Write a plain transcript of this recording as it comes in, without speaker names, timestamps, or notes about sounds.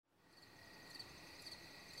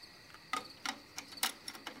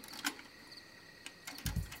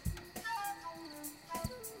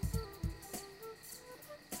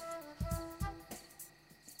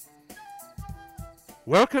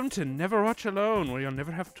Welcome to Never Watch Alone, where you'll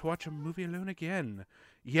never have to watch a movie alone again.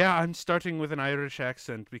 Yeah, I'm starting with an Irish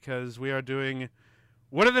accent because we are doing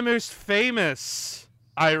one of the most famous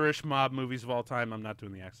Irish mob movies of all time. I'm not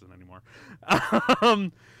doing the accent anymore.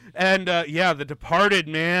 um, yeah, The Departed,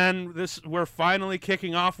 man. We're finally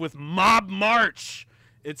kicking off with Mob March.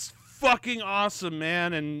 It's fucking awesome,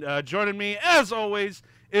 man. And joining me, as always,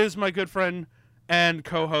 is my good friend and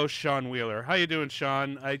co-host Sean Wheeler. How you doing,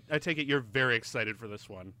 Sean? I take it you're very excited for this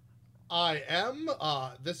one. I am.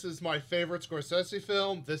 This is my favorite Scorsese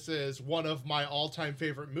film. This is one of my all-time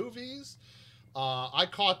favorite movies. I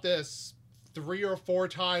caught this 3 or 4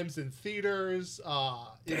 times in theaters.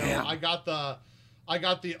 I got the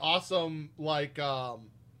awesome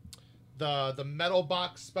the metal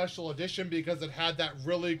box special edition because it had that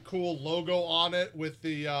really cool logo on it with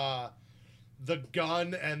the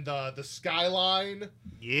gun and the skyline.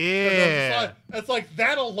 Yeah. It's like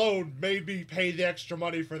that alone made me pay the extra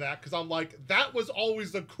money for that because I'm like, that was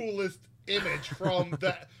always the coolest image from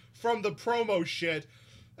from the promo shit.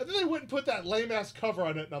 And then they went and put that lame ass cover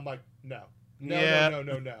on it, and I'm like, no.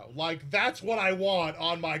 Like, that's what I want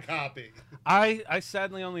on my copy. I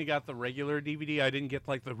sadly only got the regular DVD. I didn't get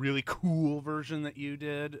like the really cool version that you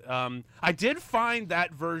did. I did find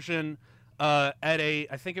that version at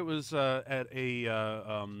I think it was at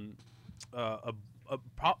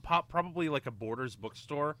probably like a Borders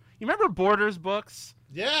bookstore. You remember Borders books?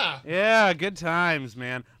 Yeah. Yeah, good times,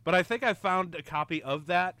 man. But I think I found a copy of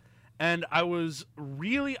that, and I was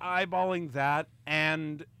really eyeballing that,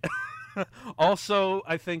 and also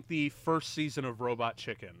I think the first season of Robot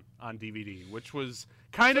Chicken on DVD, which was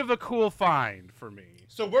kind of a cool find for me.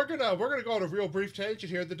 So we're gonna go on a real brief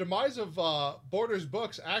tangent here. The demise of Borders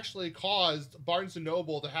Books actually caused Barnes and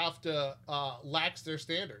Noble to have to lax their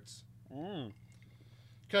standards.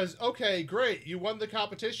 Because, okay, great, you won the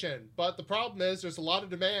competition, but the problem is there's a lot of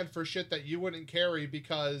demand for shit that you wouldn't carry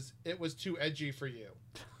because it was too edgy for you.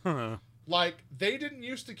 Like, they didn't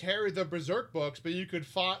used to carry the Berserk books, but you could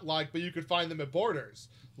find them at Borders.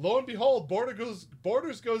 Lo and behold,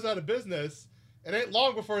 Borders goes out of business. It ain't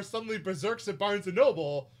long before suddenly Berserk's at Barnes &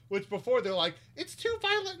 Noble, which before they're like, it's too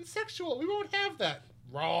violent and sexual, we won't have that.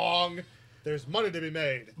 Wrong. There's money to be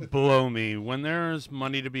made. Blow me. When there's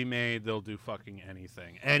money to be made, they'll do fucking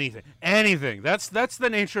anything. Anything. That's the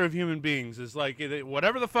nature of human beings, is like,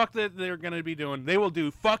 whatever the fuck that they're going to be doing, they will do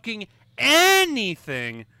fucking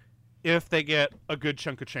anything if they get a good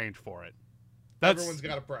chunk of change for it. Everyone's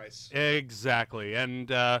got a price. Exactly. And,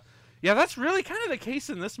 yeah, that's really kind of the case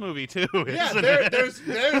in this movie, too. Yeah, there's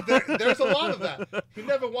a lot of that. He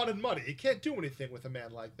never wanted money. He can't do anything with a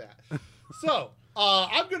man like that. So,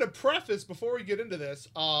 I'm going to preface, before we get into this,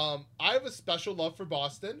 I have a special love for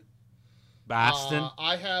Boston. Boston?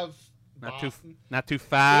 I have... Not too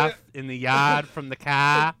far in the yard from the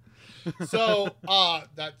car. So,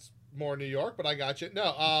 that's more New York, but I got you.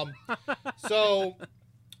 No,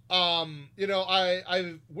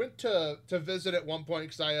 I went to visit at one point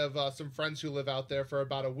because I have some friends who live out there for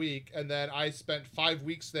about a week, and then I spent 5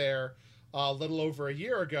 weeks there a little over a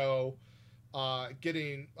year ago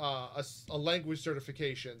getting a language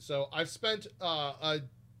certification. So I've spent I've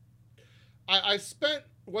spent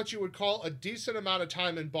what you would call a decent amount of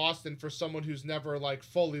time in Boston for someone who's never like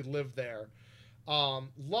fully lived there.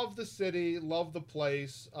 Love the city, love the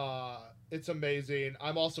place. It's amazing.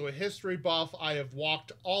 I'm also a history buff. I have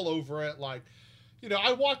walked all over it. Like,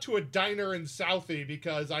 I walked to a diner in Southie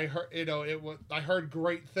because I heard, I heard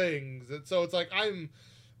great things. And so it's like, I'm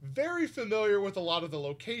very familiar with a lot of the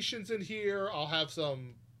locations in here. I'll have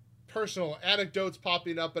some personal anecdotes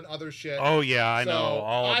popping up and other shit. Oh yeah, I know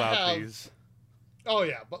all about these. Oh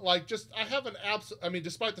yeah, but like, I have an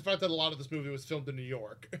despite the fact that a lot of this movie was filmed in New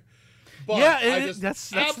York. But yeah,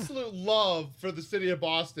 that's absolute love for the city of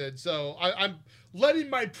Boston. So I'm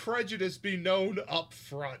letting my prejudice be known up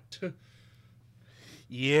front.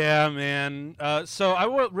 Yeah, man. So I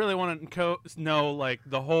really want to know like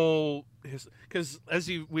the whole, because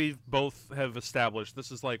we've both have established,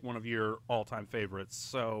 this is like one of your all-time favorites.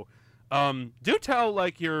 So do tell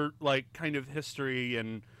like your like kind of history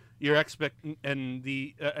and your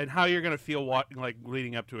and how you're gonna feel like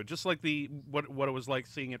leading up to it, just like what it was like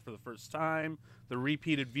seeing it for the first time, the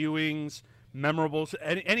repeated viewings, memorable,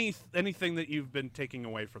 anything that you've been taking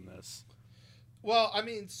away from this. Well,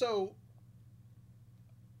 so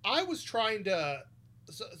I was trying to.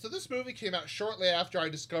 So this movie came out shortly after I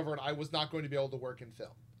discovered I was not going to be able to work in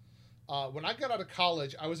film. When I got out of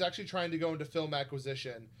college, I was actually trying to go into film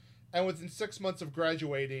acquisition, and within 6 months of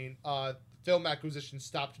graduating, film acquisition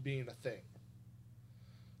stopped being a thing.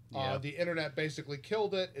 The internet basically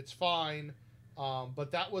killed it. It's fine.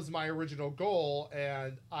 But that was my original goal,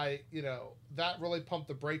 and that really pumped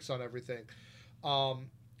the brakes on everything.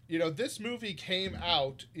 This movie came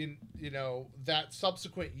out in that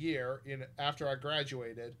subsequent year after I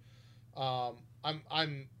graduated.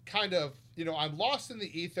 I'm kind of I'm lost in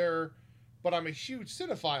the ether, but I'm a huge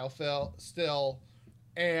cinephile still,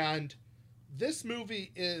 and this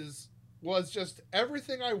movie was just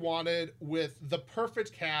everything I wanted with the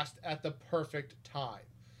perfect cast at the perfect time.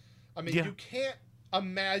 I mean, you can't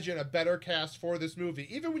imagine a better cast for this movie.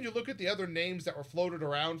 Even when you look at the other names that were floated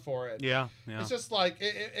around for it, it's just like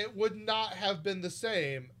it would not have been the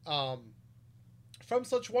same. From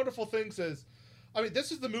such wonderful things as, I mean,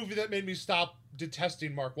 this is the movie that made me stop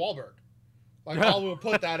detesting Mark Wahlberg. Like, I'll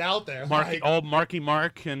put that out there. Marky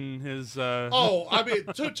Mark and his... I mean,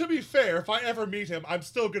 to be fair, if I ever meet him, I'm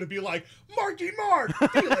still going to be like, Marky Mark!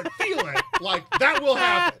 Feel it! Like, that will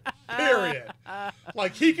happen. Period.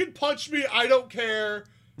 Like, he can punch me, I don't care.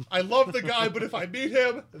 I love the guy, but if I meet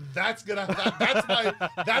him, that's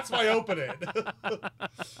my opening.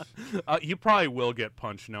 You probably will get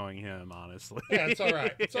punched knowing him, honestly. Yeah, it's all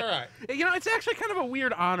right. It's actually kind of a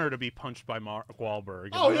weird honor to be punched by Mark Wahlberg.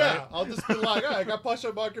 Oh yeah, right? I'll just be like, hey, I got punched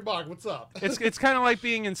by Marky Mark. What's up? It's kind of like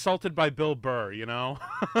being insulted by Bill Burr.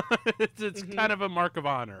 It's kind of a mark of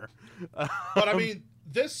honor. But I mean,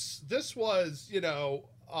 this was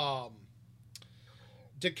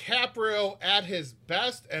DiCaprio at his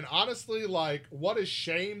best, and honestly, like, what a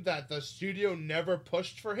shame that the studio never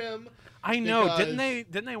pushed for him. I know,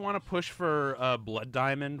 didn't they want to push for Blood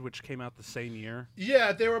Diamond, which came out the same year?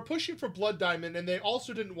 Yeah, they were pushing for Blood Diamond, and they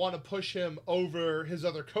also didn't want to push him over his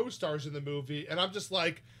other co-stars in the movie. And I'm just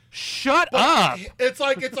like, shut up! It's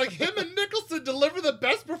like him and Nicholson deliver the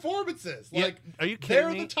best performances. Like, are you kidding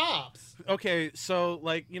me? They're the tops. Okay, so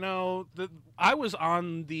like I was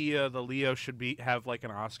on the Leo should have like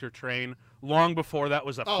an Oscar train long before that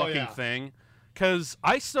was a fucking thing. Because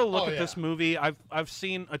I still look at this movie. I've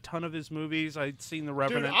seen a ton of his movies. I'd seen The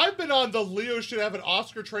Revenant. Dude, I've been on the Leo should have an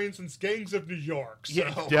Oscar train since Gangs of New York. So.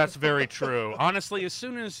 Yeah, that's very true. Honestly, as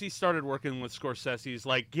soon as he started working with Scorsese, he's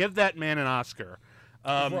like, give that man an Oscar.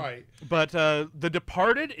 Right. But The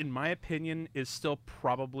Departed, in my opinion, is still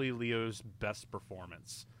probably Leo's best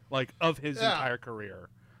performance, like, of his entire career.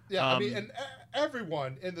 Yeah, I mean, and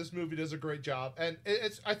everyone in this movie does a great job. And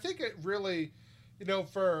I think it really...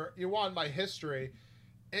 for you want my history,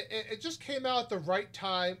 it just came out at the right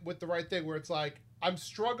time with the right thing where it's like, I was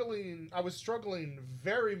struggling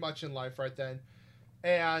very much in life right then.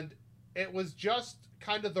 And it was just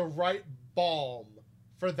kind of the right balm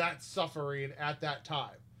for that suffering at that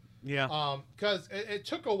time. Yeah. Because it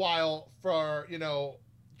took a while for,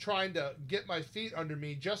 trying to get my feet under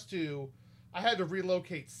me I had to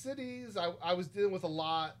relocate cities. I was dealing with a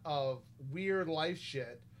lot of weird life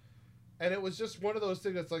shit. And it was just one of those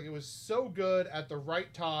things that's like, it was so good at the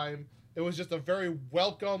right time. It was just a very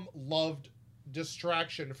welcome, loved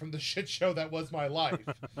distraction from the shit show that was my life.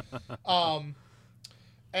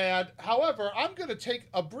 And however, I'm going to take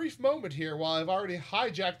a brief moment here while I've already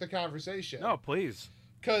hijacked the conversation. Oh, please.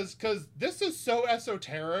 Because this is so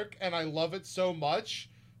esoteric and I love it so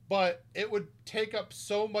much, but it would take up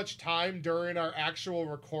so much time during our actual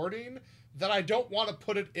recording that I don't want to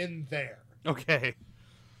put it in there. Okay.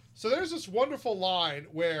 So there's this wonderful line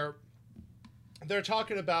where they're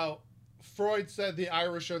talking about Freud said the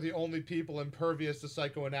Irish are the only people impervious to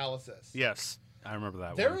psychoanalysis. Yes, I remember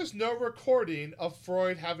that There is no recording of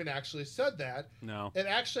Freud having actually said that. No. It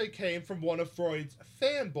actually came from one of Freud's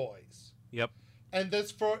fanboys. Yep. And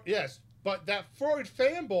this but that Freud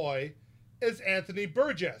fanboy is Anthony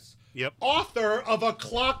Burgess. Yep. Author of A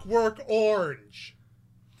Clockwork Orange.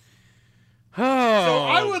 Oh, so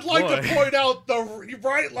I would like to point out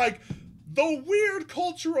the weird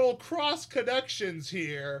cultural cross connections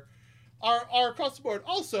here are across the board.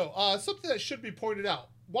 Also, something that should be pointed out.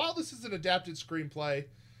 While this is an adapted screenplay,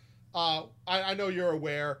 I know you're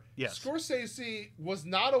aware. Yes. Scorsese was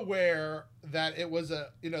not aware that it was the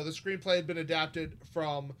screenplay had been adapted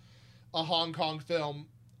from a Hong Kong film,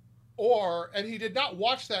 and he did not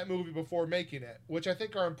watch that movie before making it, which I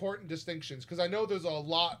think are important distinctions, because I know there's a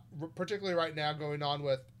lot, particularly right now, going on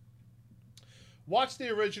with watch the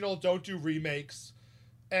original, don't do remakes.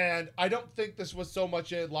 And I don't think this was so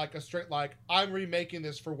much in like a straight, like, I'm remaking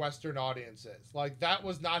this for Western audiences. Like, that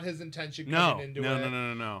was not his intention coming into it.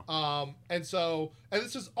 No. And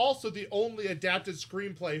this is also the only adapted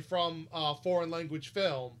screenplay from foreign language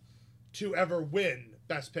film to ever win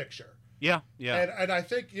Best Picture. Yeah. And I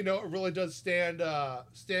think, it really does stand on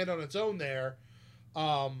its own there.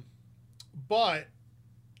 But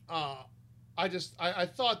I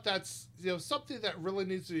thought that's, something that really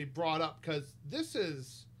needs to be brought up, because this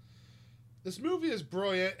movie is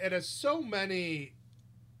brilliant and has so many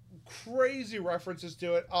crazy references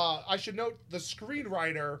to it. I should note the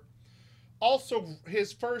screenwriter also,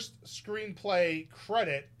 his first screenplay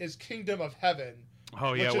credit is Kingdom of Heaven.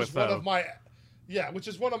 Oh yeah, which is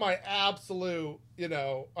one of my absolute,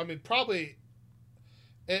 I mean, probably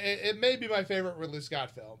it may be my favorite Ridley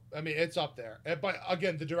Scott film. I mean, it's up there. But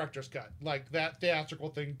again, the director's cut, like that theatrical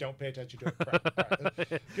thing, don't pay attention to it.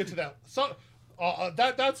 Right. Get to that. So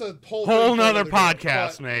that's a whole nother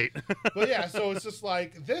podcast, mate. But yeah, so it's just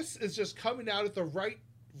like, this is just coming out at the right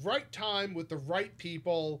time with the right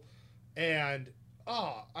people, and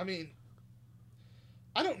I mean,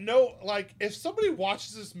 I don't know, like, if somebody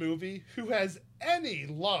watches this movie who has any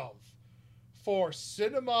love for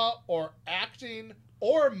cinema or acting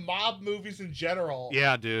or mob movies in general,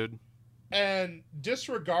 yeah, dude, and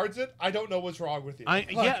disregards it, I don't know what's wrong with you.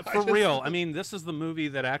 Real. I mean, this is the movie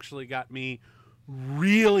that actually got me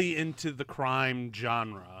really into the crime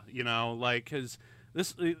genre, like, because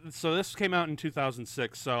this came out in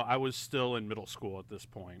 2006, so I was still in middle school at this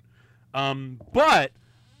point. But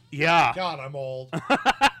yeah, God, I'm old.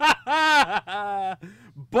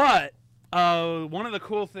 But one of the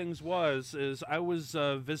cool things is I was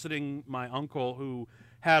visiting my uncle, who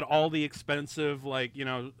had all the expensive, like,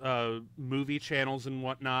 movie channels and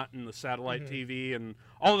whatnot, and the satellite TV and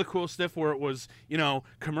all the cool stuff where it was,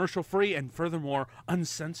 commercial free and furthermore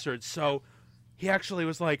uncensored. So he actually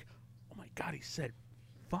was like, "Oh my God," he said,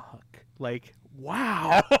 "Fuck." Like,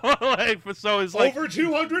 wow. Like, so it's like over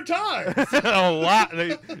 200 times. A lot,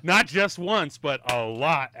 not just once, but a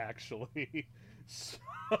lot, actually. So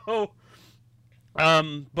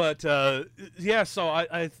yeah, so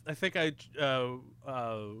I think I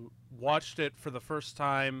watched it for the first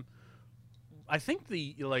time, I think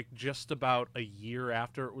just about a year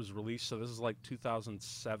after it was released, so this is like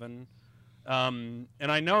 2007. And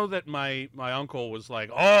I know that my uncle was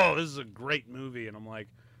like, "Oh, this is a great movie," and I'm like,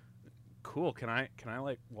 "Cool, can I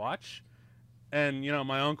like watch?" And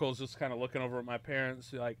my uncle's just kind of looking over at my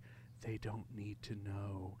parents like, "They don't need to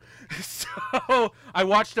know." So I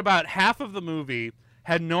watched about half of the movie,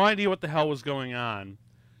 had no idea what the hell was going on.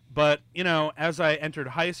 But, as I entered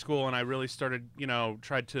high school and I really started,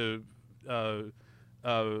 tried to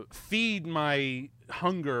feed my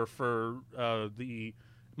hunger for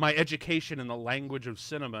my education in the language of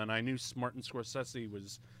cinema, and I knew Martin Scorsese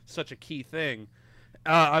was such a key thing,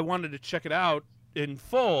 I wanted to check it out in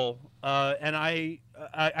full, and I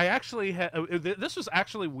actually had. This was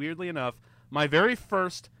actually, weirdly enough, my very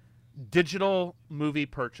first digital movie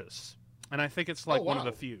purchase, and I think it's like one of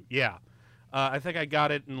the few. Yeah, I think I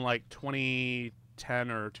got it in like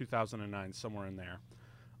 2010 or 2009, somewhere in there.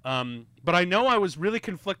 But I know I was really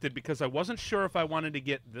conflicted because I wasn't sure if I wanted to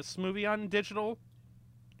get this movie on digital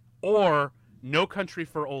or No Country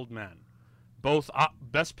for Old Men. Both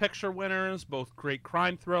Best Picture winners, both great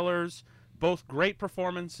crime thrillers, both great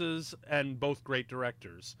performances, and both great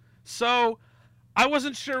directors. So I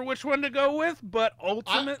wasn't sure which one to go with, but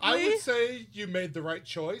ultimately, I would say you made the right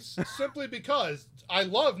choice, simply because I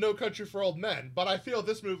love No Country for Old Men, but I feel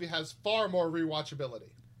this movie has far more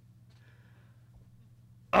rewatchability.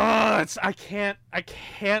 I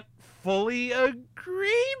can't fully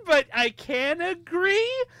agree, but I can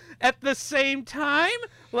agree at the same time.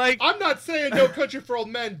 Like, I'm not saying No Country for Old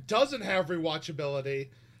Men doesn't have rewatchability.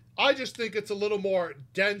 I just think it's a little more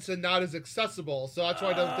dense and not as accessible, so that's why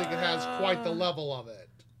I don't think it has quite the level of it.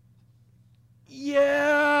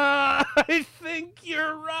 Yeah, I think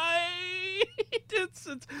you're right.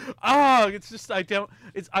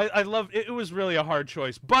 I love it. It was really a hard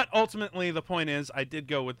choice, but ultimately the point is I did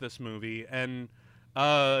go with this movie, and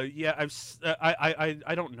yeah,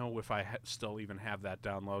 I don't know if I still even have that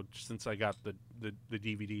download since I got the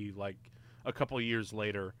DVD like a couple of years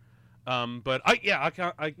later. But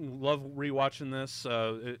I love rewatching this,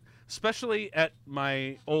 especially at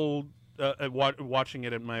my old watching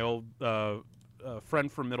it at my old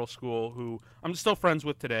friend from middle school who I'm still friends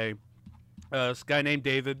with today. This guy named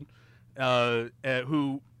David,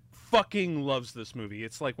 who fucking loves this movie.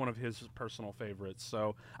 It's like one of his personal favorites.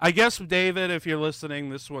 So I guess, David, if you're listening,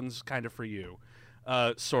 this one's kind of for you.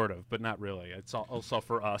 Sort of, but not really. It's also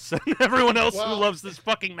for us and everyone else who loves this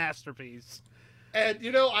fucking masterpiece. And,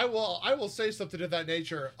 I will say something to that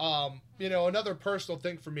nature. Another personal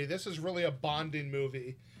thing for me, this is really a bonding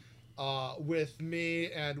movie with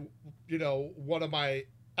me and, one of my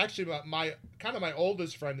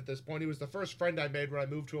oldest friend at this point. He was the first friend I made when I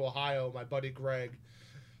moved to Ohio, my buddy Greg.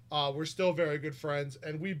 We're still very good friends.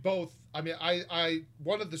 And we both,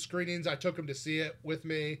 one of the screenings, I took him to see it with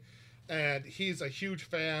me. and he's a huge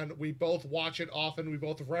fan. We both watch it often. We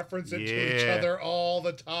both reference it to Yeah. each other all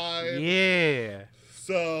the time. Yeah.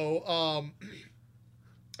 So,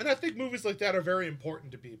 and I think movies like that are very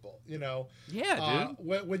important to people, you know? Yeah,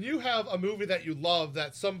 dude. When you have a movie that you love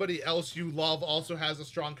that somebody else you love also has a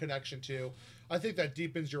strong connection to, I think that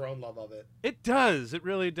deepens your own love of it. It does. It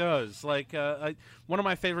really does. Like, one of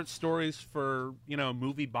my favorite stories for,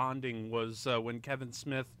 movie bonding was when Kevin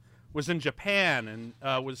Smith was in Japan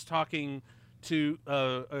and was talking to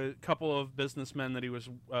a couple of businessmen that he was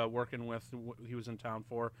working with, he was in town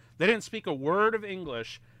for. They didn't speak a word of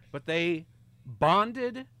English, but they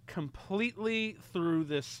bonded completely through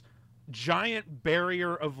this giant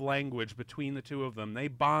barrier of language between the two of them. They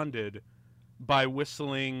bonded by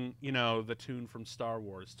whistling, the tune from Star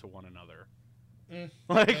Wars to one another.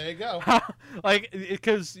 Like, there you go.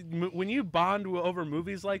 Because when you bond over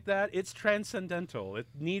movies like that, it's transcendental. It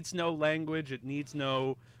needs no language. It needs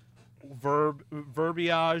no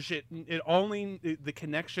verbiage. The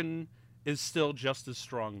connection is still just as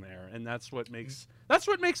strong there, and that's what makes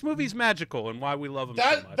movies magical and why we love them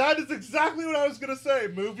so much. That is exactly what I was gonna say.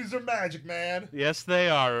 Movies are magic, man. Yes, they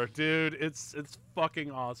are, dude. It's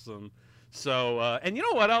fucking awesome. So, and you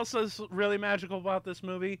know what else is really magical about this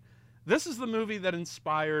movie? This is the movie that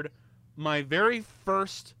inspired my very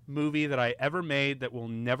first movie that I ever made that will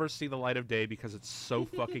never see the light of day because it's so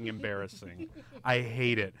fucking embarrassing. I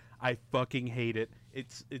hate it. I fucking hate it.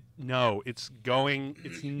 It's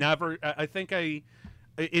never, I think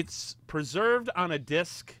it's preserved on a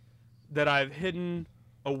disc that I've hidden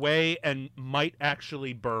away and might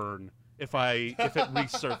actually burn if it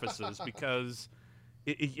resurfaces because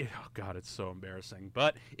oh God, it's so embarrassing.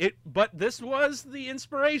 But this was the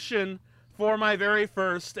inspiration for my very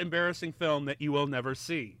first embarrassing film that you will never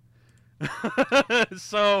see.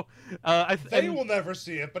 So they will never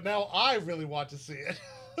see it, but now I really want to see it.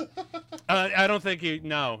 I don't think you.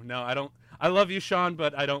 No, I don't. I love you, Sean,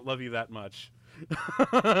 but I don't love you that much.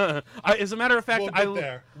 As a matter of fact,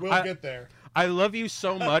 We'll get there. I love you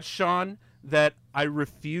so much, Sean, that I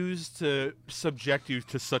refuse to subject you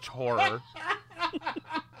to such horror.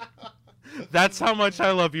 That's how much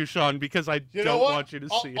I love you, Sean, because I don't want you to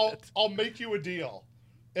see it. I'll make you a deal.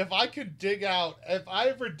 If I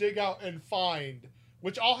ever dig out and find,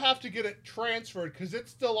 which I'll have to get it transferred because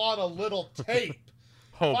it's still on a little tape.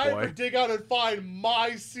 Oh, if I boy. ever dig out and find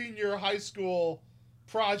my senior high school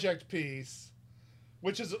project piece,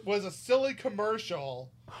 which was a silly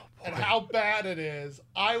commercial, and how bad it is,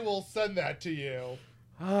 I will send that to you.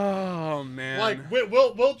 Oh, man. Like,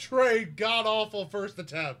 we'll trade god-awful first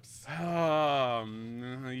attempts.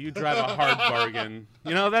 You drive a hard bargain.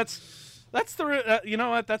 That's the you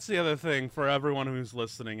know what? That's the other thing for everyone who's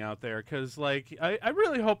listening out there, because I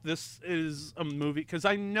really hope this is a movie, because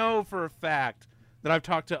I know for a fact that I've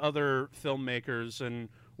talked to other filmmakers and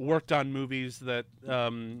worked on movies that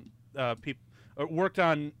worked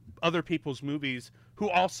on other people's movies who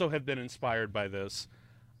also have been inspired by this.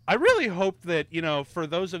 I really hope that, for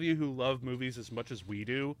those of you who love movies as much as we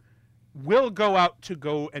do, will go out to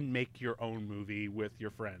go and make your own movie with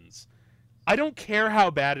your friends. I don't care how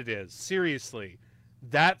bad it is. Seriously.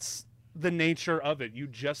 That's the nature of it. You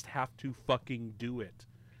just have to fucking do it.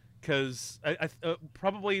 Because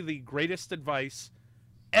probably the greatest advice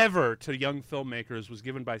ever to young filmmakers was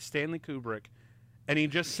given by Stanley Kubrick. And he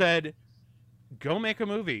just said, go make a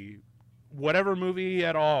movie. Whatever movie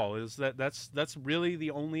at all. That's really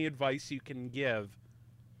the only advice you can give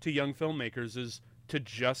to young filmmakers, is to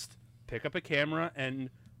just pick up a camera and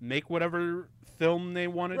make whatever film they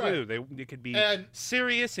want to do. It could be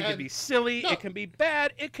serious, it could be silly, it can be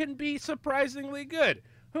bad, it can be surprisingly good.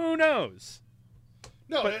 Who knows?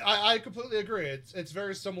 No, I completely agree. It's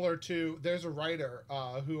very similar to, there's a writer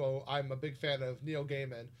who I'm a big fan of, Neil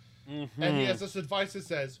Gaiman, and he has this advice that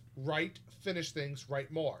says, finish things, write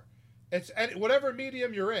more. It's whatever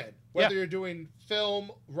medium you're in, whether you're doing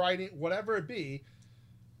film, writing, whatever it be,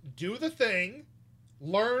 do the thing,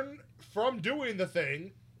 learn from doing the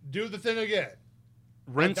thing, do the thing again.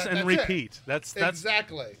 Rinse and repeat. That's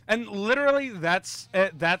exactly. And literally, that's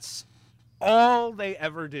all they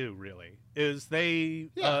ever do. Really, is they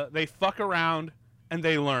fuck around and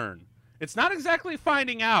they learn. It's not exactly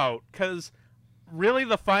finding out, because really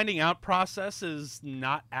the finding out process is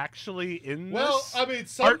not actually in this. Well, I mean,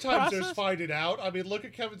 sometimes there's finding out. I mean, look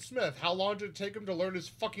at Kevin Smith. How long did it take him to learn his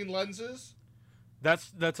fucking lenses?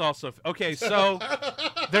 That's also okay. So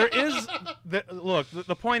there is look.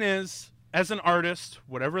 The point is, as an artist,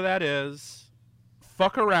 whatever that is,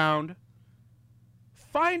 fuck around,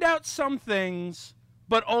 find out some things,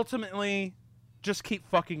 but ultimately just keep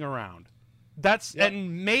fucking around.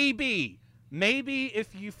 And maybe maybe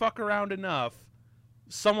if you fuck around enough,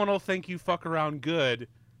 someone will think you fuck around good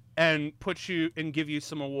and put you and give you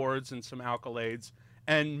some awards and some accolades,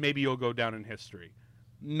 and maybe you'll go down in history.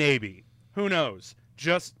 Maybe. Who knows?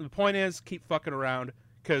 Just the point is, keep fucking around,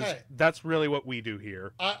 because that's really what we do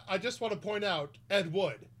here. I just want to point out, Ed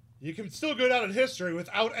Wood. You can still go down in history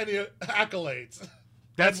without any accolades.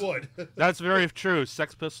 Ed Wood. That's very true.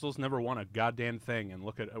 Sex Pistols never won a goddamn thing, and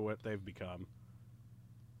look at what they've become.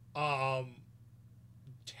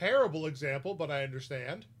 Terrible example, but I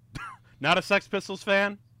understand. Not a Sex Pistols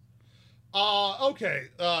fan? Okay.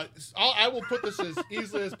 I will put this as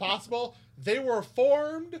easily as possible. They were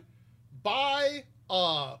formed by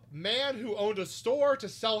a man who owned a store to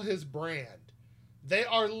sell his brand. They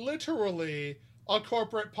are literally a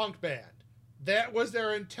corporate punk band. That was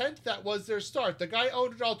their intent. That was their start. The guy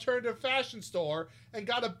owned an alternative fashion store and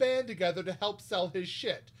got a band together to help sell his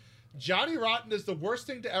shit. Johnny Rotten is the worst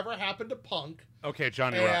thing to ever happen to punk. Okay,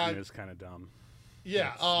 Johnny Rotten is kind of dumb.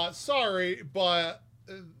 Yeah, sorry, but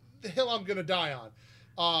the hill I'm going to die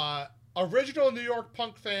on. Original New York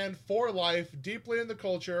punk fan for life, deeply in the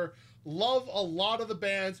culture, love a lot of the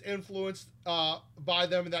bands influenced by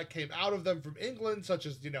them and that came out of them from England, such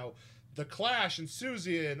as, The Clash and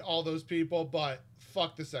Susie and all those people, but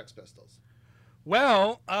fuck the Sex Pistols.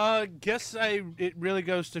 Well, it really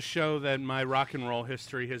goes to show that my rock and roll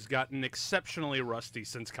history has gotten exceptionally rusty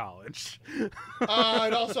since college. It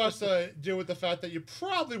also has to do with the fact that you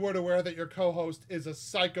probably weren't aware that your co-host is a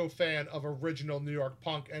psycho fan of original New York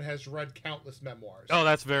punk and has read countless memoirs. Oh,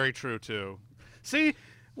 that's very true, too. See,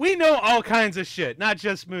 we know all kinds of shit, not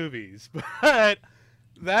just movies. But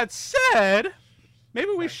that said, maybe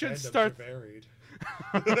we should start...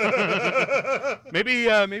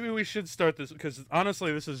 maybe we should start this, because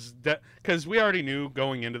honestly this is because we already knew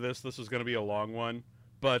going into this was going to be a long one,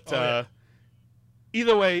 but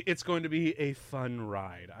either way it's going to be a fun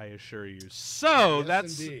ride, I assure you. So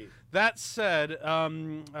yes, that said,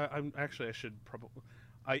 I should probably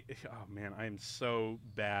I am so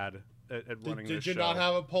bad at running this show. Did you not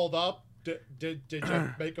have it pulled up? Did you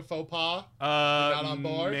make a faux pas? Not on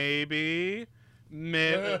board? Maybe.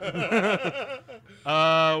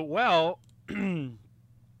 Well, I'm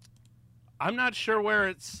not sure where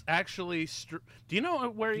it's actually. Do you know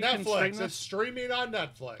where you can stream this? It's streaming on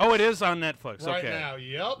Netflix. Oh, it is on Netflix. Right okay. now,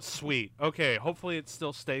 yep. Sweet. Okay, hopefully it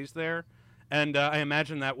still stays there. And I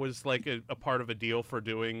imagine that was like a part of a deal for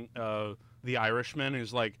doing The Irishman.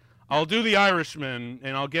 Who's like, I'll do The Irishman,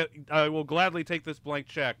 and I will gladly take this blank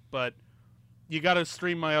check, but you got to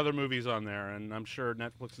stream my other movies on there, and I'm sure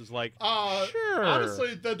Netflix is like, sure.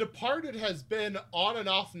 Honestly, The Departed has been on and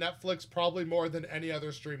off Netflix probably more than any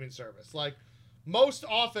other streaming service. Like, most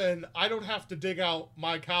often, I don't have to dig out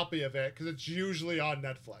my copy of it, because it's usually on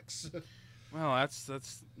Netflix. Well,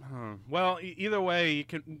 that's. Well, either way, you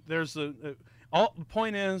can. There's the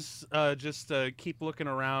point is just keep looking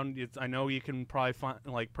around. I know you can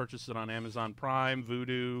probably purchase it on Amazon Prime,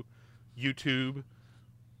 Vudu, YouTube.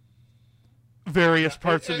 Various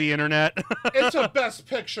parts of the internet. It's a Best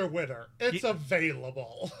Picture winner. It's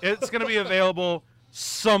available. It's going to be available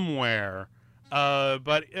somewhere.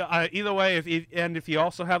 But either way, if you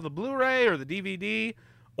also have the Blu-ray or the DVD,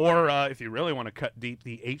 or if you really want to cut deep,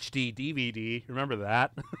 the HD DVD. Remember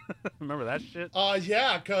that? Remember that shit?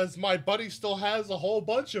 Yeah, because my buddy still has a whole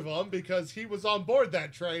bunch of them because he was on board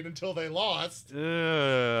that train until they lost.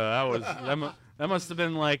 That must have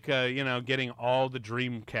been like, getting all the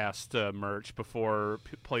Dreamcast merch before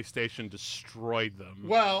PlayStation destroyed them.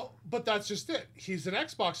 Well, but that's just it. He's an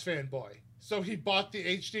Xbox fanboy. So he bought the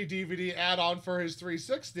HD DVD add-on for his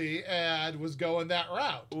 360 and was going that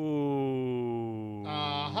route. Ooh.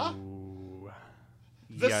 Uh-huh.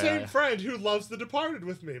 The same friend who loves The Departed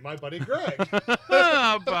with me, my buddy Greg.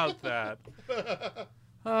 How about that?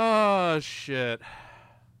 Oh, shit.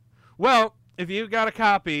 Well, if you got a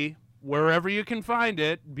copy, wherever you can find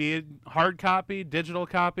it, be it hard copy, digital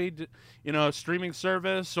copy, streaming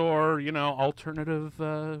service, or, alternative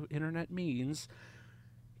internet means,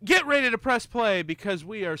 get ready to press play, because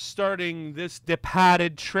we are starting this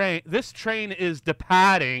departed train. This train is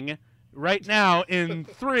departing right now in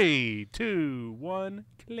 3, 2, 1,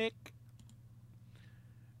 click.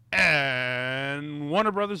 And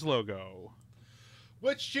Warner Brothers logo.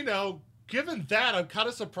 Which, given that, I'm kind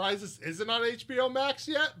of surprised this isn't on HBO Max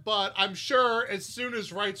yet, but I'm sure as soon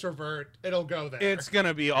as rights revert, it'll go there. It's going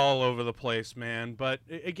to be all over the place, man. But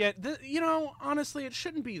again, honestly, it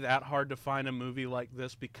shouldn't be that hard to find a movie like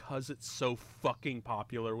this because it's so fucking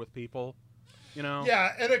popular with people,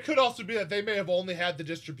 Yeah, and it could also be that they may have only had the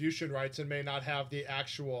distribution rights and may not have the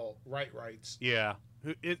actual rights. Yeah,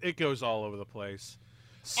 it goes all over the place.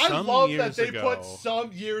 I Some love years that they ago. put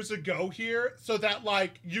some years ago here so that,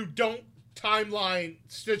 like, you don't timeline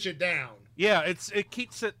stitch it down. Yeah, it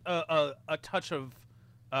keeps it a touch of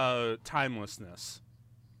timelessness.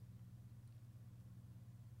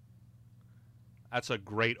 That's a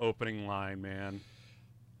great opening line, man.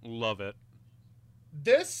 Love it.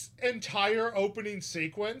 This entire opening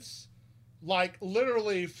sequence, like,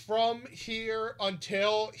 literally from here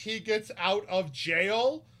until he gets out of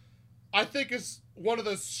jail, I think is one of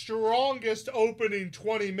the strongest opening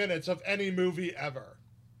 20 minutes of any movie ever.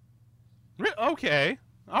 Okay.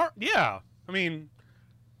 Yeah. I mean,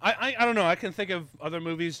 I don't know. I can think of other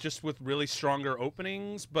movies just with really stronger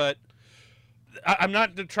openings, but I'm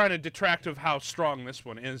not trying to detract of how strong this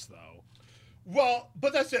one is, though. Well,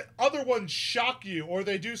 but that's it. Other ones shock you, or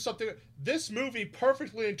they do something. This movie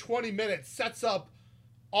perfectly in 20 minutes sets up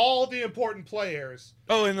all the important players.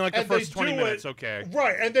 Oh, in like the first 20 minutes, okay.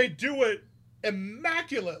 Right, and they do it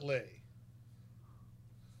immaculately.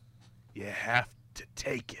 You have to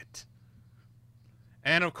take it.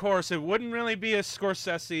 And of course, it wouldn't really be a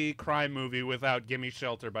Scorsese crime movie without Gimme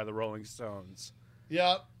Shelter by the Rolling Stones.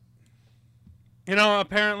 Yep. You know,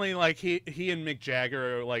 apparently, like he and Mick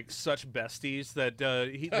Jagger are like such besties that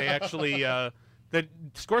they actually that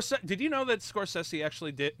Scorsese. Did you know that Scorsese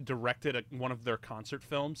actually directed one of their concert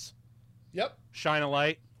films? Yep. Shine a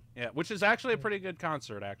Light. Yeah, which is actually a pretty good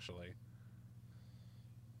concert, actually.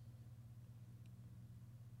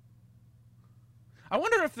 I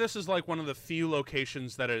wonder if this is like one of the few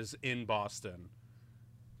locations that is in Boston.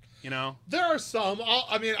 You know, there are some.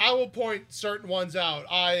 I will point certain ones out.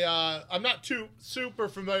 I'm not too super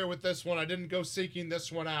familiar with this one. I didn't go seeking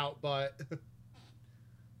this one out, but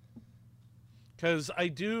because I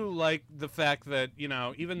do like the fact that, you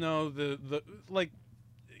know, even though the like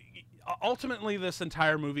ultimately this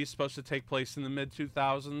entire movie is supposed to take place in the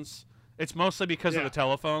mid-2000s, it's mostly because of the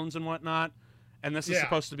telephones and whatnot, and this is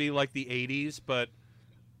supposed to be like the 80s, but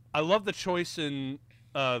I love the choice in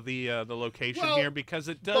the location here because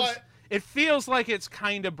it does. It feels like it's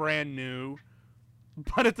kind of brand new,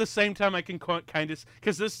 but at the same time, I can kind of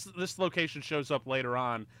because this location shows up later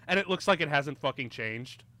on, and it looks like it hasn't fucking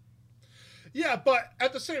changed. Yeah, but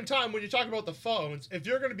at the same time, when you talk about the phones, if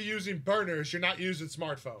you're going to be using burners, you're not using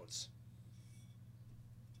smartphones.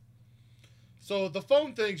 So the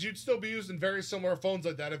phone things, you'd still be using very similar phones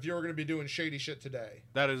like that if you were going to be doing shady shit today.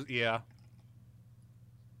 That is, yeah.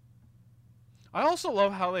 I also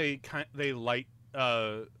love how they light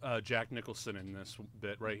Jack Nicholson in this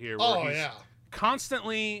bit right here. Where he's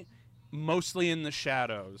constantly, mostly in the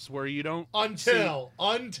shadows, where you don't until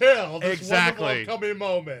this exactly wonderful upcoming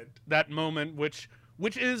moment. That moment, which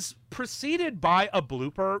is preceded by a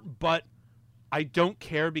blooper, but I don't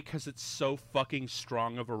care because it's so fucking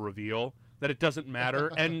strong of a reveal that it doesn't matter.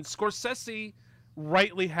 And Scorsese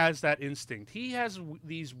rightly has that instinct. He has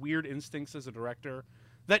these weird instincts as a director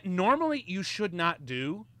that normally you should not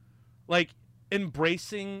do, like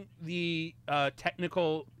embracing the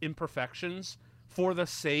technical imperfections for the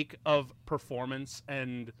sake of performance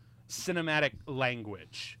and cinematic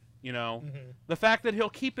language. You know, the fact that he'll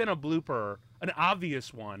keep in a blooper, an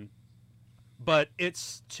obvious one, but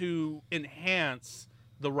it's to enhance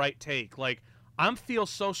the right take. Like, I feel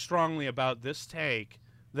so strongly about this take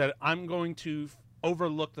that I'm going to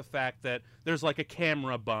overlook the fact that there's like a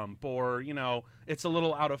camera bump, or, you know, it's a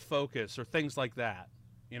little out of focus, or things like that,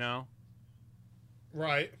 you know?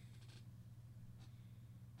 Right.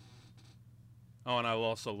 Oh, and I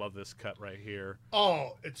also love this cut right here.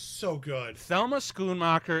 Oh, it's so good. Thelma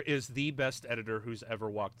Schoonmaker is the best editor who's ever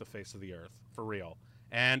walked the face of the earth, for real.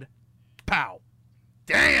 And pow.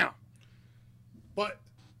 Damn! But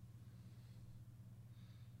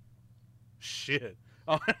shit.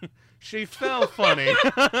 Oh, she fell funny.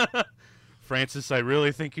 Francis, I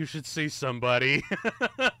really think you should see somebody.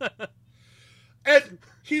 And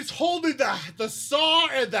he's holding the saw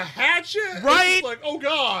and the hatchet. Right? It's like, oh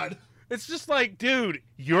God. It's just like, dude,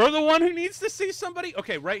 you're the one who needs to see somebody?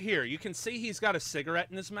 Okay, right here. You can see he's got a cigarette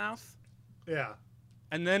in his mouth. Yeah.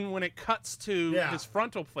 And then when it cuts to his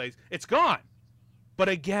frontal face, it's gone. But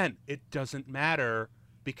again, it doesn't matter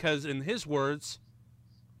because in his words,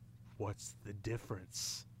 what's the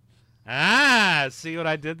difference? Ah, see what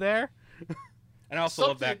I did there? And I also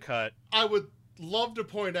love that cut. I would love to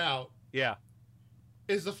point out. Yeah.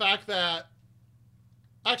 Is the fact that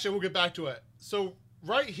actually we'll get back to it. So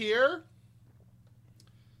right here,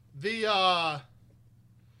 the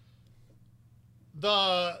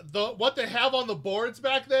what they have on the boards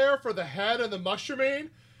back there for the head and the mushrooming,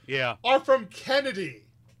 are from Kennedy.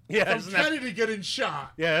 Yeah, from Kennedy getting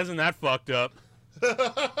shot. Yeah, isn't that fucked up?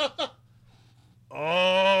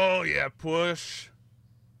 Oh yeah, push.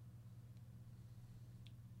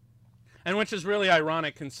 And which is really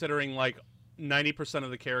ironic considering like 90%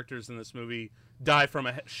 of the characters in this movie die from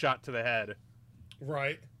a shot to the head.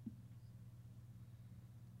 Right.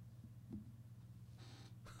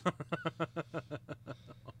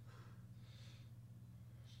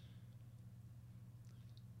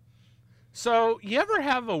 So, you ever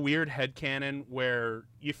have a weird headcanon where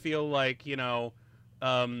you feel like,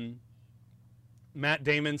 Matt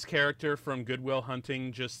Damon's character from Good Will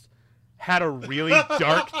Hunting just had a really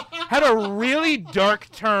dark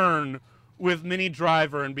turn with Minnie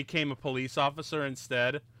Driver and became a police officer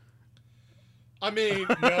instead? I mean,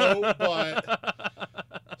 no, but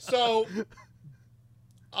so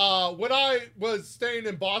when I was staying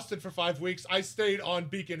in Boston for 5 weeks, I stayed on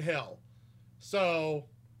Beacon Hill. So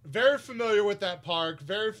very familiar with that park,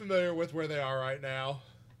 very familiar with where they are right now.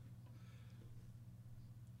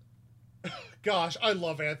 Gosh, I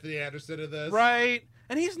love Anthony Anderson in this. Right.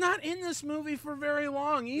 And he's not in this movie for very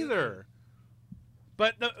long either.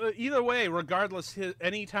 But either way, regardless,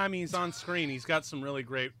 anytime he's on screen, he's got some really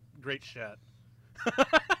great shit.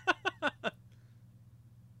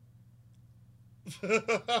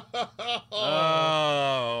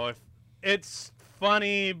 Oh, it's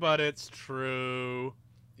funny, but it's true.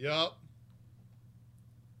 Yep.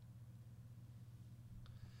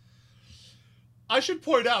 I should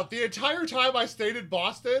point out, the entire time I stayed in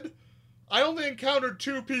Boston, I only encountered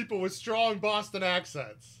 2 people with strong Boston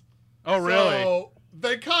accents. Oh, really? So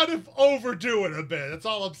they kind of overdo it a bit. That's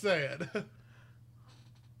all I'm saying.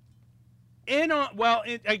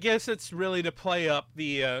 I guess it's really to play up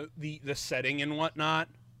the setting and whatnot.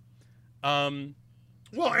 Well,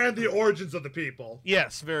 and the origins of the people.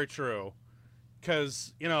 Yes, very true.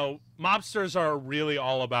 Because, mobsters are really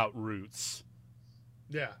all about roots.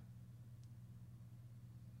 Yeah.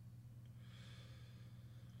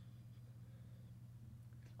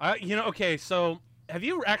 Okay, so have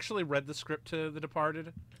you actually read the script to The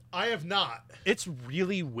Departed? I have not. It's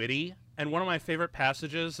really witty, and one of my favorite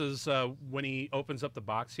passages is when he opens up the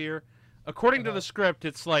box here. According to the script,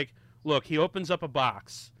 it's like, look, he opens up a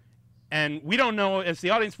box, and we don't know, as the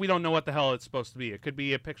audience, we don't know what the hell it's supposed to be. It could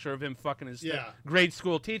be a picture of him fucking his grade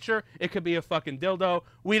school teacher. It could be a fucking dildo.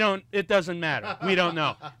 It doesn't matter. We don't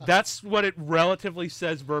know. That's what it relatively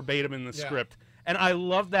says verbatim in the script. And I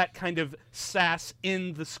love that kind of sass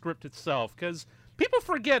in the script itself, because people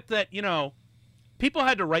forget that, people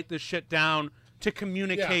had to write this shit down to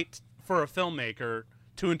communicate for a filmmaker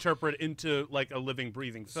to interpret into, like, a living,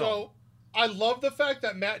 breathing film. So, I love the fact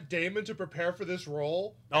that Matt Damon, to prepare for this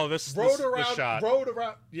role, rode around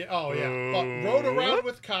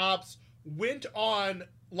with cops, went on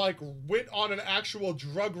an actual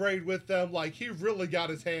drug raid with them. Like, he really got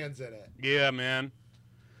his hands in it. Yeah, man.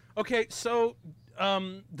 Okay, so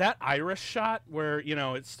that iris shot where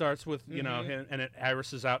it starts with him, and it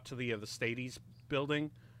irises out to the Stades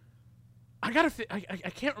building. I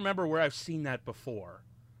can't remember where I've seen that before,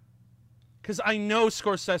 because I know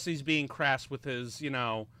Scorsese's being crass with his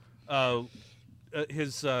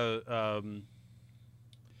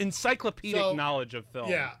encyclopedic knowledge of film.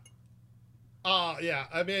 Yeah. Yeah.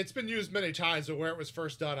 I mean, it's been used many times, but where it was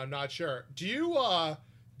first done, I'm not sure. Do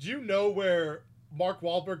you know where Mark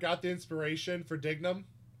Wahlberg got the inspiration for Dignam?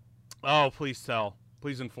 Oh, please tell.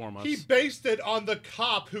 Please inform us. He based it on the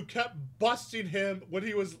cop who kept busting him when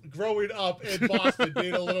he was growing up in Boston,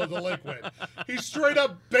 being a little delinquent. He straight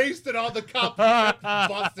up based it on the cop who kept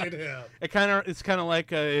busting him. It's kind of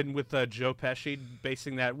like with Joe Pesci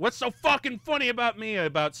basing that. What's so fucking funny about me?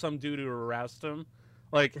 About some dude who harassed him.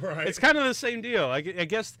 Like, It's kind of the same deal. I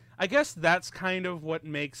guess that's kind of what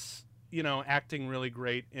makes acting really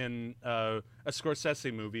great in a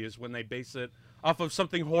Scorsese movie, is when they base it off of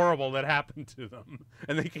something horrible that happened to them,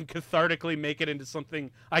 and they can cathartically make it into something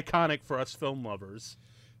iconic for us film lovers.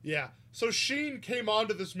 Yeah. So Sheen came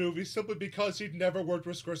onto this movie simply because he'd never worked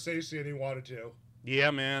with Scorsese and he wanted to. Yeah,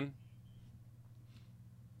 man.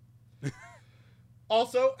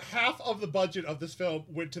 Also, half of the budget of this film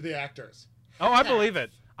went to the actors. Oh, I believe it.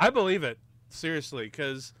 I believe it. Seriously,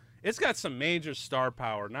 because it's got some major star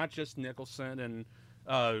power, not just Nicholson and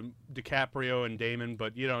DiCaprio and Damon,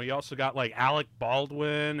 but you also got like Alec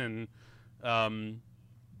Baldwin and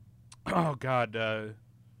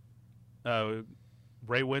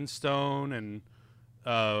Ray Winstone and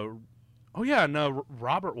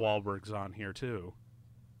Robert Wahlberg's on here too.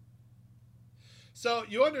 So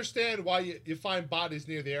you understand why you find bodies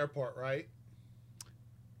near the airport, right?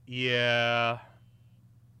 Yeah.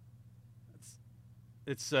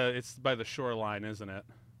 It's by the shoreline, isn't it?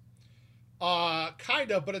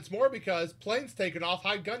 Kind of, but it's more because planes taking off,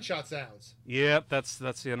 high gunshot sounds. Yep, that's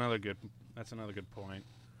another good point.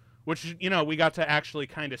 which, you know, we got to actually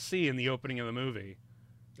kind of see in the opening of the movie.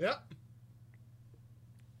 Yep.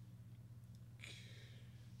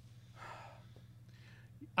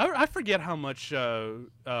 I forget how much Marky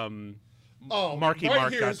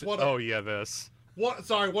Mark got to... Oh, yeah, this. One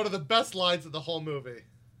of the best lines of the whole movie.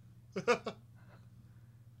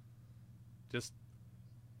 Just...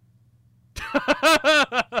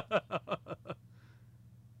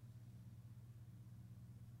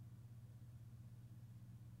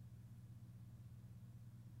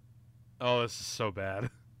 Oh, this is so bad.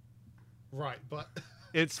 Right, but...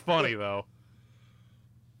 It's funny, though.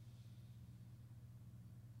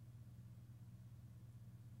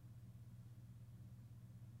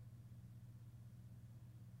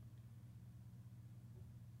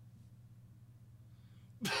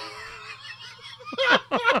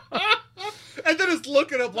 And then it's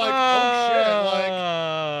looking up like,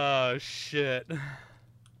 oh shit.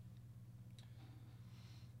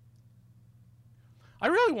 I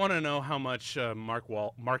really want to know how much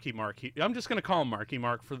Marky Mark. I'm just gonna call him Marky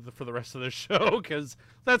Mark for the rest of the show, because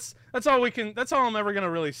that's all we can. That's all I'm ever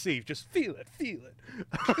gonna really see. Just feel it.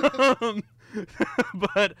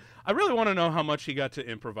 But I really want to know how much he got to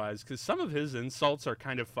improvise, because some of his insults are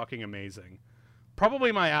kind of fucking amazing.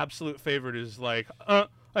 Probably my absolute favorite is like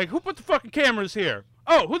who put the fucking cameras here?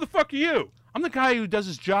 Oh, who the fuck are you? I'm the guy who does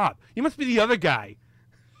his job. You must be the other guy.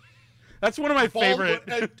 That's one of my favorite.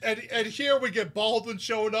 And here we get Baldwin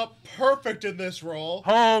showing up perfect in this role.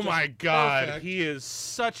 Oh my god, perfect. He is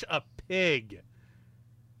such a pig.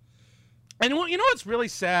 And you know what's really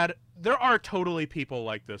sad? There are totally people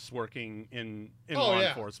like this working in law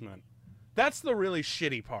enforcement. That's the really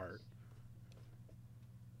shitty part.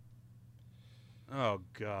 Oh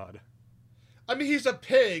god. I mean, he's a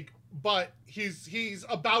pig, but he's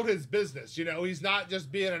about his business, you know? He's not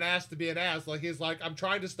just being an ass to be an ass. Like, he's like, I'm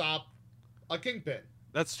trying to stop a kingpin.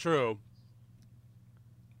 That's true.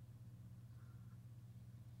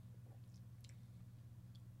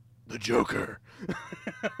 The Joker.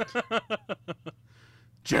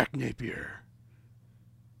 Jack Napier.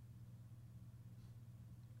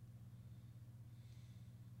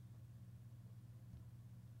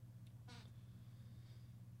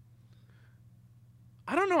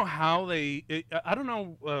 I don't know how I don't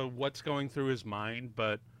know what's going through his mind,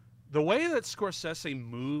 but the way that Scorsese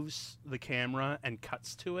moves the camera and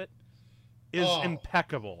cuts to it is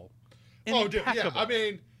impeccable. Oh, dude, yeah. I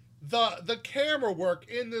mean, the camera work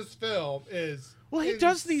in this film is... Well, he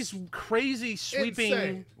does these crazy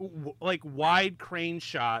sweeping, like, wide crane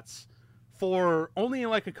shots for only,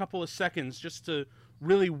 like, a couple of seconds just to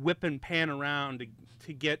really whip and pan around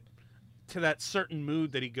to get to that certain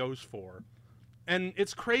mood that he goes for. And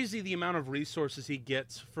it's crazy the amount of resources he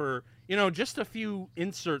gets for, you know, just a few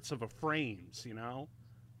inserts of frames, you know?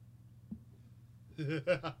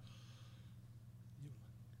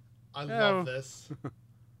 I love this.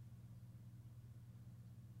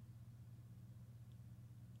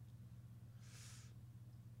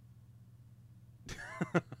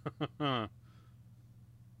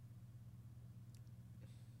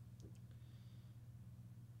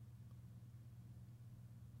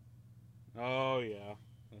 Oh, yeah.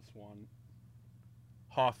 That's one.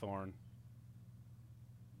 Hawthorne.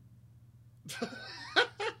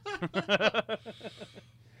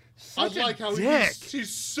 I like how he's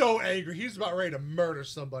so angry. He's about ready to murder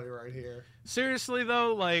somebody right here. Seriously,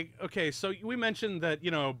 though, like, okay, so we mentioned that, you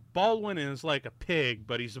know, Baldwin is like a pig,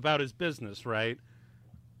 but he's about his business, right?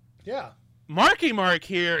 Yeah. Marky Mark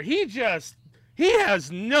here, he has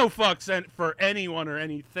no fucks for anyone or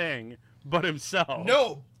anything but himself.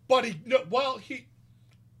 No, but he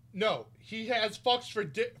has fucks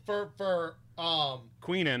for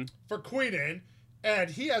Queenan. For Queenan, and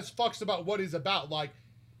he has fucks about what he's about. Like,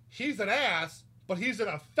 he's an ass, but he's an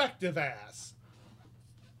effective ass.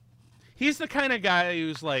 He's the kind of guy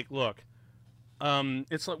who's like, look,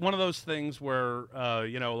 it's like one of those things where,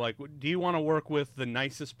 you know, like, do you want to work with the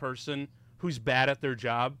nicest person who's bad at their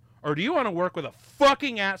job? Or do you want to work with a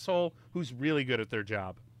fucking asshole who's really good at their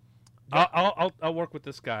job? Yeah. I'll work with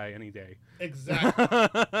this guy any day. Exactly.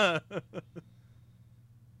 But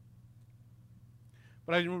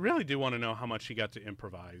I really do want to know how much he got to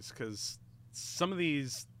improvise, because some of the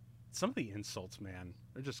insults, man,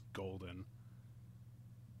 they're just golden.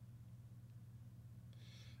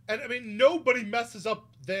 And I mean, nobody messes up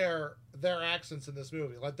their accents in this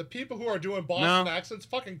movie. Like, the people who are doing Boston accents,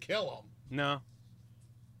 fucking kill them. No.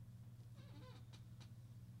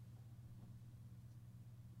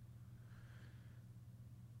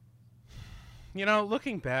 You know,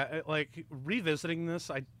 looking back, like, revisiting this,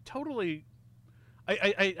 I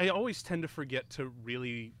always tend to forget to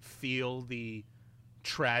really feel the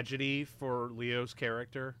tragedy for Leo's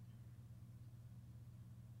character.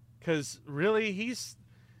 Because really,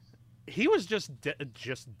 he was just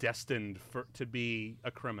destined to be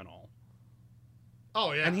a criminal.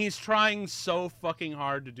 Oh yeah, and he's trying so fucking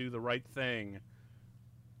hard to do the right thing.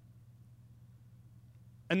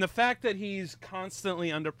 And the fact that he's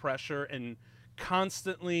constantly under pressure and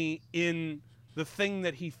constantly in the thing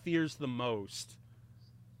that he fears the most.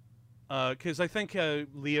 Because I think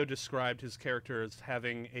Leo described his character as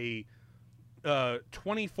having a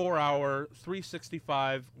 24-hour,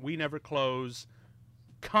 365, we never close,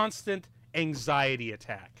 constant anxiety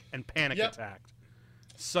attack and panic attack.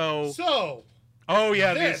 So, oh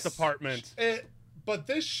yeah, this department. But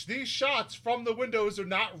these shots from the windows are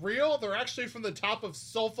not real. They're actually from the top of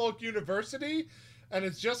Suffolk University, and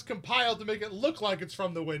it's just compiled to make it look like it's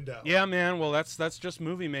from the window. Yeah, man. Well, that's just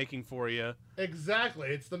movie making for you. Exactly.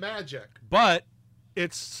 It's the magic. But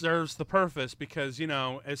it serves the purpose because, you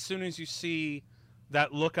know, as soon as you see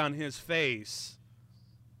that look on his face,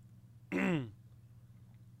 oh,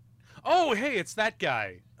 hey, it's that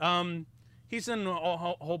guy. He's in a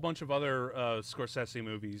whole bunch of other Scorsese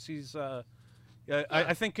movies. He's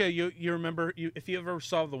I think you remember if you ever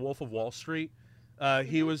saw The Wolf of Wall Street,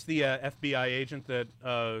 he was the FBI agent that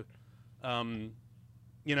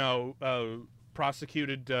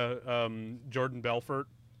prosecuted Jordan Belfort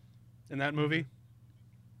in that movie.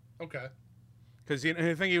 Okay. Because I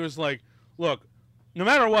think he was like, look, no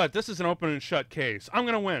matter what, this is an open and shut case. I'm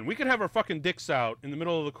going to win. We could have our fucking dicks out in the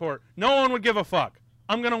middle of the court. No one would give a fuck.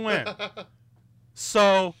 I'm going to win.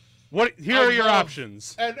 So, here are your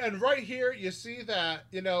options. And right here, you see that,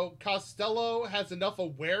 you know, Costello has enough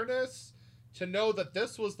awareness to know that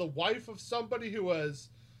this was the wife of somebody who was,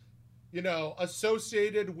 you know,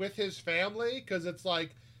 associated with his family. Because it's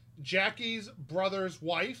like Jackie's brother's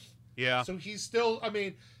wife. Yeah. So he's still, I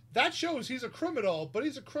mean, that shows he's a criminal, but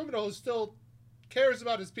he's a criminal who still cares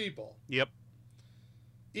about his people. Yep.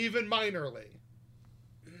 Even minorly.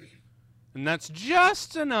 And that's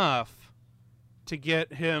just enough to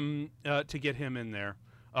get him in there.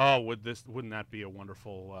 Oh, wouldn't that be a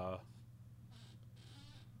wonderful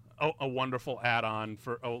a wonderful add-on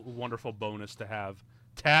for a wonderful bonus to have?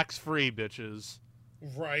 Tax-free, bitches.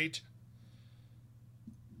 Right.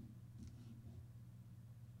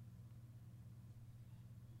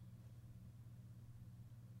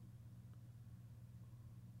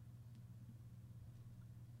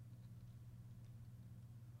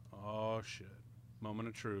 Oh, shit. Moment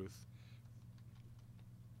of truth.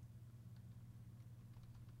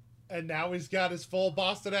 And now he's got his full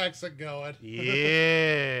Boston accent going.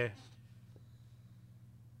 Yeah.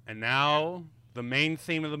 And now, the main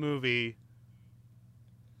theme of the movie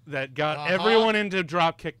that got everyone into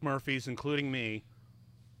Dropkick Murphys, including me.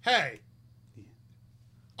 Hey.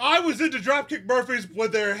 I was into Dropkick Murphys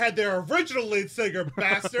when they had their original lead singer,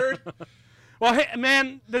 bastard. Well, hey,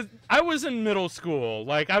 man, I was in middle school.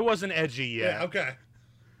 Like, I wasn't edgy yet. Yeah, okay.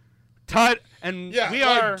 Todd, and yeah, we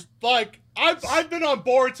are... Like, I've been on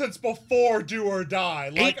board since before Do or Die.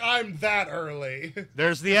 Like, I'm that early.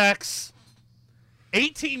 There's the X.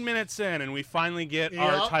 18 minutes in, and we finally get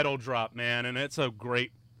our title drop, man. And it's a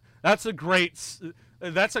great... That's a great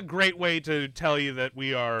way to tell you that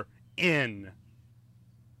we are in.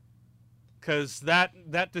 Because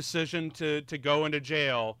that decision to go into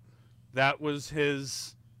jail... That was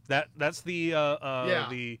his. That's the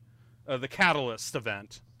catalyst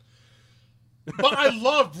event. But I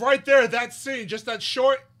loved right there that scene, just that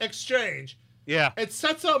short exchange. Yeah. It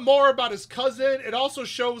sets up more about his cousin. It also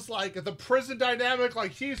shows like the prison dynamic.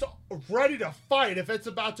 Like he's ready to fight if it's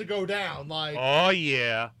about to go down. Like. Oh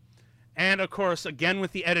yeah, and of course again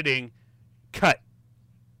with the editing, cut.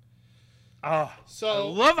 Oh, so I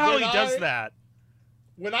love how he does that.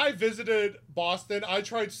 When I visited Boston, I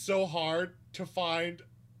tried so hard to find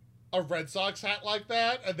a Red Sox hat like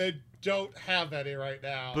that, and they don't have any right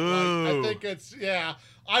now. Boo. Like, I think it's,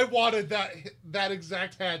 I wanted that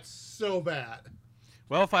exact hat so bad.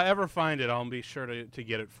 Well, if I ever find it, I'll be sure to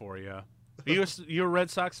get it for you. Are you a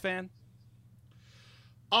Red Sox fan?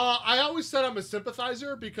 I always said I'm a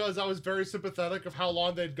sympathizer because I was very sympathetic of how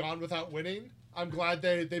long they'd gone without winning. I'm glad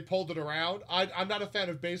they pulled it around. I'm not a fan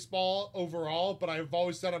of baseball overall, but I've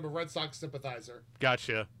always said I'm a Red Sox sympathizer.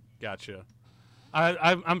 Gotcha.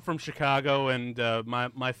 I'm from Chicago, and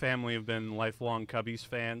my family have been lifelong Cubbies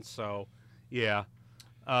fans, so yeah.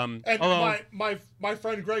 And my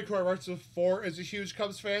friend Greg, who I worked with before, is a huge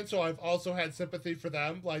Cubs fan, so I've also had sympathy for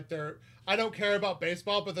them. Like I don't care about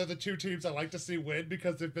baseball, but they're the two teams I like to see win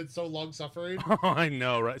because they've been so long suffering. Oh, I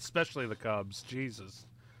know, right? Especially the Cubs. Jesus.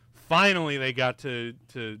 Finally, they got to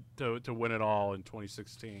win it all in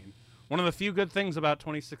 2016. One of the few good things about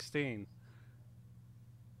 2016.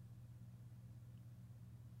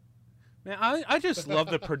 Man, I just love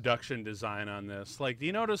the production design on this. Like, do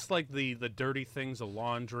you notice like the dirty things of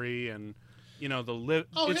laundry and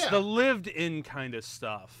it's the lived in kind of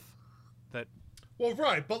stuff that. Well,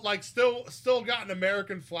 right, but like still got an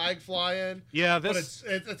American flag flying. Yeah, but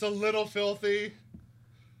it's a little filthy.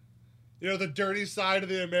 You know, the dirty side of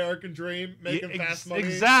the American dream, making fast money.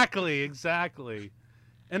 Exactly.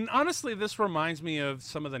 And honestly, this reminds me of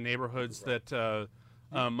some of the neighborhoods that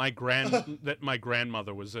my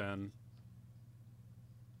grandmother was in.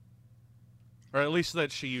 Or at least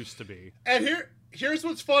that she used to be. And here's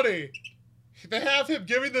what's funny. They have him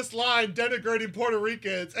giving this line denigrating Puerto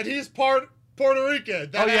Ricans, and he's Puerto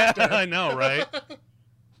Rican. That actor. I know, right?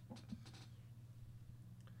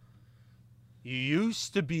 You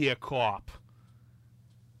used to be a cop.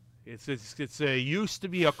 It's a used to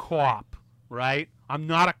be a cop, right? I'm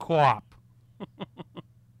not a cop.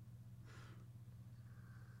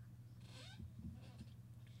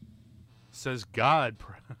 Says God.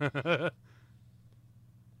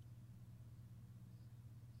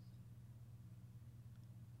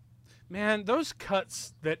 Man, those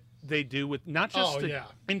cuts that they do with not just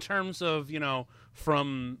in terms of,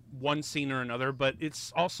 from one scene or another, but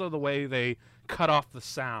it's also the way they cut off the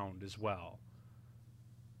sound as well.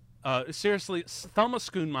 Seriously, Thelma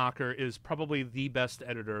Schoonmaker is probably the best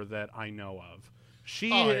editor that I know of.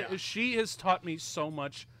 She has taught me so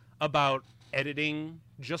much about editing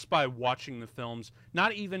just by watching the films,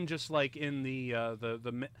 not even just like in the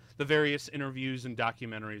various interviews and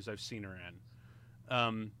documentaries I've seen her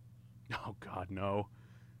in. Oh God, no!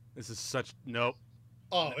 This is such nope.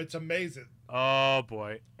 Oh, it's amazing. Oh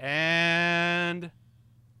boy, and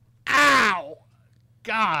ow,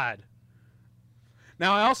 God.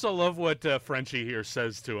 Now I also love what Frenchie here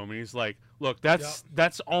says to him. He's like, "Look, that's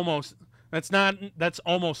almost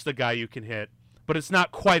the guy you can hit, but it's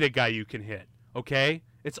not quite a guy you can hit. Okay,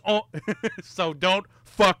 it's all so don't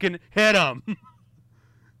fucking hit him."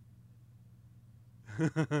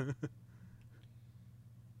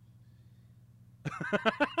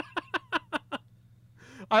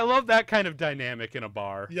 I love that kind of dynamic in a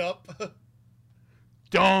bar. Yup.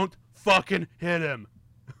 Don't fucking hit him.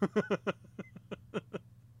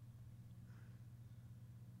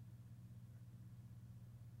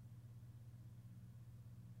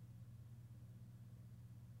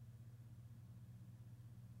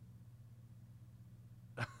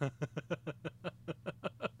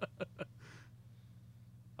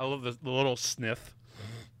 I love the little sniff.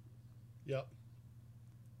 Yep.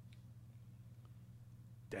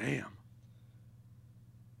 Damn.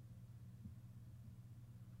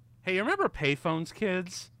 Hey, you remember payphones,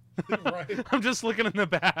 kids? Right. I'm just looking in the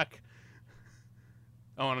back.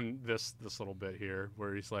 Oh, and this little bit here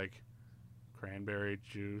where he's like, cranberry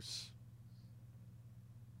juice.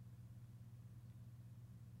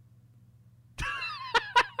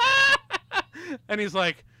 And he's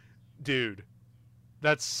like, dude,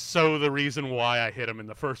 that's so the reason why I hit him in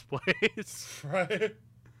the first place. Right.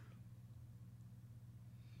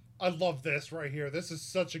 I love this right here. This is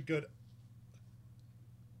such a good...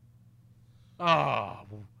 Oh,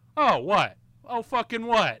 what? Oh, fucking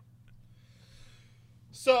what?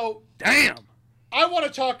 So... Damn! I want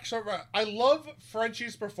to talk... I love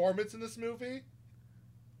Frenchie's performance in this movie,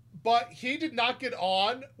 but he did not get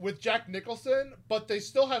on with Jack Nicholson, but they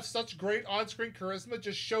still have such great on-screen charisma,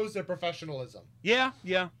 just shows their professionalism. Yeah.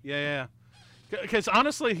 Because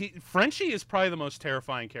honestly, Frenchie is probably the most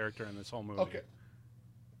terrifying character in this whole movie. Okay.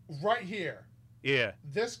 Right here. Yeah.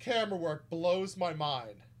 This camera work blows my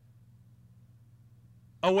mind.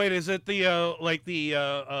 Oh wait, is it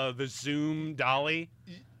the zoom dolly?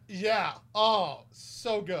 Yeah. Oh,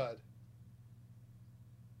 so good.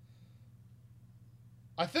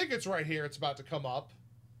 I think it's right here. It's about to come up.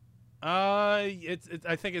 I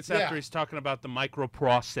think it's after he's talking about the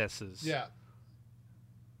microprocesses. Yeah.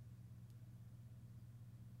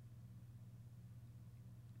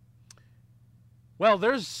 Well,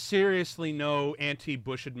 there's seriously no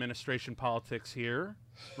anti-Bush administration politics here,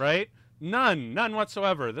 right? None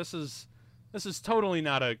whatsoever. This is totally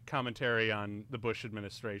not a commentary on the Bush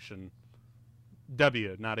administration.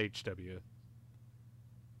 W, not HW.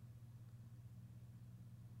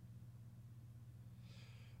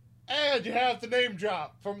 And you have the name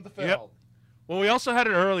drop from the film. Yep. Well, we also had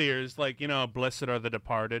it earlier. It's like, blessed are the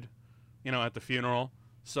departed, at the funeral.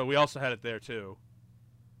 So we also had it there, too.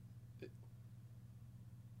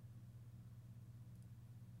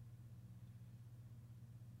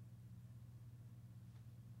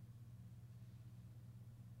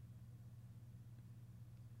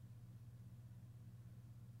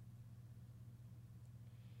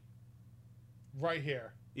 Right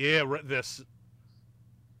here. Yeah, this.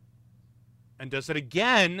 And does it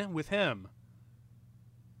again with him.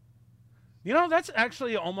 You know, that's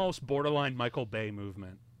actually almost borderline Michael Bay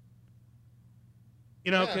movement.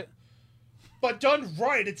 You know, yeah. But done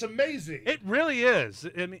right, it's amazing. It really is.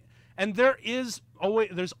 I mean, and there's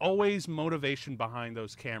always motivation behind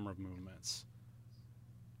those camera movements.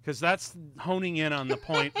 Because that's honing in on the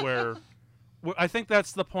point where I think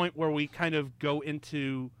that's the point where we kind of go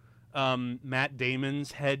into Matt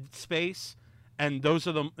Damon's head space, and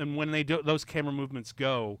when they do those camera movements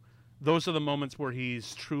go, those are the moments where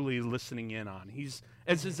he's truly listening in on. It's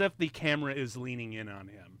as if the camera is leaning in on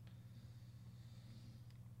him.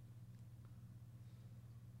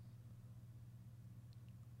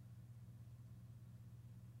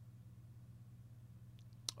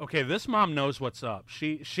 Okay, this mom knows what's up.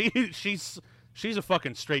 She's a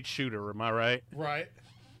fucking straight shooter, am I right? Right.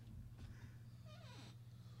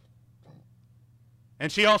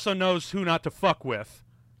 And she also knows who not to fuck with.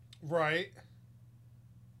 Right.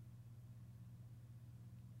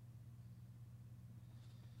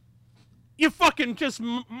 You fucking just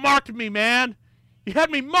marked me, man. You had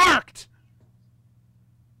me marked.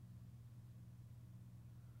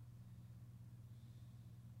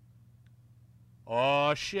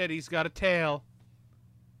 Oh, shit, he's got a tail.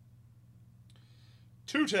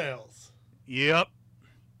 Two tails. Yep.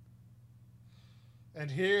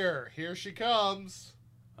 And here she comes.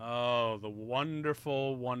 Oh, the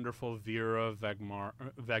wonderful, wonderful Vera Farmiga?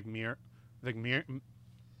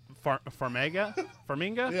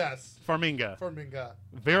 Farmiga? Yes. Farmiga. Farmiga.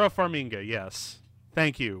 Vera Farmiga, yes.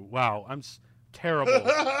 Thank you. Wow, I'm terrible.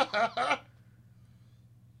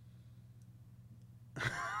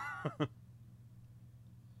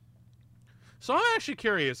 So I'm actually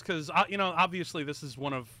curious because obviously this is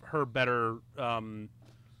one of her better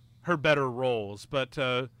roles. But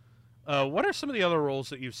what are some of the other roles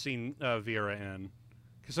that you've seen Vera in?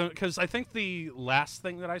 Because I think the last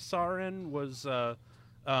thing that I saw her in was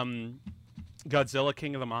Godzilla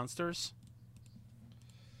King of the Monsters.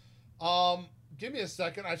 Give me a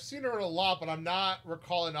second. I've seen her in a lot, but I'm not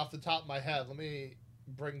recalling off the top of my head. Let me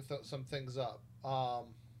bring some things up.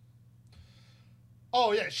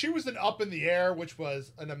 Oh, yeah, she was in Up in the Air, which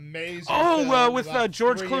was an amazing film with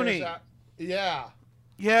George Clooney. Yeah.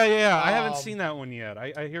 Yeah. I haven't seen that one yet.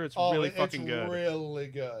 I hear it's really fucking good. It's really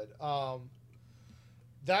good.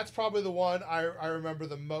 That's probably the one I remember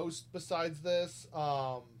the most besides this.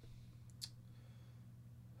 Oh,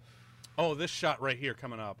 this shot right here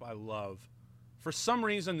coming up, I love. For some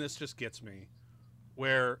reason, this just gets me.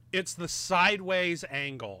 Where it's the sideways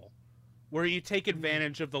angle. Where you take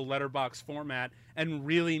advantage of the letterbox format and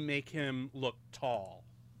really make him look tall.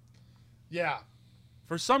 Yeah.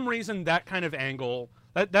 For some reason, that kind of angle,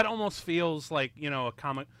 that almost feels like, a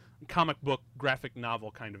comic book graphic novel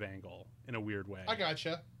kind of angle in a weird way. I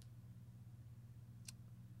gotcha.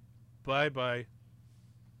 Bye-bye.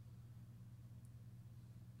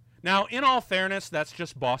 Now, in all fairness, that's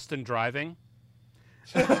just Boston driving.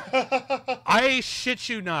 I shit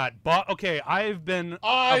you not. Okay, I've been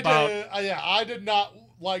I did not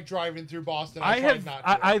like driving through Boston.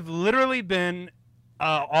 I've literally been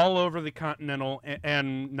all over the continental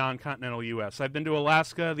and non-continental U.S. I've been to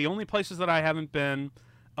Alaska. The only places that I haven't been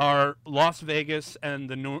are Las Vegas and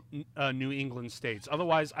the New England states.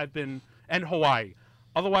 Otherwise, and Hawaii.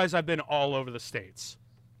 Otherwise, I've been all over the states.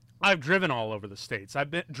 I've driven all over the states.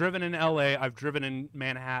 I've been driven in L.A. I've driven in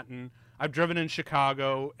Manhattan. I've driven in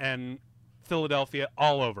Chicago and Philadelphia,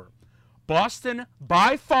 all over. Boston,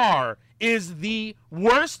 by far, is the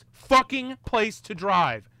worst fucking place to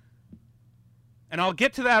drive. And I'll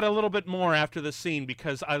get to that a little bit more after the scene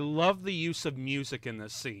because I love the use of music in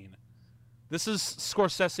this scene. This is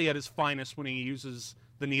Scorsese at his finest when he uses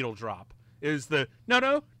the needle drop. Is the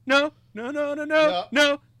no.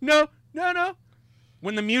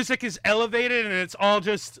 When the music is elevated and it's all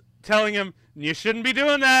just telling him, you shouldn't be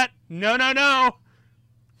doing that. No.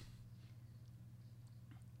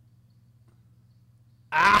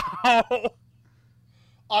 Ow!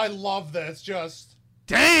 I love this. Just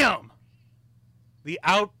damn! The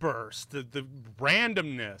outburst, the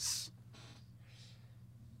randomness.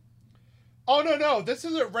 Oh, no. This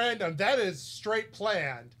isn't random. That is straight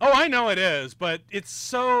planned. Oh, I know it is, but it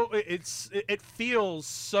feels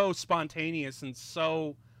so spontaneous and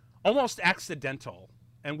so almost accidental,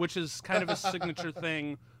 and which is kind of a signature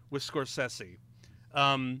thing with Scorsese.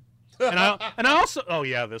 And I also, oh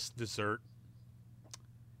yeah, this dessert.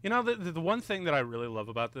 The one thing that I really love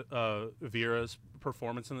about Vera's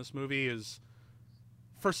performance in this movie is,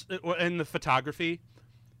 first, in the photography,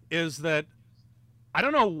 is that I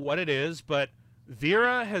don't know what it is, but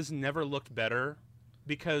Vera has never looked better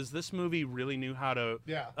because this movie really knew how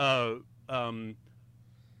to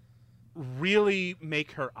really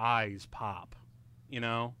make her eyes pop, you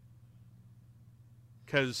know?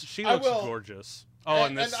 Because she looks gorgeous. Oh,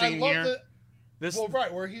 and this scene here.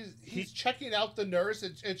 Where he's checking out the nurse.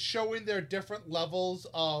 It's showing their different levels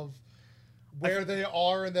of where they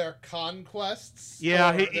are in their conquests. Yeah,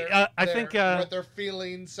 I think what they're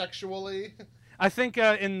feeling sexually. I think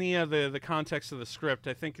in the context of the script,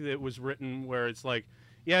 I think it was written where it's like,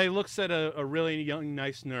 yeah, he looks at a really young,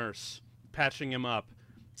 nice nurse patching him up.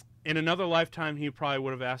 In another lifetime, he probably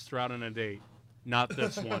would have asked her out on a date. Not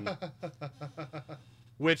this one.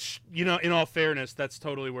 Which, you know, in all fairness, that's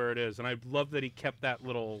totally where it is, and I love that he kept that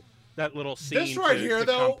little scene. This right here,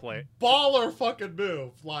 though, baller fucking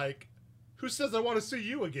move. Like, who says I want to see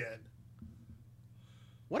you again?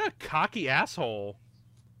 What a cocky asshole!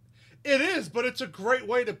 It is, but it's a great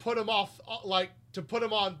way to put him off, like to put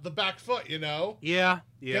him on the back foot. You know? Yeah.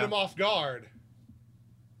 Get him off guard.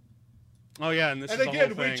 Oh yeah, and this. And is again,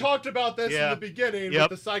 the whole thing. we talked about this in the beginning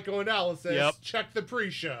with the psychoanalysis. Yep. Check the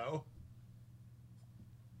pre-show.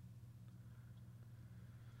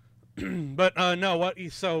 But no, what?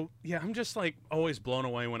 So yeah, I'm just like always blown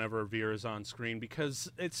away whenever Vera's on screen because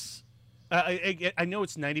it's. I know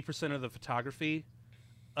it's 90% of the photography,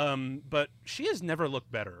 but she has never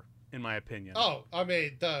looked better, in my opinion. Oh, I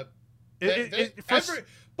mean but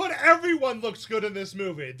everyone looks good in this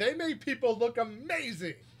movie. They make people look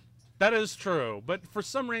amazing. That is true, but for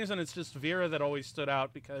some reason, it's just Vera that always stood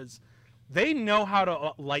out because they know how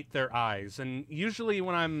to light their eyes, and usually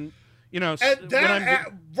when I'm. You know, and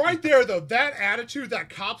that right there, though, that attitude that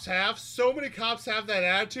cops have, so many cops have that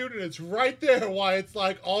attitude, and it's right there why it's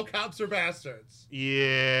like all cops are bastards.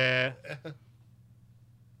 Yeah.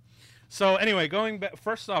 So anyway, going back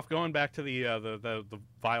to the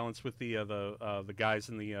violence with the guys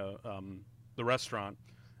in the restaurant.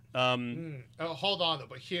 Hold on, though,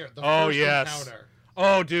 but here the first encounter.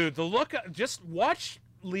 Oh, dude, the look! Just watch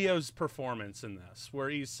Leo's performance in this, where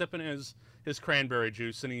he's sipping his cranberry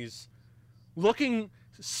juice and he's looking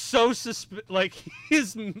so like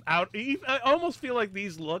he's out. I almost feel like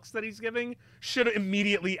these looks that he's giving should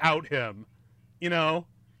immediately out him, you know,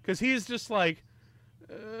 because he's just like,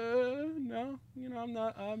 no, you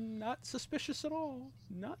know, I'm not suspicious at all,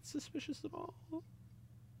 not suspicious at all.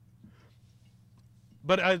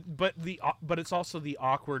 But it's also the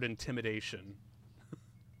awkward intimidation.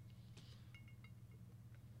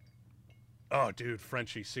 Oh, dude,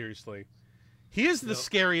 Frenchie, seriously. He is the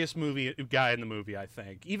scariest guy in the movie, I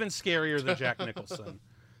think. Even scarier than Jack Nicholson.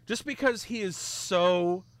 Just because he is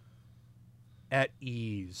so at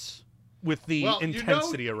ease with the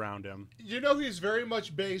intensity around him. You know he's very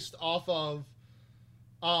much based off of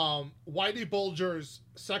Whitey Bulger's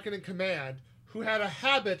second in command, who had a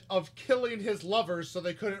habit of killing his lovers so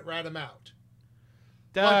they couldn't rat him out.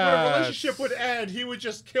 Like when a relationship would end, he would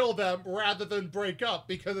just kill them rather than break up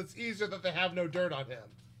because it's easier that they have no dirt on him.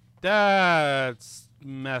 That's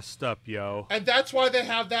messed up, yo. And that's why they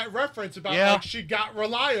have that reference about like she got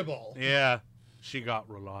reliable. Yeah, she got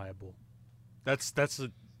reliable. That's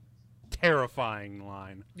a terrifying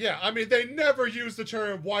line. Yeah, I mean they never use the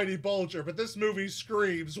term Whitey Bulger, but this movie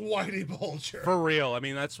screams Whitey Bulger. For real. I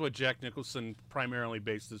mean that's what Jack Nicholson primarily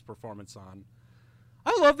based his performance on.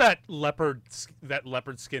 I love that leopard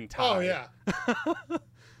skin tie. Oh yeah.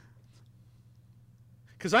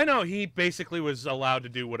 Because I know he basically was allowed to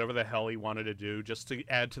do whatever the hell he wanted to do just to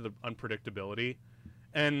add to the unpredictability.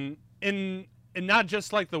 And not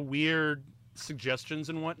just like the weird suggestions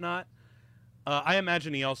and whatnot. I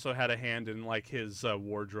imagine he also had a hand in like his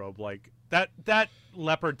wardrobe. Like that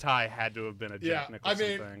leopard tie had to have been a Jack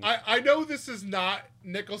Nicholson thing. I know this is not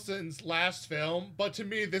Nicholson's last film, but to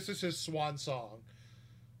me this is his swan song.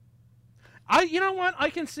 You know what? I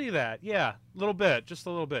can see that. Yeah, a little bit, just a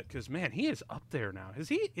little bit. Because man, he is up there now. Is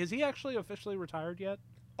he actually officially retired yet?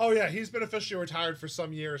 Oh yeah, he's been officially retired for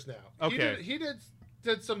some years now. Okay, he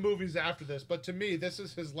did some movies after this, but to me, this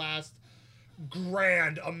is his last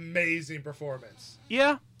grand, amazing performance.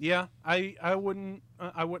 Yeah. I wouldn't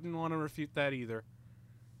want to refute that either.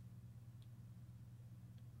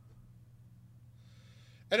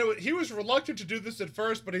 And he was reluctant to do this at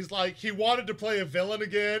first, but he's like, he wanted to play a villain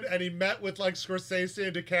again, and he met with, like, Scorsese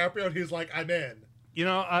and DiCaprio, and he's like, I'm in. You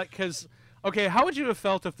know, because, okay, how would you have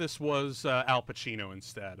felt if this was Al Pacino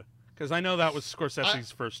instead? Because I know that was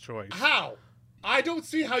Scorsese's first choice. How? I don't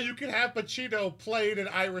see how you can have Pacino playing an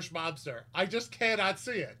Irish mobster. I just cannot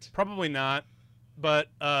see it. Probably not, but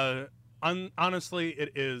honestly,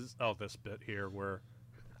 it is... Oh, this bit here where...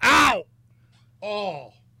 Ow!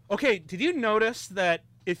 Oh. Okay, did you notice that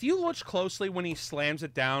if you look closely when he slams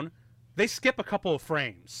it down, they skip a couple of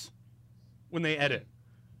frames when they edit.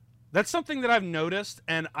 That's something that I've noticed,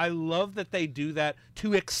 and I love that they do that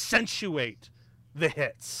to accentuate the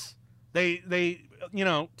hits. They you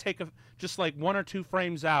know, take just like 1 or 2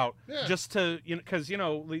 frames out, just to, you know, because, you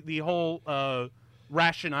know, the whole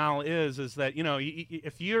rationale is that, you know,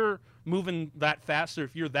 if you're moving that fast or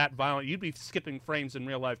if you're that violent, you'd be skipping frames in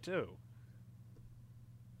real life too.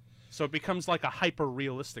 So it becomes like a hyper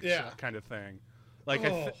realistic kind of thing. Like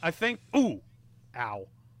I think, ooh, ow,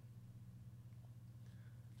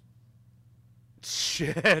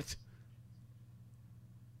 shit.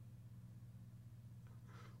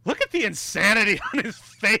 Look at the insanity on his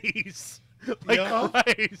face. Like,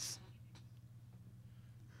 Christ.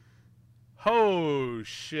 Oh,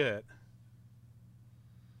 shit.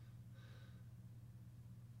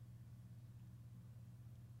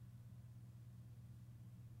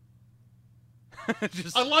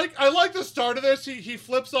 Just I like the start of this. He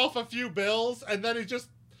flips off a few bills and then he just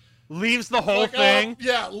leaves the whole thing.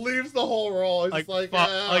 Leaves the whole roll. He's like,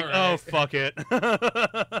 right. Oh, fuck it.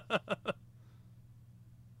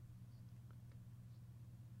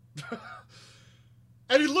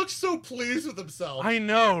 And he looks so pleased with himself. I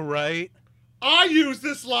know, right? I use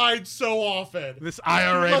this line so often. This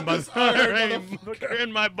IRA motherfucker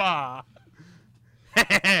in my bar.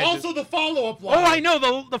 Also, the follow-up line. Oh, I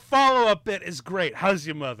know. The follow-up bit is great. How's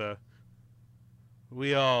your mother?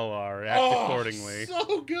 We all are. Act accordingly.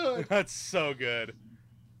 So good. That's so good.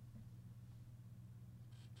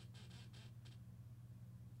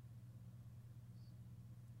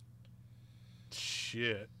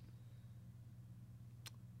 Shit.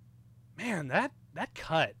 Man, that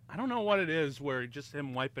cut. I don't know what it is where just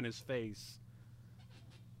him wiping his face.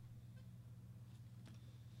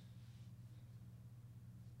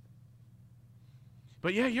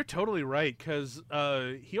 But yeah, you're totally right, because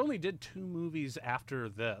he only did 2 movies after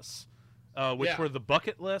this, which were The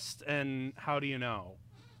Bucket List and How Do You Know?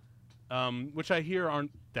 Which I hear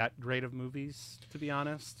aren't that great of movies, to be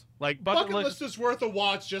honest. Like Bucket List is worth a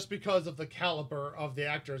watch just because of the caliber of the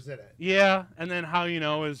actors in it. Yeah, and then How You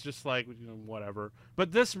Know is just like, you know, whatever.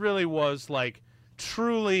 But this really was like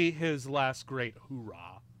truly his last great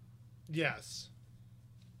hoorah. Yes.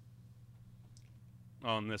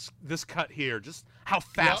 On this cut here, just how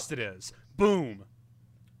fast it is. Boom.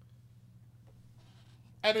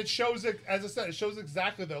 And it shows it, as I said, it shows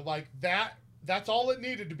exactly though, like that's all it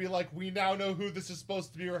needed to be like, we now know who this is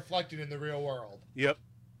supposed to be reflecting in the real world. Yep.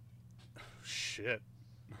 Shit.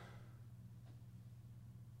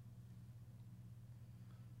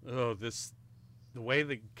 Oh, the way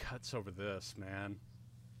the cuts over this, man.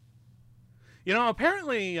 You know,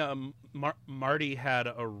 apparently Marty had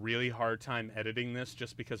a really hard time editing this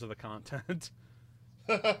just because of the content.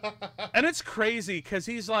 And it's crazy because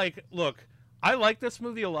he's like, look, I like this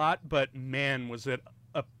movie a lot, but man, was it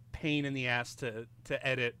a pain in the ass to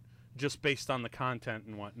edit just based on the content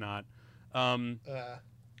and whatnot. And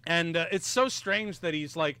it's so strange that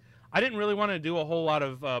he's like, I didn't really want to do a whole lot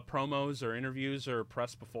of promos or interviews or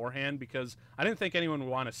press beforehand because I didn't think anyone would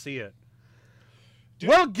want to see it.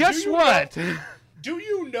 Well, guess what? Do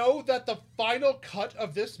you know that the final cut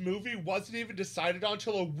of this movie wasn't even decided on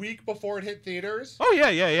until a week before it hit theaters? Oh,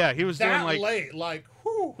 yeah. He was that doing like... late, like,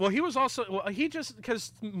 whew. Well, he was also... Well, he just...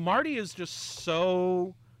 Because Marty is just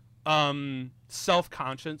so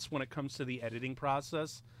self-conscious when it comes to the editing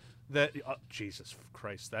process that... Oh, Jesus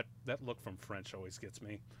Christ, that look from French always gets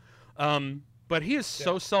me. But he is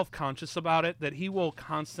so self-conscious about it that he will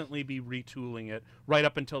constantly be retooling it right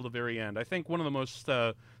up until the very end. I think one of the most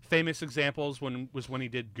famous examples was when he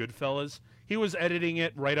did Goodfellas. He was editing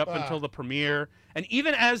it right up until the premiere. And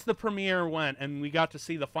even as the premiere went and we got to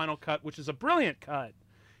see the final cut, which is a brilliant cut,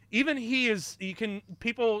 even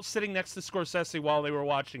people sitting next to Scorsese while they were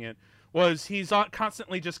watching it, he's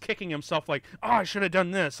constantly just kicking himself like, oh, I should have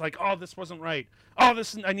done this. Like, oh, this wasn't right. Oh,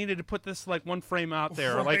 I needed to put this like one frame out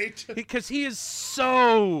there. Right. Like, because he is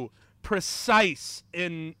so precise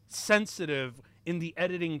and sensitive in the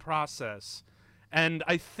editing process. And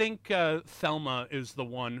I think Thelma is the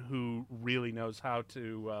one who really knows how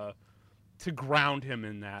to ground him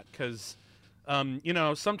in that. Because, you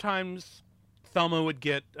know, sometimes Thelma would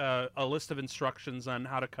get a list of instructions on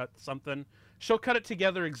how to cut something. She'll cut it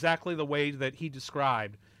together exactly the way that he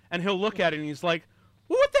described, and he'll look at it and he's like,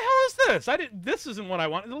 "Well, what the hell is this? This isn't what I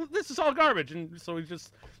want. This is all garbage." And so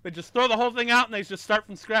they just throw the whole thing out and they just start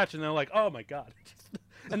from scratch, and they're like, "Oh my god!"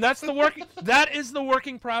 And that is the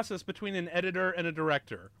working process between an editor and a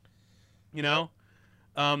director, you know.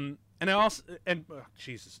 And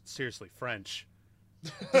Jesus, seriously, French.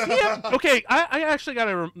 Does he have, okay, I actually got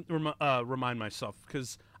to remind myself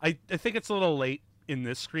because I think it's a little late in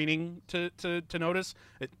this screening to notice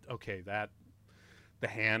it. Okay, that the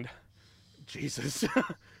hand, Jesus,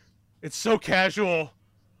 it's so casual.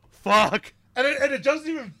 Fuck. And it doesn't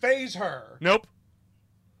even faze her. Nope.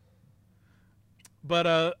 But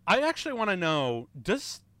I actually want to know,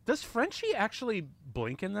 does Frenchie actually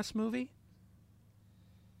blink in this movie?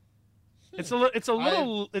 It's a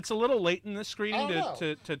little late in the screening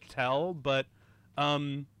to tell, but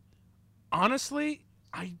honestly,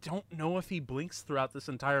 I don't know if he blinks throughout this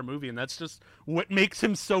entire movie, and that's just what makes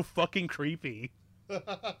him so fucking creepy.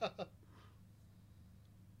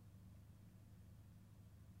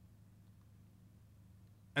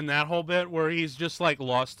 And that whole bit where he's just like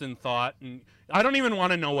lost in thought, and I don't even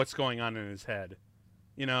want to know what's going on in his head,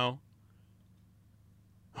 you know?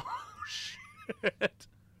 Oh shit.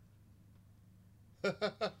 Oh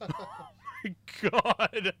my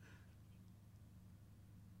god.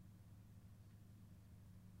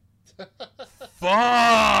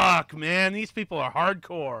 Fuck, man, these people are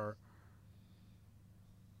hardcore.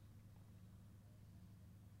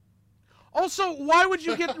 Also, why would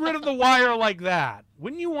you get rid of the wire like that?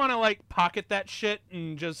 Wouldn't you want to, like, pocket that shit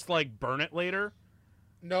and just, like, burn it later?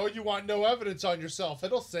 No, you want no evidence on yourself.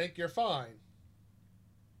 It'll sink. You're fine.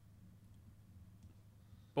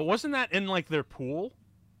 But wasn't that in, like, their pool?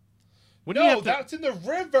 No, that's in the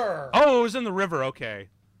river. Oh, it was in the river. Okay.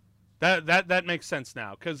 That makes sense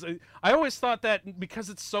now. Because I always thought that because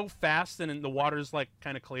it's so fast and the water's, like,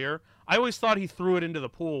 kind of clear, I always thought he threw it into the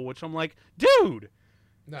pool, which I'm like, dude!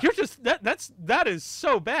 No. You're just that is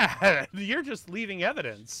so bad. You're just leaving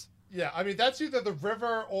evidence. Yeah, I mean that's either the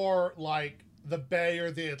river or like the bay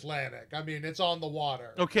or the Atlantic. I mean it's on the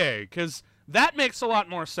water. Okay, because that makes a lot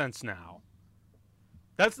more sense now.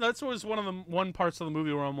 That's was one parts of the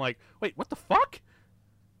movie where I'm like, wait, what the fuck?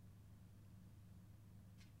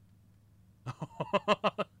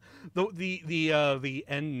 the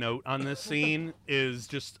end note on this scene is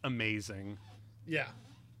just amazing. Yeah.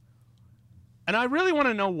 And I really want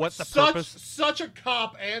to know what the purpose... Such a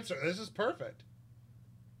cop answer. This is perfect.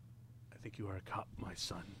 I think you are a cop, my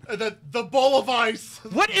son. The bowl of ice.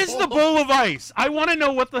 What is the bowl of ice? I want to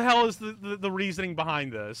know what the hell is the reasoning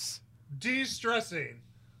behind this. De-stressing.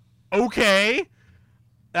 Okay.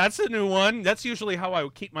 That's a new one. That's usually how I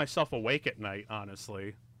would keep myself awake at night,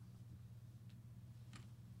 honestly.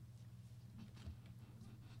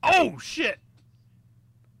 Oh, shit.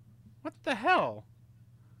 What the hell?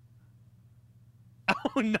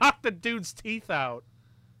 Oh, knock the dude's teeth out.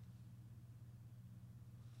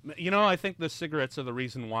 You know, I think the cigarettes are the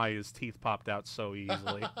reason why his teeth popped out so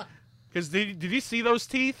easily. Because did you see those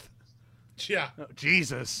teeth? Yeah. Oh,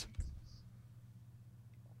 Jesus.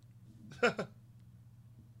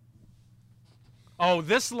 Oh,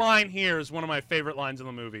 this line here is one of my favorite lines in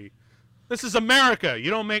the movie. This is America.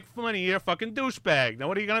 You don't make money, you're a fucking douchebag. Now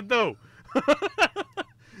what are you going to do?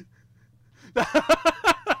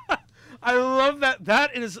 I love that.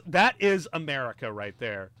 That is America right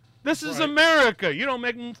there. This is America. You don't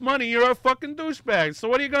make money, you're a fucking douchebag. So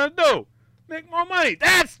what are you gonna do? Make more money.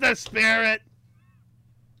 That's the spirit.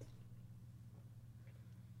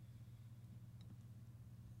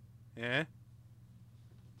 Yeah.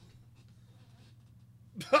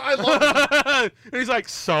 I love it. And he's like,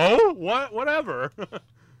 so what? Whatever.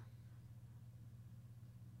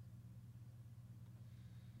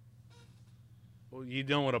 Well, you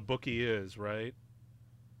know what a bookie is, right?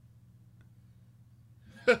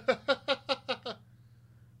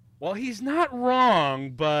 Well, he's not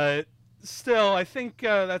wrong, but still, I think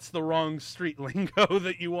that's the wrong street lingo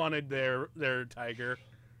that you wanted there, Tiger.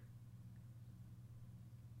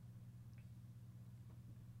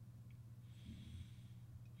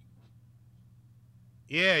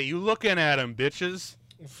 Yeah, you looking at him, bitches.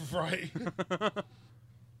 Right.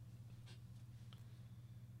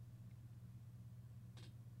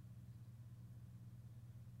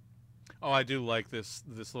 Oh, I do like this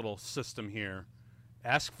little system here.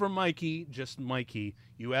 Ask for Mikey, just Mikey.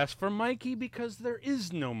 You ask for Mikey because there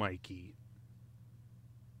is no Mikey.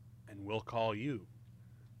 And we'll call you.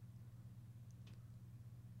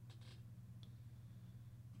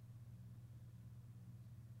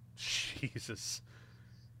 Jesus.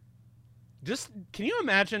 Just, can you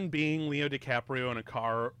imagine being Leo DiCaprio in a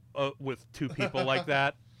car with two people like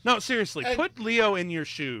that? No, seriously, put Leo in your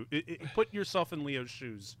shoe. Put yourself in Leo's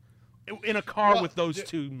shoes. In a car with those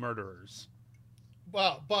two murderers.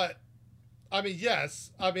 Well, but, I mean,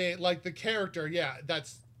 yes. I mean, like, the character, yeah,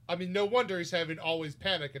 that's... I mean, no wonder he's having always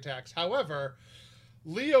panic attacks. However,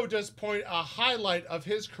 Leo just point a highlight of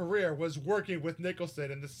his career was working with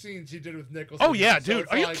Nicholson and the scenes he did with Nicholson. Oh yeah, So dude,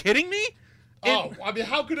 are you kidding me? I mean,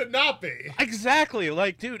 how could it not be? Exactly.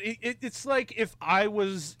 Like, dude, it's like if I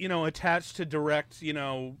was, attached to direct,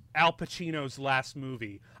 Al Pacino's last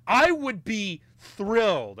movie. I would be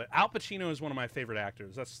thrilled. Al Pacino is one of my favorite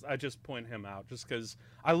actors. I just point him out just because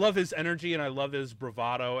I love his energy and I love his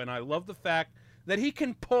bravado and I love the fact that he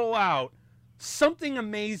can pull out something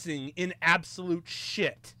amazing in absolute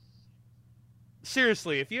shit.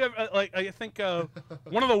 Seriously, if you have I think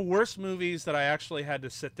one of the worst movies that I actually had to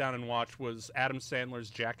sit down and watch was Adam Sandler's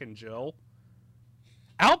Jack and Jill.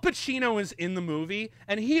 Al Pacino is in the movie,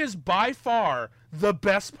 and he is by far the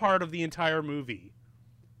best part of the entire movie.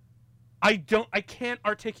 I can't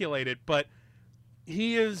articulate it, but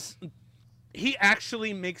he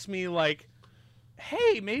actually makes me like,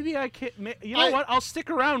 hey, maybe I can. You know what? I'll stick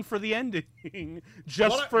around for the ending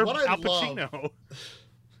just for Al Pacino.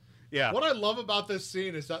 Yeah. What I love about this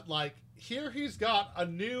scene is that, like, here he's got a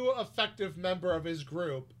new effective member of his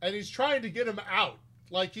group, and he's trying to get him out.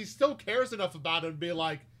 Like, he still cares enough about him to be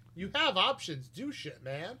like, you have options. Do shit,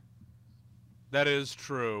 man. That is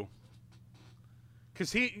true.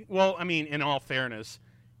 Because in all fairness,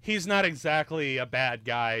 he's not exactly a bad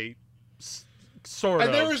guy, sort of.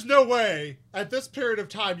 And there is no way, at this period of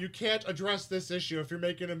time, you can't address this issue if you're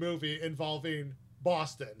making a movie involving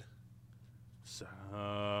Boston.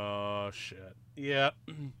 Oh, shit. Yeah.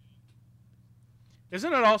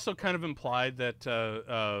 Isn't it also kind of implied that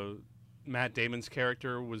Matt Damon's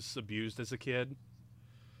character was abused as a kid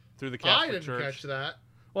through the Catholic Church? I didn't catch that.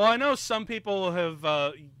 Well, I know some people have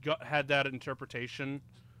had that interpretation,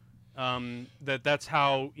 that's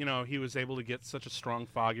how, he was able to get such a strong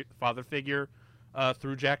father figure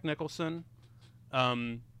through Jack Nicholson.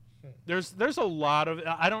 There's a lot of...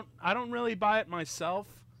 I don't really buy it myself.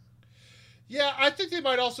 Yeah, I think they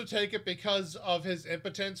might also take it because of his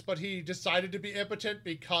impotence, but he decided to be impotent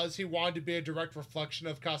because he wanted to be a direct reflection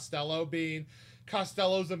of Costello, being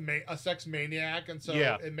Costello's a sex maniac, and so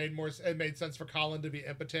it made sense for Colin to be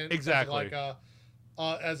impotent. Exactly.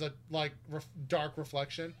 As a dark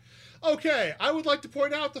reflection. Okay, I would like to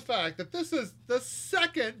point out the fact that this is the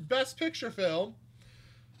second Best Picture film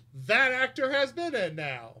that actor has been in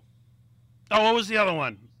now. Oh, what was the other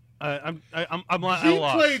one? I'm lost. He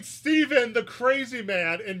played Steven the Crazy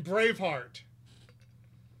Man in Braveheart.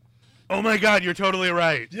 Oh my God, you're totally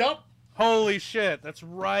right. Yep. Holy shit, that's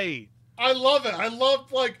right. I love it. I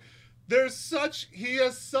love, there's so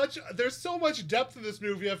much depth in this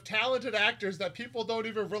movie of talented actors that people don't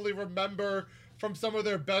even really remember from some of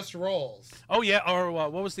their best roles. Oh yeah, or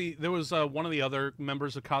what was there was one of the other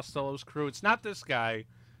members of Costello's crew. It's not this guy.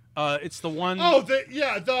 It's the one. Oh,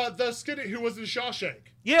 the skinny who was in Shawshank.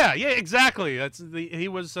 Yeah, yeah, exactly. He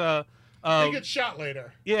was. He gets shot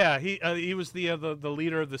later. Yeah, he was the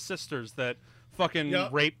leader of the sisters that fucking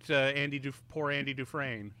raped poor Andy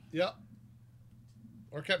Dufresne. Yep.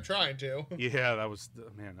 Or kept trying to. Yeah, that was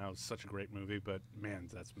such a great movie, but man,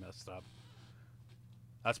 that's messed up.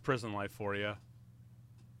 That's prison life for you.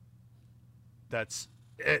 That's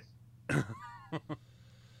it.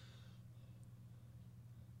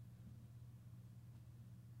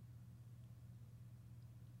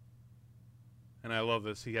 And I love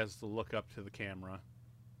this. He has to look up to the camera.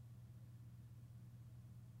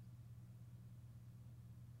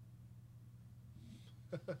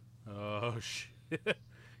 Oh, shit.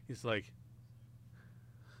 He's like...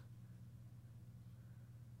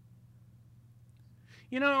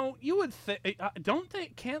 you would think...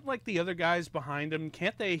 Can't, the other guys behind him,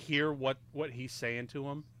 can't they hear what he's saying to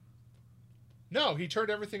him? No, he turned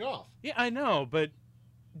everything off. Yeah, I know, but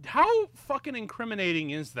how fucking incriminating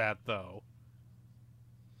is that, though?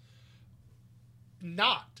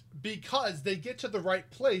 Not, because they get to the right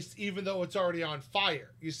place even though it's already on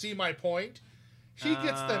fire. You see my point? He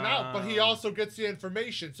gets them out, but he also gets the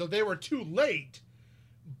information. So they were too late,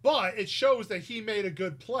 but it shows that he made a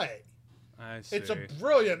good play. I see. It's a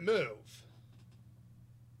brilliant move.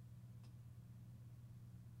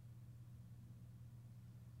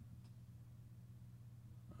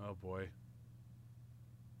 Oh, boy.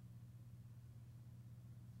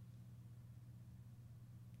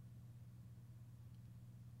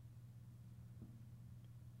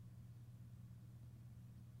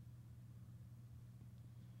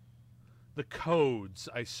 The codes,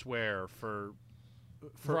 I swear, for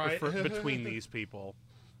between these people.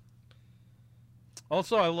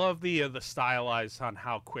 Also, I love the stylized on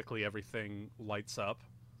how quickly everything lights up.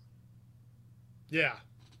 Yeah.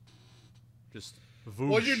 Just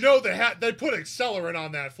voosh. Well, they put accelerant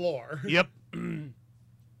on that floor. Yep.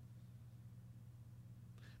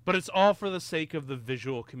 but it's all for the sake of the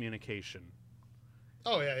visual communication.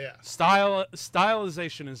 Oh yeah, yeah.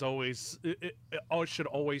 Stylization is always it should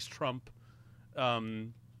always trump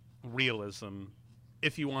realism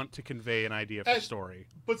if you want to convey an idea for story.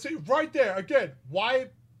 But see, right there again, why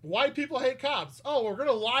people hate cops? Oh, we're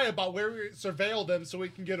gonna lie about where we surveil them so we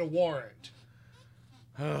can get a warrant.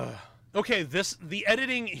 Okay, the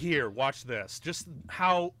editing here. Watch this. Just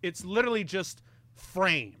how it's literally just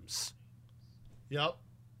frames. Yep.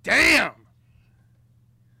 Damn.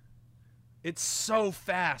 It's so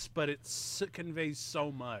fast, but it conveys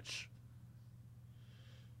so much.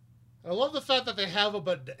 I love the fact that they have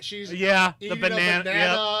she's the eating banana, a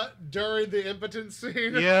banana during the impotence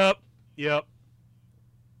scene. Yep.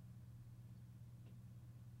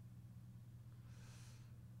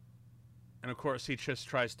 And of course, he just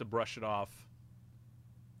tries to brush it off.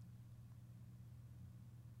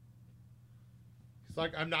 He's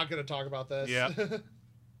like, I'm not going to talk about this. Yeah.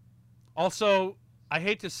 Also, I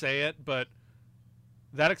hate to say it, but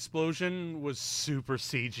that explosion was super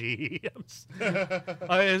CG.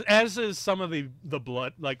 As is some of the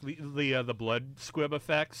blood, like the blood squib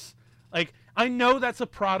effects. Like, I know that's a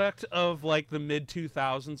product of like the mid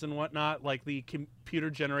 2000s and whatnot, like the computer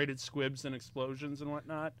generated squibs and explosions and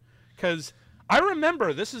whatnot. Because I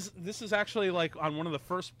remember this is actually like on one of the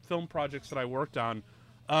first film projects that I worked on.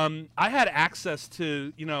 I had access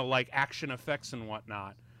to like action effects and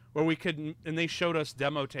whatnot, where we could, and they showed us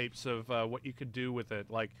demo tapes of what you could do with it.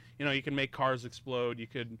 Like, you can make cars explode, you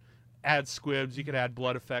could add squibs, you could add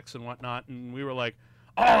blood effects and whatnot. And we were like,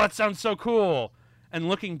 oh, that sounds so cool. And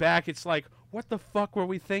looking back, it's like, what the fuck were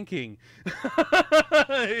we thinking?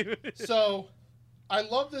 So, I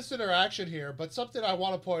love this interaction here, but something I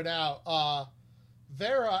want to point out,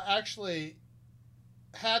 Vera actually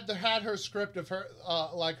had her script of her,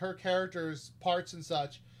 like her character's parts and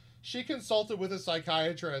such. She consulted with a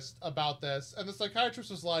psychiatrist about this, and the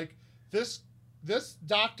psychiatrist was like, this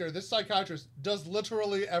psychiatrist does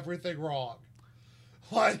literally everything wrong.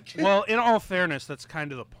 Like, well, in all fairness, that's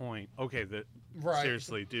kind of the point. Okay, right.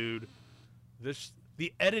 Seriously, dude,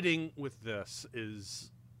 the editing with this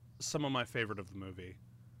is some of my favorite of the movie.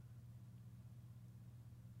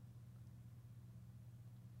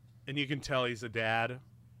 And you can tell he's a dad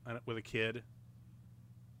with a kid.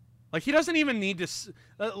 Like, he doesn't even need to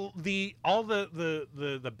all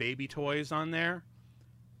the baby toys on there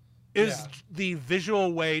is the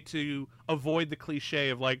visual way to avoid the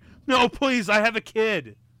cliche of like, no, please, I have a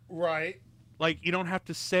kid. Right. Like, you don't have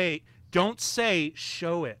to don't say,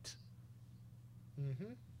 show it.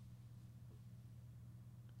 Mm-hmm.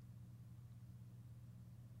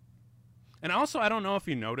 And also, I don't know if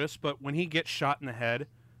you noticed, but when he gets shot in the head,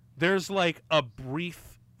 there's like a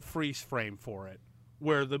brief freeze frame for it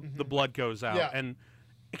where the blood goes out. Yeah. And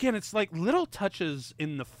again, it's like little touches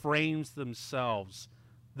in the frames themselves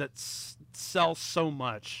that sell so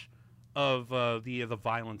much of the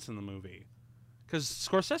violence in the movie. Because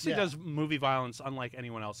Scorsese does movie violence unlike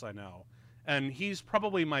anyone else I know. And he's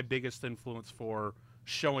probably my biggest influence for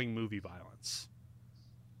showing movie violence.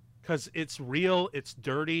 Because it's real, it's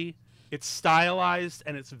dirty, it's stylized,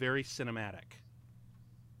 and it's very cinematic.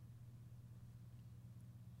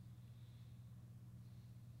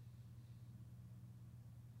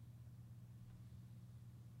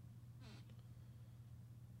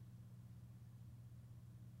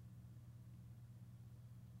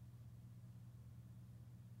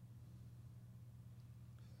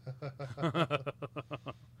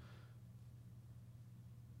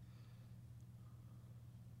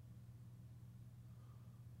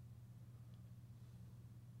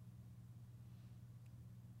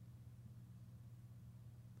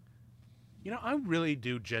 I really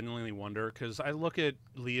do genuinely wonder, because I look at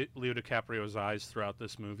Leo DiCaprio's eyes throughout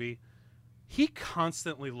this movie. He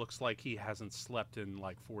constantly looks like he hasn't slept in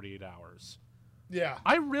like 48 hours. Yeah.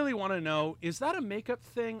 I really want to know, is that a makeup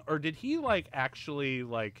thing, or did he like actually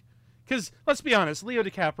like, because let's be honest, Leo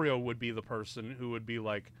DiCaprio would be the person who would be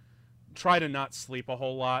like, try to not sleep a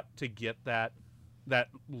whole lot to get that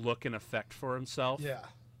look and effect for himself. Yeah.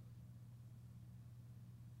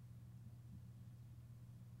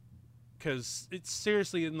 Because it's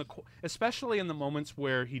seriously especially in the moments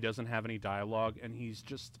where he doesn't have any dialogue and he's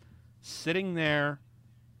just sitting there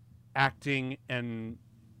acting and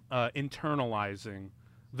internalizing.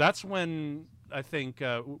 That's when I think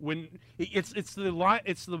when it's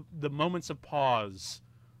the moments of pause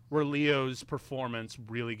where Leo's performance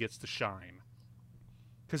really gets to shine,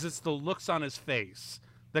 because it's the looks on his face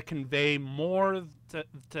that convey more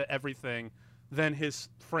to everything than his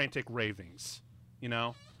frantic ravings.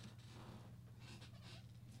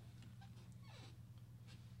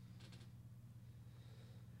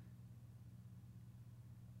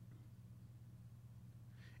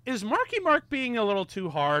 is Marky Mark being a little too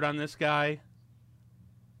hard on this guy?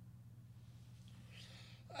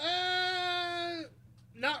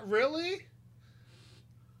 Not really.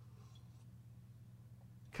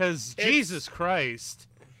 Because Jesus Christ.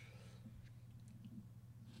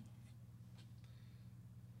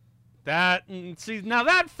 Now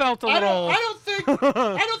that felt a little. I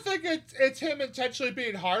don't think it's him intentionally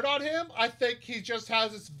being hard on him. I think he just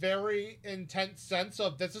has this very intense sense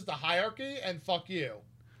of this is the hierarchy and fuck you.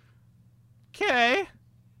 Okay.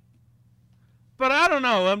 But I don't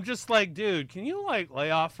know. I'm just like, dude, can you like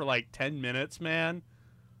lay off for like 10 minutes, man?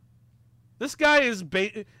 This guy is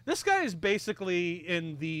basically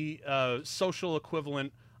in the social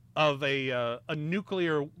equivalent of a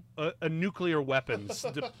nuclear weapons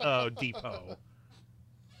depot.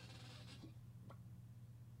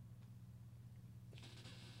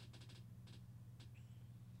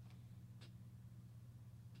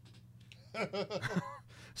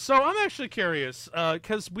 So I'm actually curious,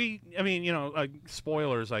 because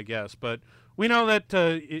spoilers, I guess, but we know that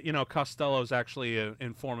Costello's actually an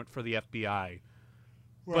informant for the FBI. Right.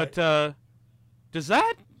 But does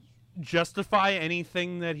that justify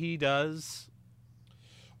anything that he does?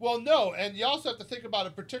 Well, no, and you also have to think about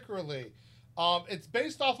it particularly. It's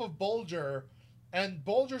based off of Bulger, and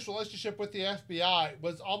Bulger's relationship with the FBI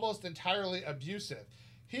was almost entirely abusive.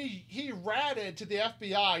 He ratted to the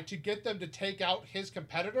FBI to get them to take out his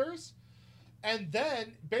competitors, and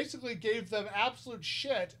then basically gave them absolute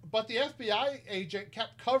shit. But the FBI agent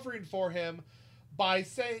kept covering for him by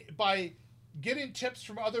getting tips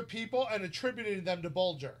from other people and attributing them to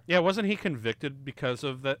Bulger. Yeah, wasn't he convicted because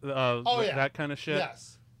of that? That kind of shit.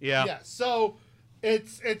 Yes. Yeah. Yes. So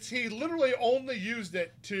it's he literally only used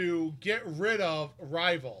it to get rid of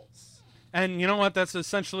rivals. And you know what? That's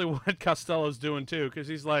essentially what Costello's doing too, because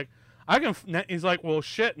he's like, he's like, well,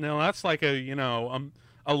 shit. No, that's like a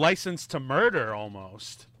license to murder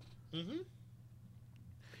almost. Mm-hmm.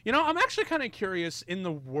 I'm actually kind of curious in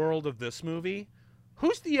the world of this movie,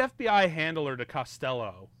 who's the FBI handler to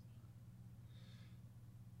Costello?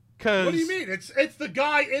 What do you mean? It's the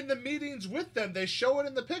guy in the meetings with them. They show it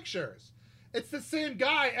in the pictures. It's the same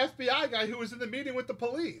guy, FBI guy, who was in the meeting with the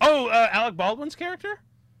police. Oh, Alec Baldwin's character?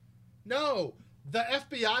 No, the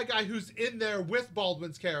FBI guy who's in there with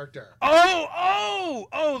Baldwin's character.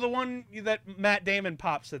 Oh, the one that Matt Damon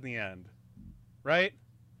pops in the end, right?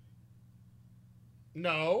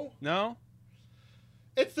 No. No?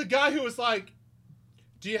 It's the guy who was like,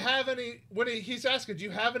 do you have any, he's asking, do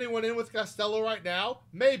you have anyone in with Costello right now?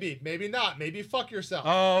 Maybe, maybe not, maybe fuck yourself.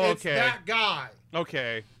 Oh, okay. It's that guy.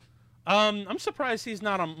 Okay. I'm surprised he's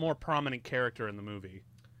not a more prominent character in the movie.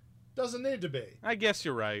 Doesn't need to be. I guess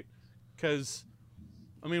you're right. Because,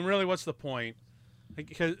 really, what's the point?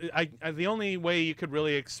 Because the only way you could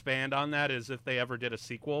really expand on that is if they ever did a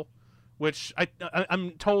sequel, which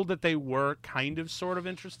I'm told that they were kind of sort of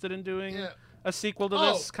interested in doing a sequel to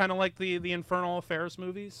this, kind of like the Infernal Affairs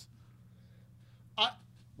movies.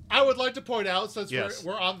 I would like to point out, since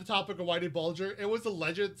we're on the topic of Whitey Bulger, it was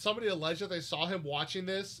somebody alleged that they saw him watching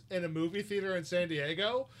this in a movie theater in San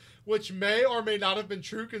Diego, which may or may not have been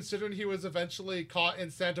true, considering he was eventually caught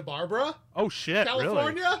in Santa Barbara. Oh, shit,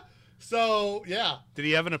 California? Really? So, yeah. Did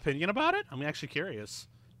he have an opinion about it? I'm actually curious.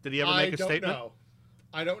 Did he ever make a statement?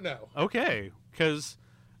 I don't know. Okay, because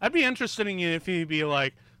I'd be interested in if he'd be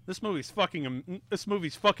like, this movie's fucking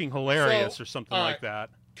hilarious or something like that.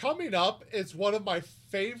 Coming up is one of my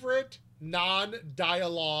favorite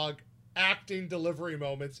non-dialogue acting delivery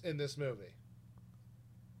moments in this movie.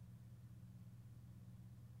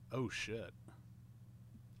 Oh, shit.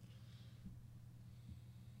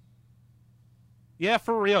 Yeah,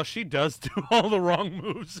 for real, she does do all the wrong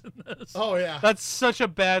moves in this. Oh, yeah. That's such a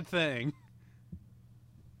bad thing.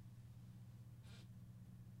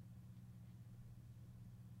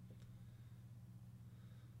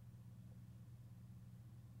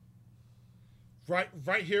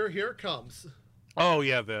 Right here it comes. Oh,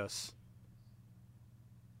 yeah, this.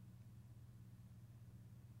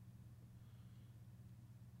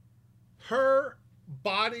 Her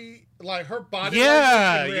body language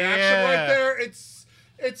yeah, and reaction right there, it's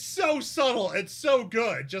so subtle, it's so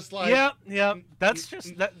good, just like yeah, that's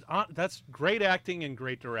just that's great acting and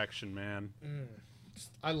great direction, man.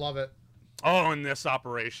 I love it. Oh, and this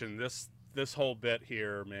operation, this whole bit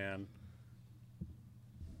here, man.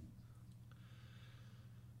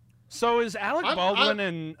 So is Alec Baldwin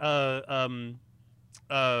and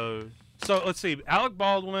so let's see, Alec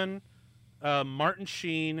Baldwin, Martin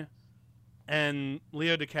Sheen, and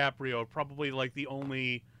Leo DiCaprio, probably like the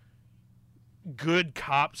only good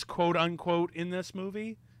cops, quote unquote, in this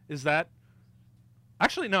movie. Is that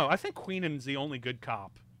actually no? I think Queenan's the only good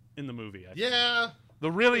cop. in the movie. I think. Yeah. The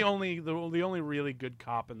only really good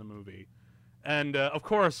cop in the movie. And, of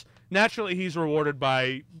course, naturally he's rewarded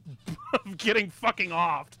by getting fucking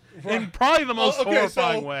offed in probably the most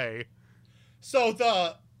horrifying way. So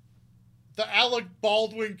the Alec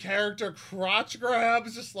Baldwin character crotch grab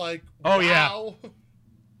is just like, wow. Oh, yeah.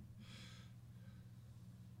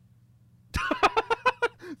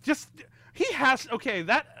 Just,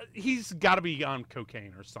 he's got to be on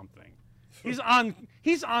cocaine or something. He's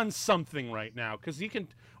on something right now, because he can,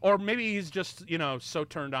 or maybe he's just, so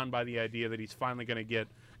turned on by the idea that he's finally going to get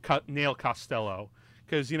nail Costello,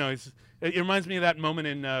 because it reminds me of that moment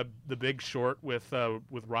in The Big Short with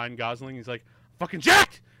Ryan Gosling. He's like, "Fucking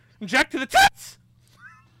jacked, I'm jacked to the tits."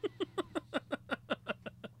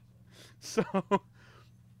 So,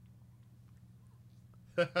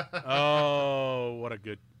 oh, what a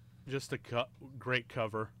great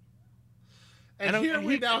cover. And here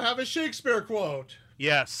we now have a Shakespeare quote.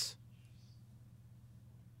 Yes.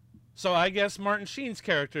 So I guess Martin Sheen's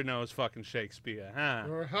character knows fucking Shakespeare, huh?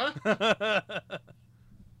 Uh-huh.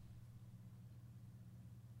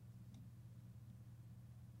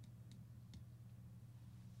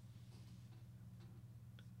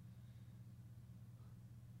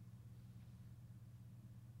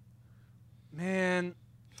 Man,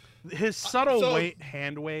 his subtle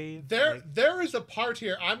hand wave. There is a part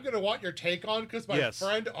here I'm going to want your take on, because my Yes.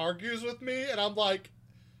 friend argues with me, and I'm like,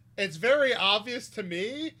 it's very obvious to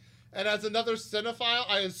me, and as another cinephile,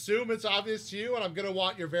 I assume it's obvious to you, and I'm going to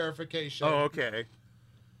want your verification. Oh, okay.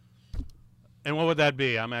 And what would that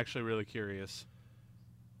be? I'm actually really curious.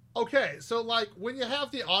 Okay, so, like, when you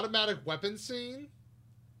have the automatic weapon scene,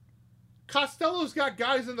 Costello's got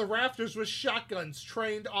guys in the rafters with shotguns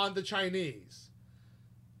trained on the Chinese.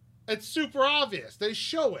 It's super obvious. They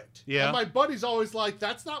show it. Yeah. And my buddy's always like,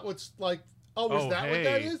 that's not what's, like, is that what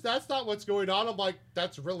that hey. is? That's not what's going on. I'm like,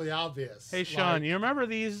 that's really obvious. Hey, Sean, like, you remember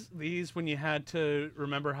these when you had to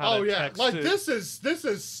remember how to text? Like, this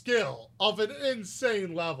is skill of an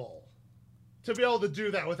insane level to be able to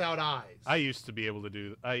do that without eyes. I used to be able to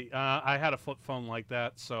do. I had a flip phone like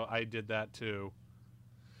that, so I did that too.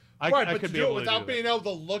 But could to be do it able without to do being able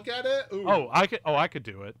to look at it. Ooh. I could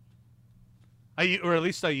do it. Or at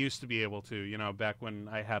least I used to be able to. Back when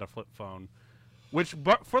I had a flip phone,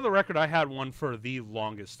 but for the record, I had one for the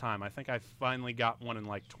longest time. I think I finally got one in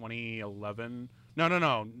like 2011.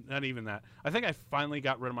 No, not even that. I think I finally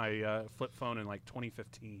got rid of my flip phone in like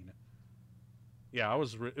 2015. Yeah, it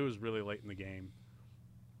was really late in the game.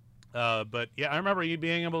 But yeah, I remember you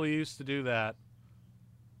being able to do that.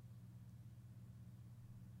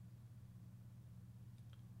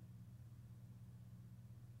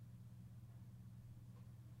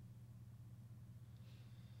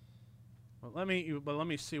 Let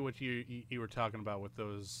me see what you were talking about with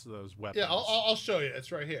those weapons. Yeah, I'll show you.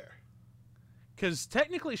 It's right here. Because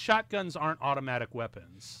technically, shotguns aren't automatic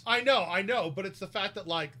weapons. I know, but it's the fact that,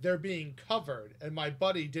 like, they're being covered, and my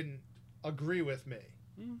buddy didn't agree with me.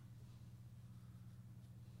 Hmm.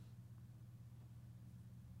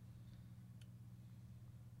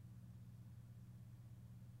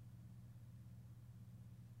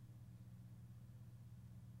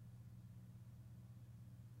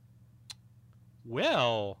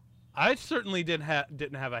 Well, I certainly didn't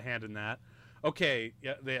have a hand in that. Okay,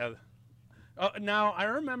 yeah, now I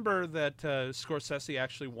remember that Scorsese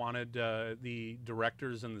actually wanted the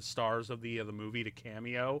directors and the stars of the movie to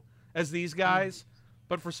cameo as these guys,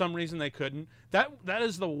 but for some reason they couldn't. That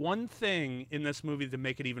is the one thing in this movie to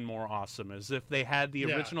make it even more awesome, is if they had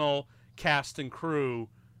the original cast and crew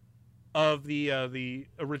of the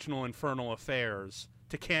original Infernal Affairs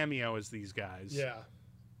to cameo as these guys. Yeah.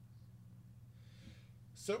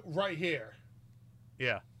 So, right here.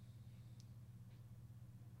 Yeah.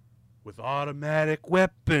 With automatic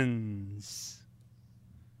weapons.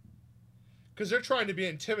 Because they're trying to be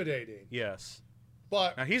intimidating. Yes.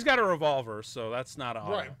 But now he's got a revolver, so that's not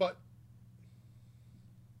auto. Right, but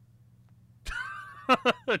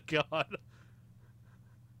God.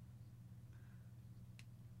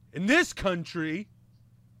 In this country,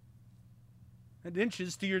 it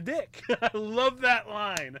inches to your dick. I love that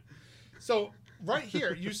line. So right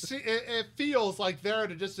here, you see, it feels like they're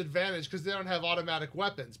at a disadvantage because they don't have automatic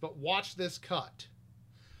weapons. But watch this cut.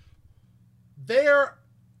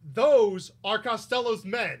 Those are Costello's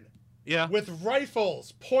men. Yeah. With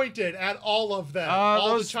rifles pointed at all of them,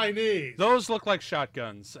 the Chinese. Those look like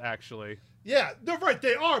shotguns, actually. Yeah, they're right.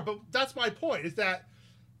 They are, but that's my point, is that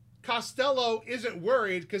Costello isn't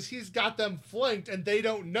worried because he's got them flanked and they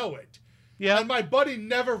don't know it. Yeah. And my buddy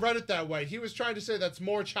never read it that way. He was trying to say that's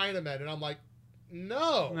more Chinamen, and I'm like,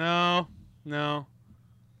 no. No.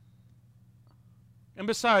 And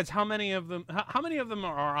besides, how many of them? How many of them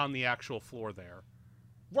are on the actual floor there?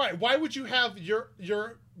 Right. Why would you have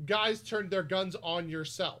your guys turn their guns on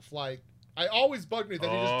yourself? Like, I always bug me that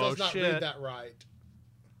he just does not read that right.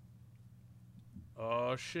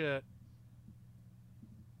 Oh shit.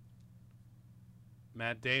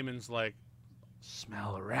 Matt Damon's like,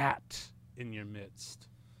 smell a rat in your midst.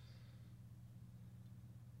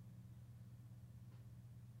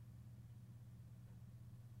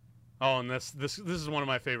 Oh, and this is one of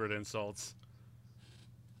my favorite insults.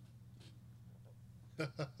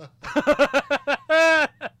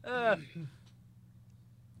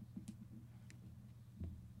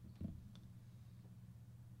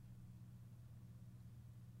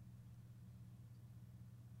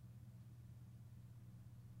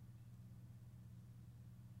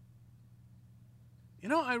 You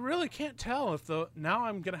know, I really can't tell if now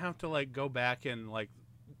I'm gonna have to like go back and like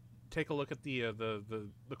take a look at the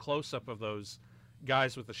close up of those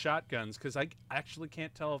guys with the shotguns, because I actually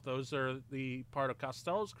can't tell if those are the part of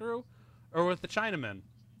Costello's crew or with the Chinamen.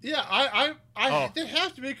 Yeah, they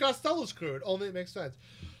have to be Costello's crew. It only makes sense.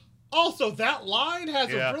 Also, that line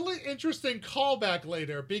has a really interesting callback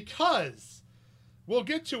later, because we'll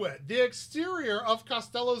get to it. The exterior of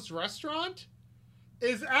Costello's restaurant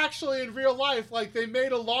is actually in real life, like they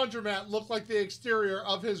made a laundromat look like the exterior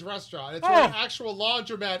of his restaurant. It's where an actual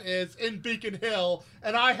laundromat is in Beacon Hill,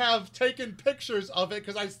 and I have taken pictures of it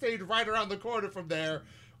because I stayed right around the corner from there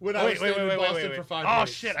when I was staying in Boston for 5 Oh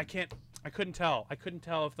weeks. shit! I couldn't tell. I couldn't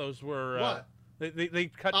tell if those were. What? They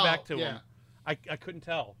cut back to them. I couldn't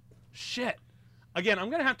tell. Shit. Again, I'm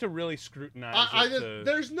gonna have to really scrutinize.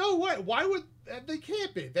 There's no way. Why would they?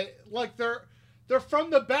 Can't be. They're from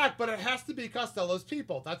the back, but it has to be Costello's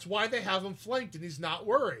people. That's why they have him flanked, and he's not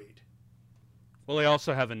worried. Well, they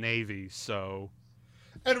also have a navy, so.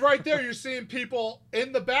 And right there, you're seeing people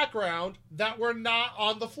in the background that were not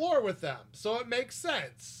on the floor with them, so it makes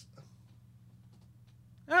sense.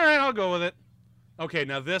 All right, I'll go with it. Okay,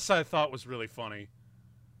 now this I thought was really funny.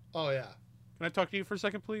 Oh yeah. Can I talk to you for a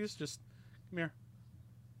second, please? Just come here.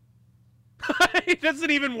 He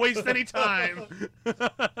doesn't even waste any time.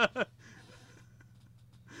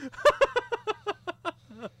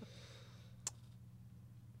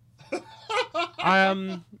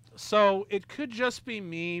 So it could just be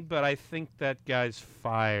me, but I think that guy's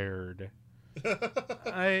fired.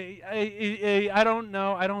 I don't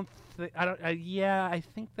know. I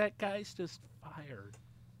think that guy's just fired.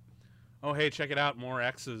 Oh, hey, check it out. More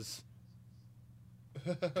X's.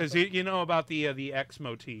 Because you know about the X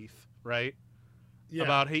motif, right? Yeah.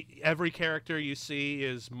 About every character you see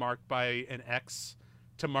is marked by an X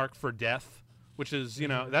to mark for death, which is, you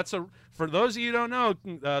know, for those of you who don't know,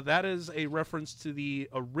 that is a reference to the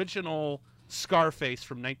original Scarface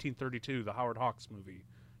from 1932, the Howard Hawks movie,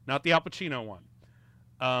 not the Al Pacino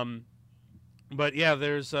one. But yeah,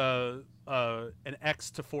 there's an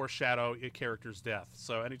X to foreshadow a character's death.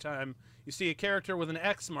 So anytime you see a character with an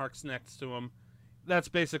X marks next to him, that's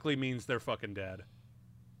basically means they're fucking dead.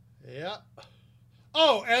 Yeah.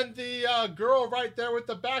 Oh, and the girl right there with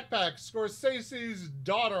the backpack, Scorsese's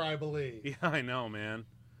daughter, I believe. Yeah, I know, man.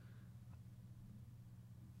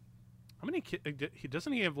 How many kids?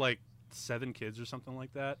 Doesn't he have like 7 kids or something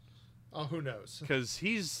like that? Oh, who knows? Because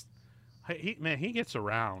he gets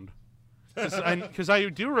around. Because I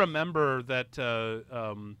do remember that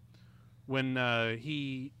when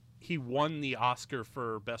he won the Oscar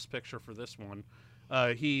for Best Picture for this one,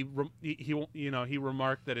 he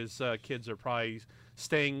remarked that his kids are probably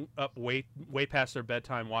staying up way past their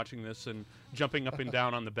bedtime watching this and jumping up and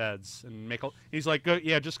down on the beds and he's like,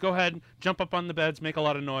 just go ahead and jump up on the beds, make a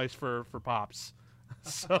lot of noise for Pops.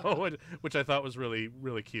 So which I thought was really,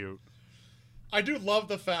 really cute. I do love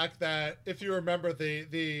the fact that if you remember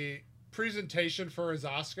the presentation for his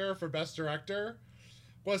Oscar for Best Director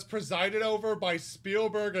was presided over by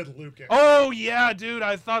Spielberg and Lucas. Oh yeah, dude,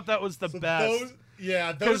 I thought that was the best.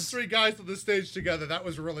 Those 3 guys on the stage together, that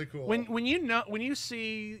was really cool. When you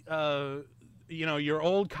see your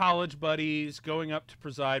old college buddies going up to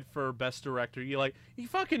preside for Best Director, you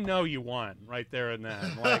fucking know you won right there and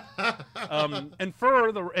then. Like,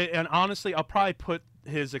 and honestly, I'll probably put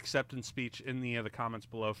his acceptance speech in the comments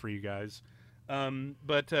below for you guys.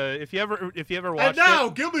 But if you ever watched and now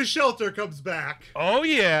Gimme Shelter comes back. Oh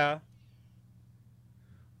yeah.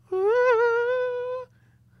 Ooh,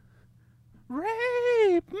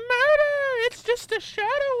 rape, murder, it's just a shot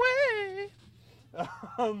away.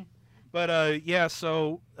 Yeah,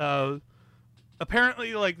 so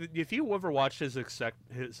apparently, like, if you ever watched his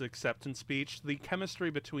acceptance speech, the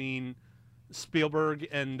chemistry between Spielberg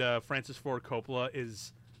and Francis Ford Coppola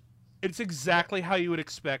is It's exactly how you would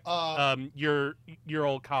expect your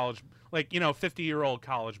old college, like, 50-year-old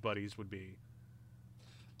college buddies would be.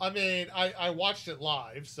 I mean, I watched it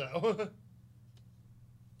live, so.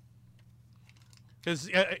 Because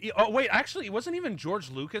oh wait, actually, wasn't even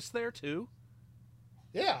George Lucas there too?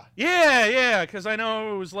 Yeah. Yeah. Because I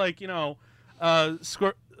know it was like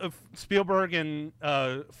Spielberg and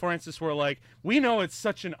Francis were like, we know it's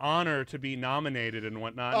such an honor to be nominated and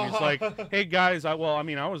whatnot. And he's like, hey guys, I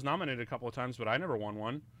was nominated a couple of times, but I never won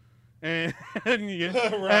one. And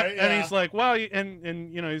Right, and he's like, well,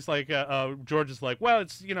 and he's like, George is like, well,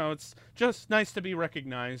 it's just nice to be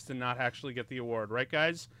recognized and not actually get the award, right,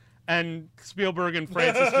 guys? And Spielberg and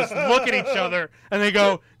Francis just look at each other and they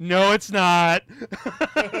go, no, it's not.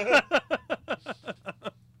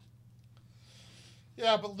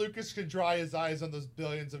 Yeah, but Lucas could dry his eyes on those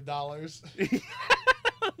billions of dollars.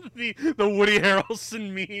 the Woody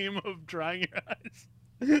Harrelson meme of drying your eyes.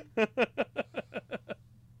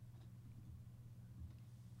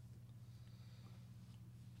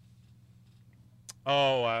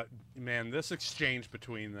 Oh, man, this exchange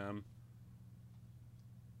between them.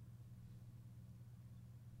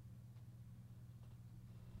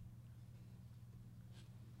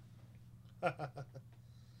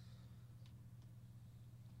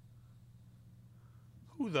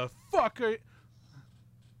 Who the fuck are you?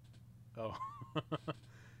 Oh.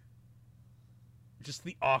 Just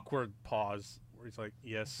the awkward pause where he's like,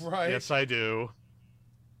 yes, right. Yes, I do.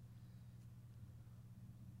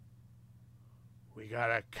 We got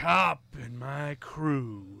a cop in my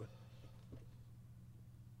crew.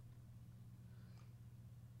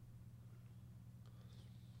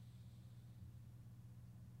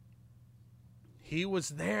 He was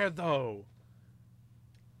there, though.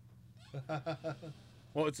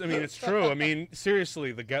 Well, it's true. I mean,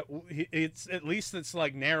 seriously, it's at least it's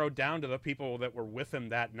like narrowed down to the people that were with him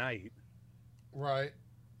that night. Right.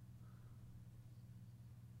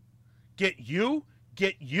 Get you?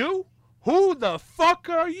 Who the fuck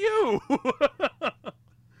are you?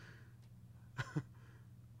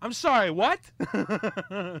 I'm sorry, what?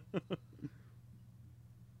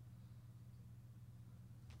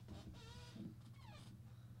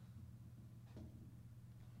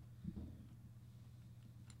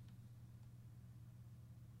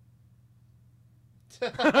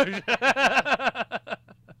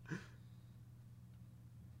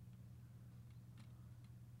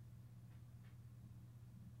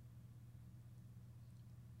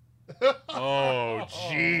 Oh,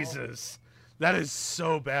 Jesus. That is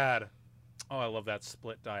so bad. Oh, I love that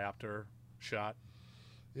split diopter shot.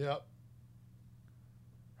 Yep.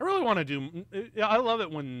 I really want to do... I love it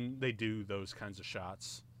when they do those kinds of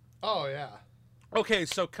shots. Oh, yeah. Okay,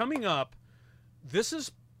 so coming up, this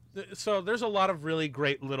is... So there's a lot of really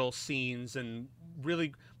great little scenes and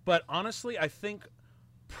really... But honestly, I think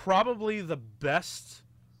probably the best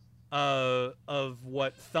of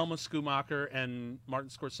what Thelma Schoonmaker and Martin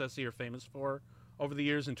Scorsese are famous for over the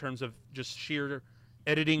years in terms of just sheer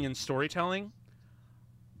editing and storytelling.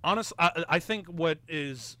 Honestly, I think what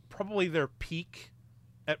is probably their peak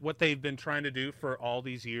at what they've been trying to do for all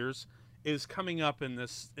these years is coming up in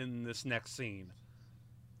this next scene.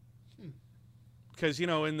 Because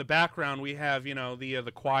in the background we have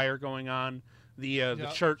the choir going on, the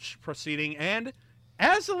church proceeding, and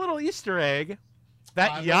as a little Easter egg,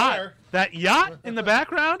 that yacht in the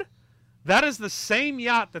background, that is the same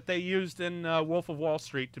yacht that they used in Wolf of Wall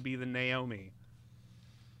Street to be the Naomi.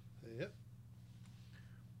 Yep.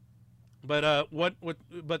 But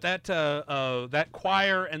but that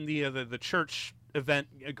choir and the church event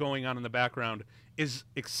going on in the background is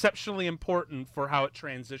exceptionally important for how it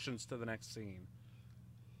transitions to the next scene.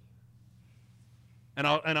 And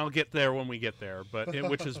I'll get there when we get there, but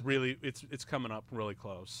which is really it's coming up really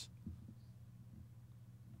close.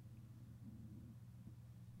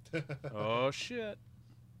 Oh shit.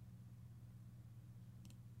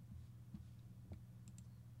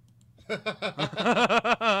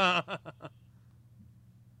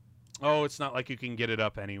 Oh, it's not like you can get it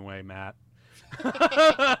up anyway, Matt.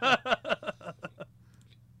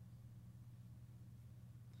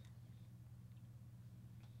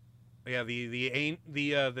 Yeah,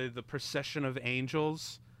 the procession of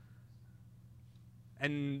angels,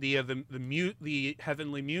 and the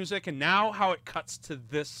heavenly music, and now how it cuts to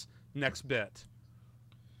this next bit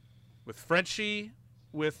with Frenchie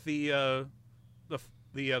with the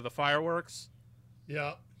fireworks.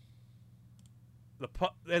 Yeah.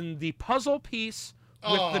 And the puzzle piece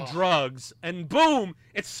with the drugs, and boom,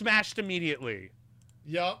 it's smashed immediately.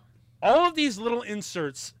 Yep. All of these little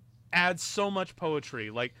inserts add so much poetry,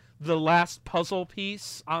 like the last puzzle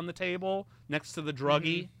piece on the table next to the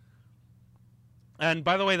druggie, And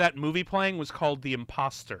by the way, that movie playing was called The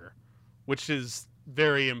Imposter, which is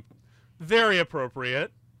very, very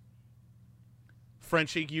appropriate.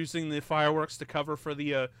 Frenchie using the fireworks to cover for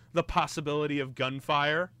the possibility of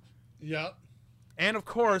gunfire. Yep. And of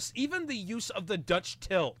course, even the use of the Dutch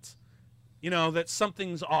tilt. You know, that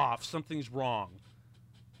something's off, something's wrong.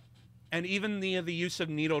 And even the use of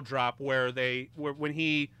needle drop, where when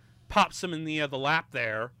he pops him in the lap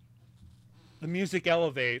there, the music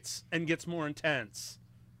elevates and gets more intense.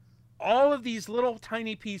 All of these little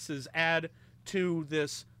tiny pieces add to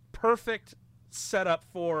this perfect setup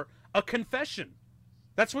for a confession.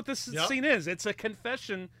 That's what this scene is. It's a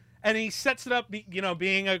confession, and he sets it up, you know,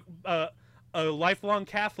 being a lifelong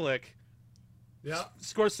Catholic. Yeah.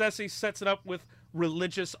 Scorsese sets it up with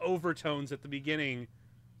religious overtones at the beginning,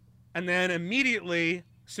 and then immediately,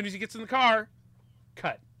 as soon as he gets in the car,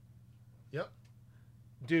 cut. Yep.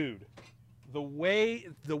 Dude, the way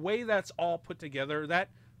that's all put together, that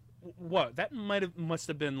must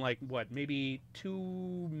have been like maybe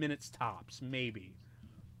 2 minutes tops, maybe.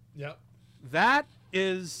 Yep. That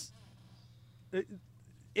is,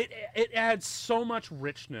 it adds so much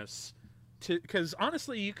richness. Because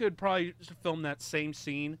honestly, you could probably film that same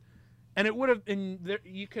scene, and it would have been.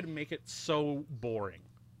 You could make it so boring,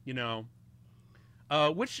 you know.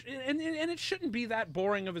 Which and it shouldn't be that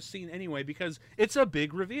boring of a scene anyway, because it's a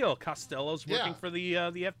big reveal. Costello's working for the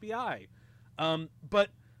FBI, but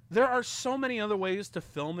there are so many other ways to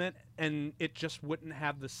film it, and it just wouldn't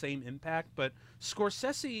have the same impact. But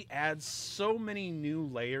Scorsese adds so many new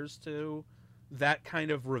layers to that kind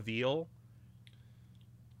of reveal.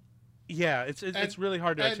 Yeah, it's really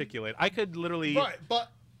hard to articulate. I could literally but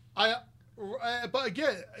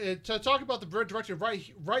again, to talk about the direction,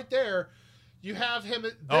 right there, you have him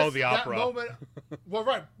at the opera. That moment. Well,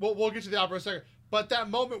 right, we'll get to the opera in a second. But that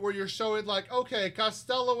moment where you're showing like, okay,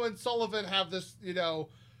 Costello and Sullivan have this, you know,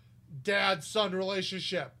 dad-son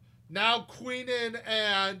relationship. Now Queenan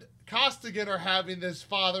and Costigan are having this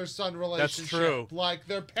father-son relationship. That's true. Like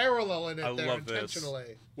they're paralleling it there love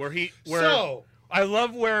intentionally. This. I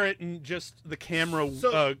love where it just the camera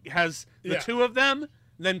has the two of them,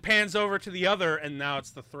 then pans over to the other, and now it's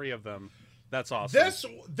the three of them. That's awesome.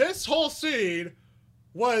 This whole scene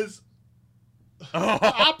was the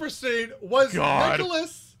opera scene was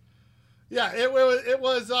Nicholas. Yeah, it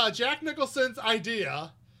was Jack Nicholson's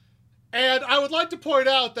idea, and I would like to point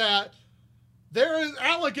out that there is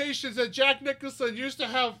allegations that Jack Nicholson used to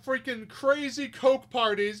have freaking crazy coke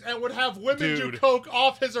parties and would have women do coke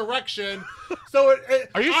off his erection. So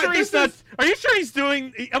are you sure he's not? Are you sure he's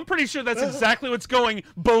doing? I'm pretty sure that's exactly what's going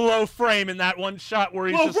below frame in that one shot where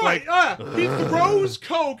he's he throws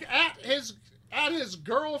coke at his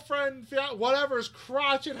girlfriend, whatever's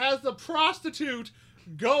crotch, and has the prostitute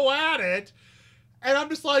go at it. And I'm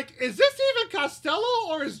just like, is this even Costello,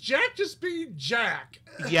 or is Jack just being Jack?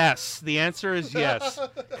 Yes, the answer is yes.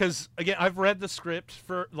 Because, again, I've read the script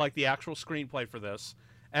for, like, the actual screenplay for this.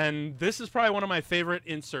 And this is probably one of my favorite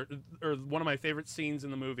one of my favorite scenes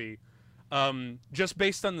in the movie. Just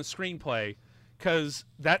based on the screenplay. Because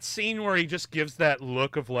that scene where he just gives that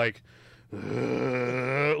look of, like,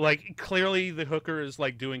 clearly the hooker is,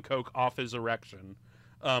 like, doing coke off his erection.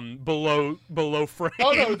 Below frame.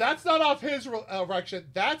 Oh no, that's not off his erection.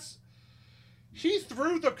 He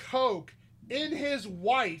threw the coke in his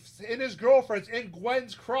girlfriend's, in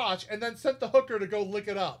Gwen's crotch, and then sent the hooker to go lick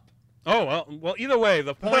it up. Oh well. Either way,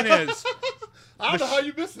 the point is, I don't know how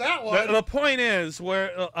you missed that one. The point is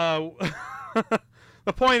where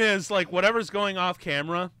the point is like whatever's going off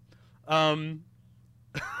camera,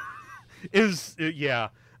 is yeah.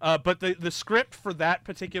 But the script for that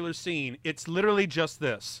particular scene, it's literally just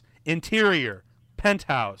this. Interior,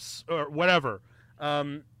 penthouse, or whatever.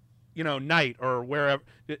 Night, or wherever.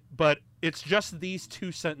 But it's just these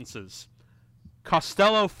two sentences.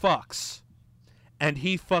 Costello fucks, and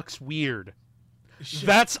he fucks weird.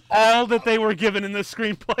 That's all that they were given in the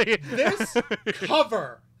screenplay.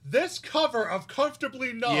 This cover of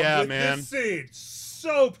Comfortably Numb with this scene,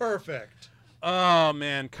 so perfect. Oh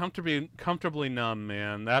man, comfortably numb,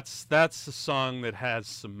 man. That's a song that has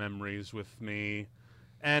some memories with me,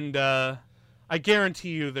 and I guarantee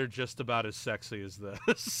you they're just about as sexy as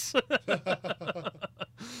this.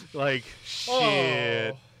 Like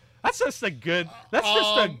shit. That's just a good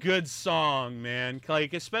song, man.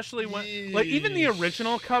 Like especially when like even the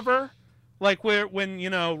original cover, like when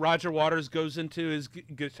Roger Waters goes into his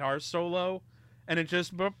guitar solo, and it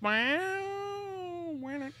just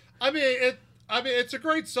I mean, it's a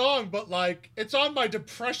great song, but, like, it's on my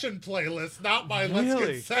depression playlist, not my Let's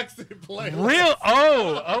Get Sexy playlist.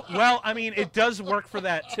 Oh, well, I mean, it does work for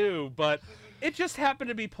that, too, but it just happened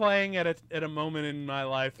to be playing at a moment in my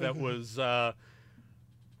life that was whoo.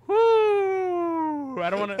 I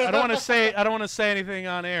don't want to say anything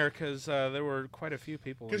on air because there were quite a few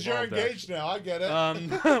people. Because you're engaged now, I get it.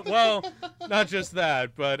 Well, not just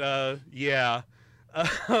that, but yeah,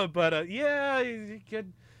 yeah,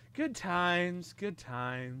 good times.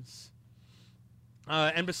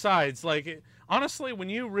 And besides, like, honestly, when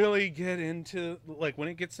you really get into, like, when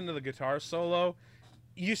it gets into the guitar solo,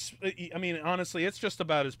 I mean, honestly, it's just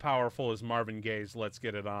about as powerful as Marvin Gaye's "Let's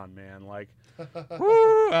Get It On," man. Like,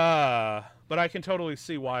 woo, but I can totally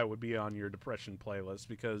see why it would be on your depression playlist,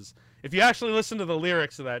 because if you actually listen to the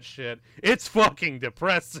lyrics of that shit, it's fucking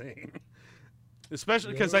depressing.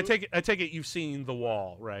 Especially because I take it you've seen The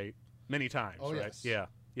Wall, right? Many times, right? Yes.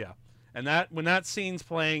 Yeah. And that when that scene's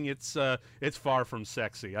playing, it's far from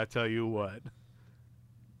sexy. I tell you what.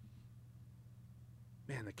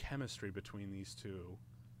 Man, the chemistry between these two.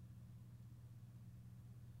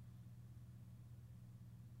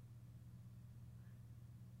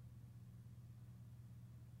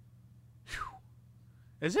 Whew.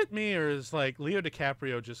 Is it me, or is like Leo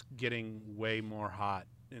DiCaprio just getting way more hot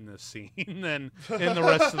in this scene than in the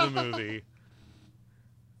rest of the movie?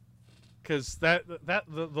 Because the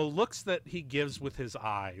looks that he gives with his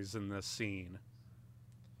eyes in this scene.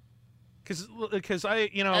 Because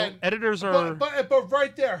editors are. But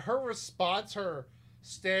right there, her response, her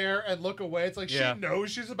stare and look away. It's like she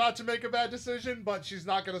knows she's about to make a bad decision, but she's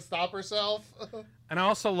not going to stop herself. And I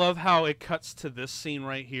also love how it cuts to this scene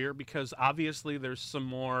right here, because obviously there's some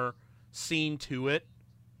more scene to it,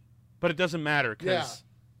 but it doesn't matter because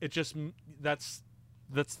it just that's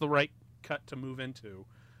the right cut to move into.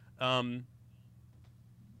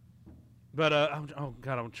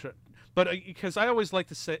 Because I always like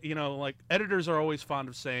to say, like, editors are always fond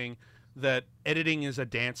of saying that editing is a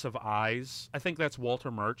dance of eyes. I think that's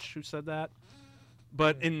Walter Murch who said that.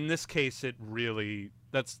 But in this case, it really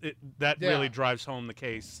really drives home the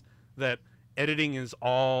case that editing is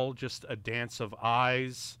all just a dance of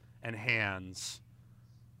eyes and hands.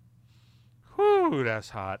 Whew, that's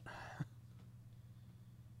hot.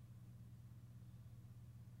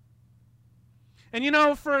 And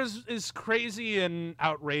for as crazy and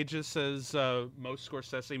outrageous as most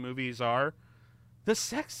Scorsese movies are, the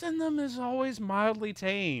sex in them is always mildly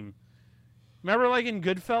tame. Remember, like in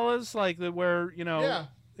Goodfellas, like where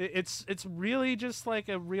it's really just like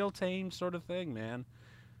a real tame sort of thing, man.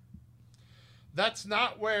 That's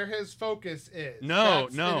not where his focus is. No.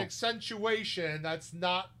 An accentuation. That's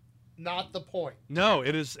not the point. No,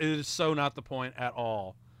 it is so not the point at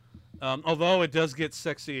all. Although it does get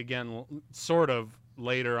sexy again, sort of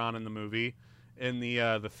later on in the movie, in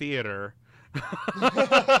the theater.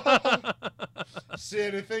 See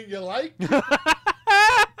anything you like?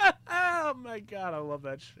 Oh my god, I love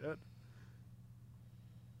that shit.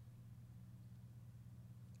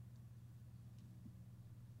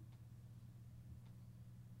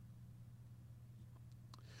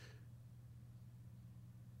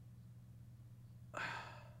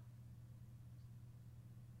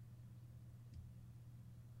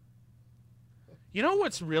 You know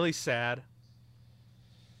what's really sad?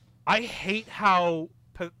 I hate how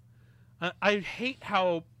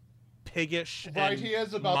piggish he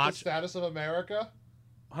is about the status of America.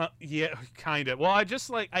 Yeah, kind of. Well, I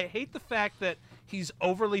hate the fact that he's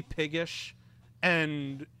overly piggish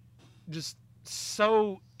and just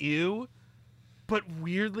so ew, but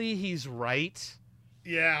weirdly he's right.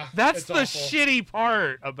 Yeah, that's the awful. Shitty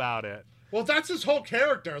part about it. Well, that's his whole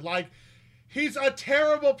character. Like, he's a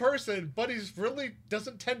terrible person, but he's really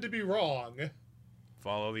doesn't tend to be wrong.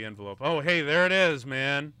 Follow the envelope. Oh, hey, there it is,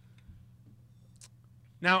 man.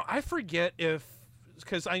 Now, I forget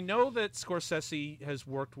because I know that Scorsese has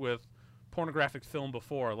worked with pornographic film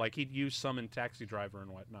before. Like, he'd used some in Taxi Driver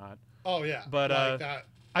and whatnot. Oh, yeah. But like that.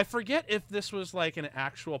 I forget if this was like an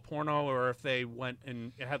actual porno or if they went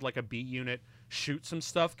and had like a B unit shoot some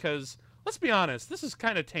stuff. Because, let's be honest, this is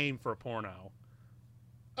kind of tame for a porno.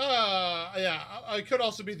 Yeah. It could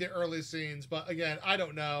also be the early scenes, but again, I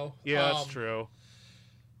don't know. Yeah, that's true.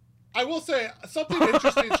 I will say something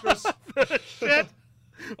interesting. Shit.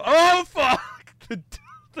 Oh fuck!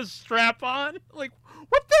 The strap on. Like,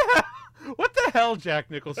 what the hell, Jack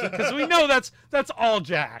Nicholson? Because we know that's all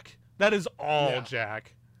Jack. That is all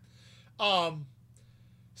Jack.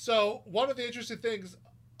 So one of the interesting things,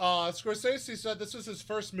 Scorsese said this was his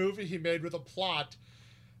first movie he made with a plot.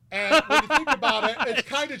 And when you think about it, it's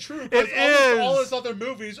kind of true because all his other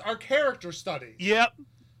movies are character studies. Yep.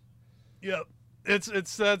 It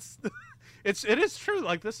is true.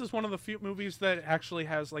 Like, this is one of the few movies that actually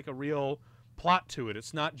has like a real plot to it.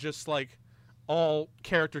 It's not just like all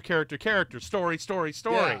character, story,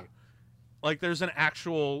 Yeah. like there's an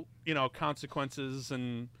actual, you know, consequences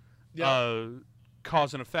and Yeah.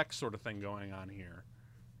 cause and effect sort of thing going on here.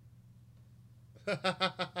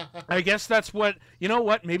 I guess that's what, you know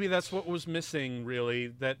what, maybe that's what was missing, really,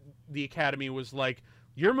 that the Academy was like,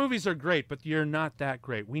 your movies are great, but you're not that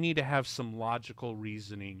great. We need to have some logical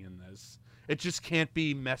reasoning in this. It just can't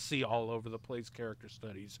be messy all over the place character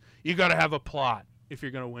studies. You got to have a plot if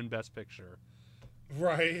you're going to win Best Picture.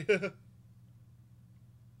 Right.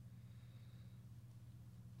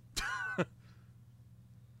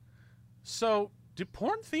 So, do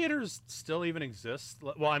porn theaters still even exist?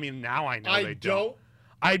 Well, I mean, now I know I they don't.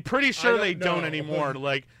 I'm pretty sure they don't don't know. anymore.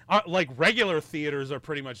 Like regular theaters are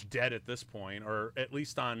pretty much dead at this point, or at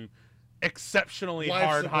least on exceptionally Life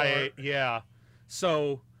hard support. high. Yeah.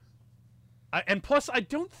 So, and plus, I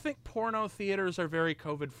don't think porno theaters are very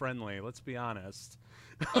COVID friendly. Let's be honest.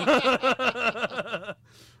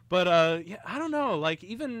 But yeah, I don't know. Like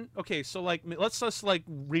even okay, so like let's just like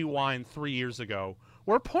rewind 3 years ago.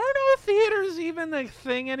 Were porno theaters even a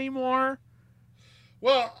thing anymore?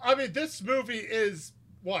 Well, I mean, this movie is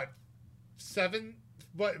what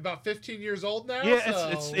about 15 years old now. Yeah,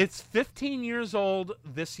 So, it's 15 years old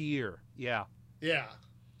this year. Yeah. yeah.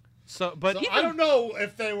 So, but So even, I don't know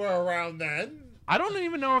if they were around then. I don't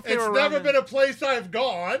even know if they It's were never around been a place I've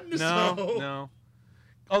gone. no, So. no.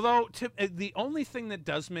 Although the only thing that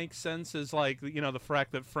does make sense is like you know the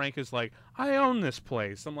fact that Frank is like, I own this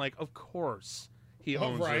place. I'm like, of course he Oh,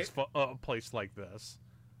 owns right. a place like this.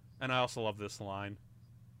 And I also love this line.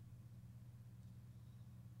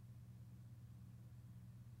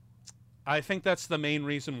 I think that's the main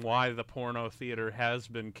reason why the porno theater has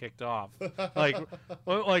been kicked off. Like,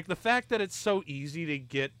 like the fact that it's so easy to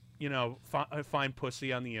get, you know, find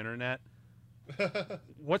pussy on the internet.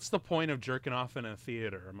 What's the point of jerking off in a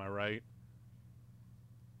theater? Am I right?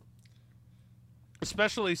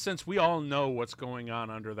 Especially since we all know what's going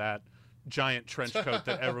on under that giant trench coat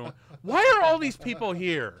that everyone. Why are all these people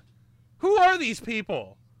here? Who are these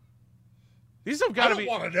people? These have got to be. I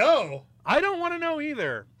don't want to know. I don't want to know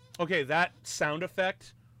either. Okay, that sound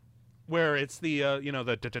effect where it's the you know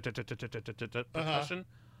the percussion.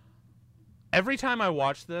 Every time I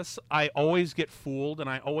watch this, I always get fooled, and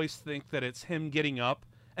I always think that it's him getting up,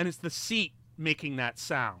 and it's the seat making that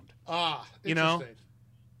sound. Ah, You know?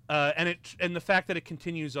 interesting. And the fact that it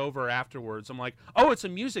continues over afterwards, I'm like, oh, it's a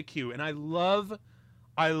music cue, and I love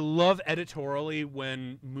editorially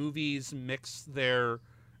when movies mix their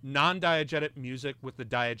non-diegetic music with the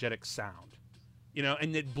diegetic sound, you know,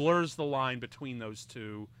 and it blurs the line between those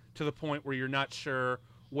two to the point where you're not sure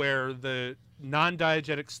where the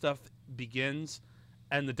non-diegetic stuff begins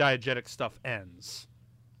and the diegetic stuff ends.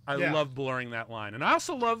 I Yeah. love blurring that line, and I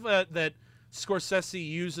also love that Scorsese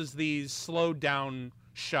uses these slowed down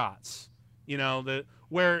shots. You know,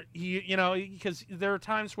 where you know, because there are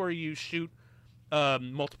times where you shoot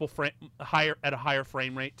multiple higher at a higher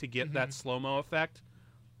frame rate to get that slow-mo effect.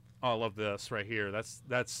 Oh, I love this right here.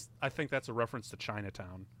 That's I think that's a reference to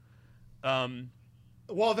Chinatown.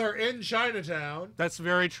 Well, they're in Chinatown. That's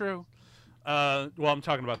very true. Well, I'm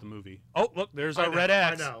talking about the movie. Oh, look, there's our I know, red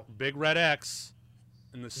X. I know. Big red X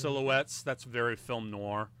in the silhouettes. That's very film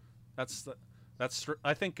noir.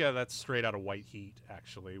 I think that's straight out of White Heat,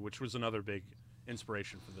 actually, which was another big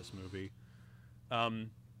inspiration for this movie.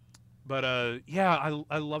 But yeah,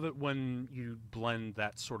 I love it when you blend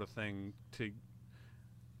that sort of thing to.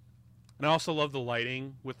 And I also love the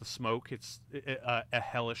lighting with the smoke. It's a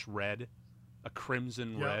hellish red, a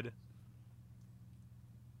crimson Yep. red.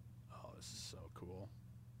 Oh, this is so cool.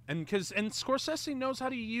 And Scorsese knows how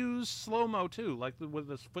to use slow mo too, like with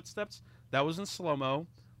his footsteps. That was in slow mo.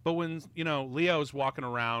 But when you know Leo's walking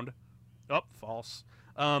around, false.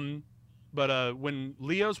 But when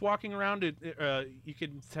Leo's walking around, you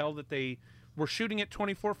can tell that they were shooting at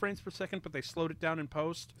 24 frames per second, but they slowed it down in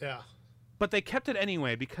post. Yeah. But they kept it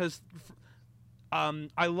anyway because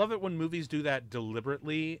I love it when movies do that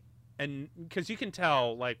deliberately, and because you can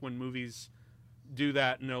tell like when movies do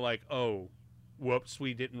that and they're like, oh, whoops,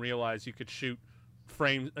 we didn't realize you could shoot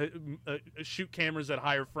shoot cameras at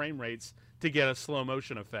higher frame rates to get a slow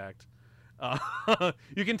motion effect.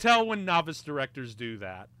 You can tell when novice directors do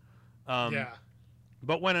that. Yeah.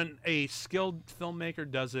 But when a skilled filmmaker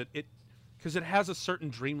does it, because it has a certain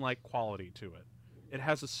dreamlike quality to it. It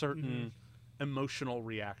has a certain emotional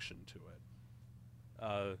reaction to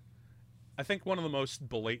it. I think one of the most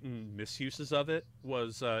blatant misuses of it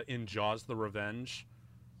was in Jaws: The Revenge,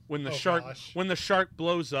 when the shark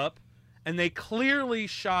blows up, and they clearly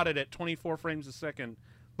shot it at 24 frames a second,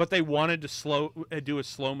 but they wanted to do a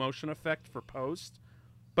slow motion effect for post.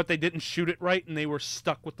 but they didn't shoot it right, and they were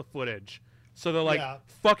stuck with the footage. So they're like, Yeah.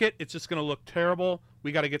 fuck it, it's just going to look terrible.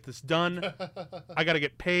 We got to get this done. I got to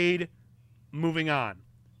get paid. Moving on.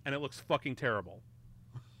 And it looks fucking terrible.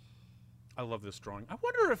 I love this drawing. I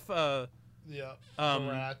wonder if... Yeah. Um,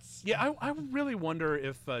 The rats. yeah, I really wonder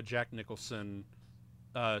if Jack Nicholson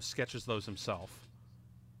sketches those himself.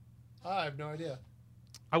 I have no idea.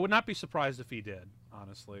 I would not be surprised if he did,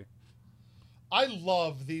 honestly. I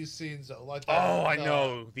love these scenes though. Like I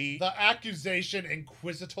know. the accusation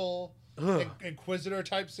Inquisitor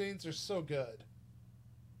type scenes are so good.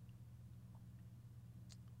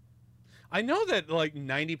 I know that like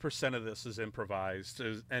 90% of this is improvised,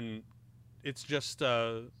 and it's just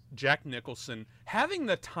Jack Nicholson having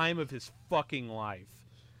the time of his fucking life.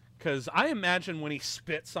 Because I imagine when he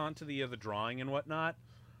spits onto the drawing and whatnot,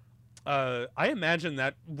 I imagine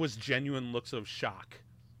that was genuine looks of shock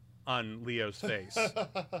on Leo's face.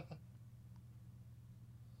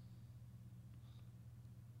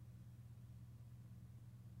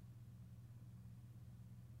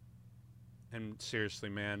 And seriously,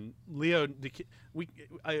 man, Leo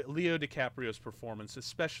DiCaprio's performance,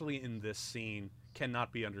 especially in this scene,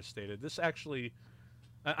 cannot be understated. This actually,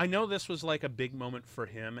 I know this was like a big moment for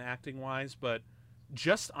him acting-wise, but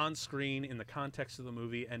just on screen, in the context of the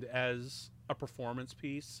movie, and as a performance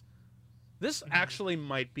piece, this actually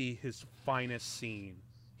might be his finest scene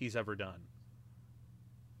he's ever done.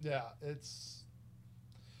 Yeah, it's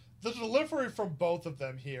the delivery from both of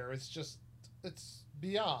them here is just, it's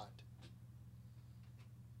beyond.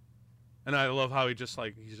 And I love how he's just,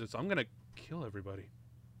 I'm going to kill everybody.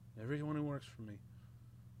 Everyone who works for me.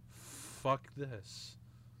 Fuck this.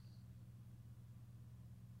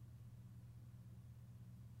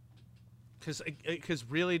 Because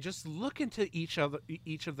really, just look into each of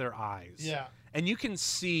their eyes. Yeah. And you can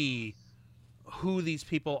see who these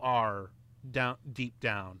people are deep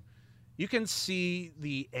down. You can see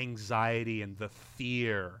the anxiety and the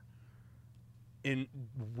fear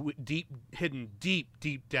hidden deep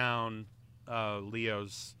down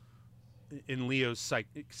Leo's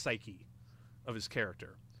psyche of his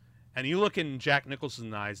character. And you look in Jack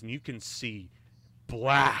Nicholson's eyes and you can see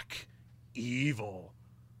black evil,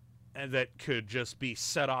 and that could just be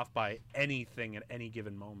set off by anything at any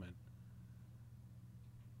given moment.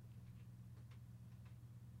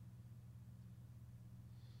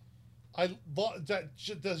 I love that.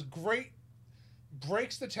 Does great,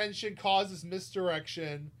 breaks the tension, causes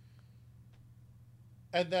misdirection,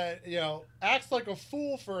 and then acts like a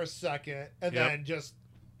fool for a second, and then just,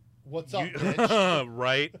 what's up, bitch?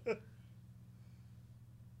 Right?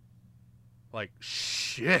 Like,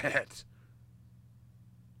 shit.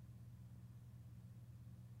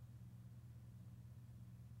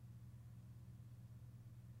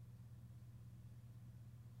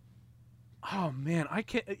 Oh man, I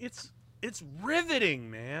can't. It's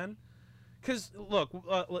riveting, man. Because look,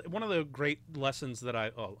 one of the great lessons that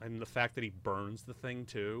and the fact that he burns the thing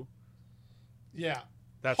too. Yeah,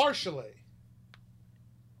 that's partially,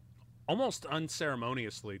 almost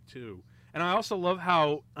unceremoniously too. And I also love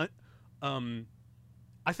how, I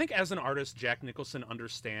think as an artist, Jack Nicholson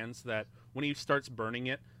understands that when he starts burning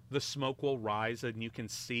it, the smoke will rise, and you can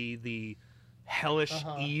see the hellish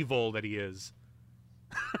evil that he is.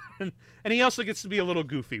 And he also gets to be a little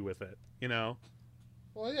goofy with it,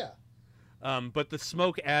 Well, yeah. But the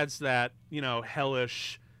smoke adds that,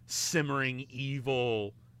 hellish, simmering,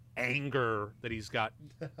 evil anger that he's got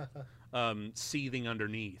seething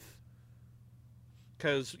underneath.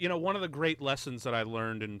 Because, one of the great lessons that I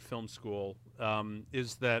learned in film school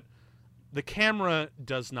is that the camera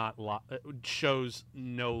does not shows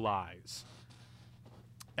no lies.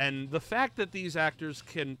 And the fact that these actors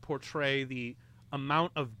can portray the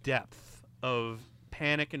amount of depth of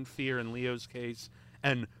panic and fear in Leo's case,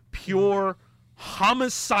 and pure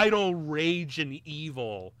homicidal rage and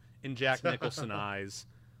evil in Jack Nicholson's eyes.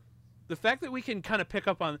 The fact that we can kind of pick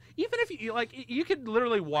up on, even if you could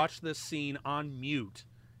literally watch this scene on mute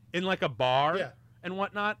in like a bar and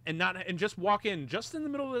whatnot, and just walk in just in the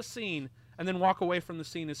middle of this scene and then walk away from the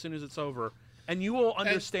scene as soon as it's over, and you will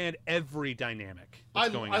understand every dynamic that's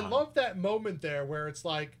going on. I love that moment there where it's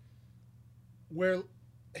like, where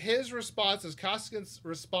his responses, Costigan's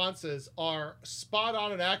responses, are spot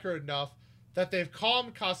on and accurate enough that they've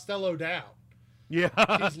calmed Costello down. Yeah.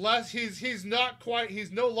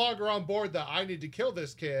 He's no longer on board that I need to kill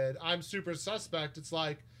this kid, I'm super suspect. It's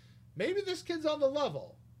like, maybe this kid's on the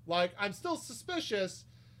level. Like, I'm still suspicious,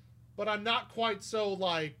 but I'm not quite so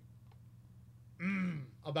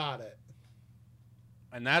about it.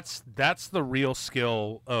 And that's the real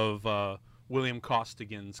skill of William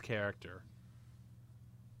Costigan's character.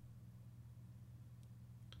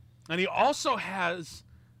 And he also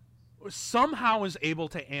somehow is able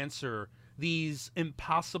to answer these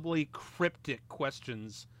impossibly cryptic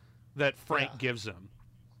questions that Frank gives him.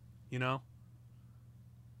 You know?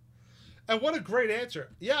 And what a great answer.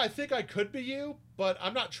 Yeah, I think I could be you, but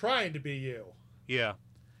I'm not trying to be you. Yeah.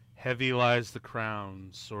 Heavy lies the crown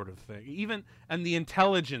sort of thing. And the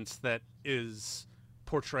intelligence that is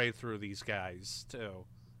portrayed through these guys, too.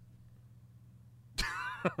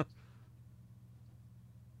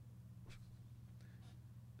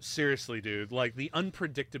 Seriously, dude. Like, the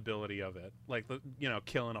unpredictability of it. Like,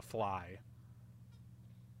 killing a fly.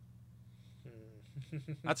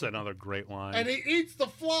 That's another great line. And he eats the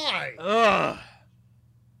fly! Ugh!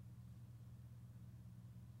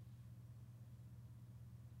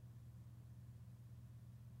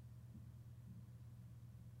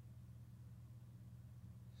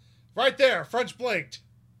 Right there, French blinked.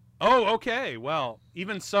 Oh, okay. Well,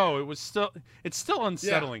 even so, it's still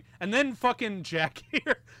unsettling. Yeah. And then fucking Jack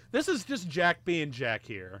here. This is just Jack being Jack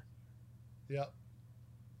here. Yep.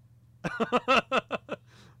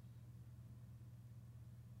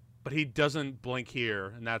 But he doesn't blink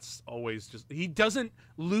here, and that's always he doesn't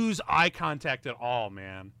lose eye contact at all,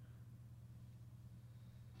 man.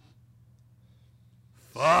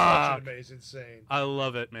 Fuck. Such an amazing scene. I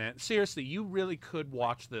love it, man. Seriously, you really could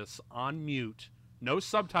watch this on mute, no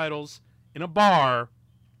subtitles, in a bar.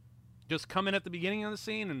 Just come in at the beginning of the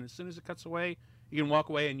scene, and as soon as it cuts away, you can walk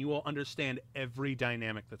away, and you will understand every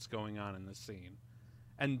dynamic that's going on in this scene.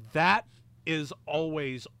 And that is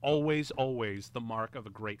always, always, always the mark of a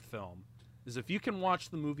great film, is if you can watch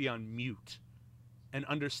the movie on mute and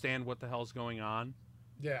understand what the hell's going on.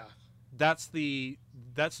 Yeah. That's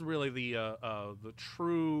really the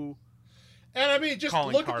true. And I mean, just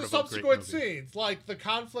look at the subsequent scenes, like the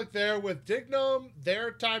conflict there with Dignam, their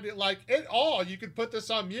time to, like, it all. You could put this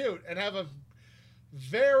on mute and have a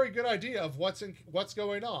very good idea of what's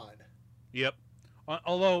going on. Yep.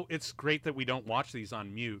 Although it's great that we don't watch these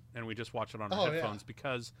on mute and we just watch it on our headphones,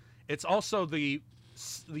 because it's also the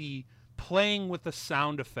playing with the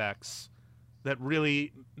sound effects that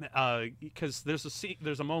really, because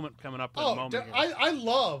there's a moment coming up. I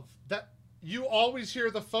love that you always hear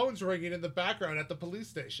the phones ringing in the background at the police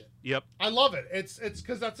station. Yep. I love it. It's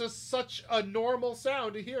because that's such a normal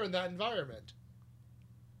sound to hear in that environment.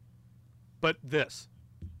 But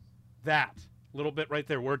that little bit right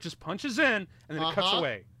there where it just punches in and then it cuts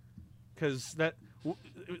away, because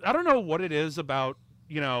I don't know what it is about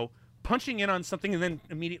punching in on something and then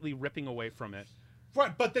immediately ripping away from it.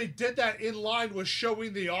 Right, but they did that in line with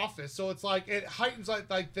showing the office, so it's like it heightens,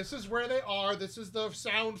 like this is where they are, this is the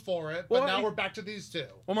sound for it, but now we're back to these two.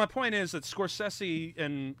 Well, my point is that Scorsese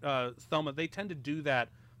and Thelma, they tend to do that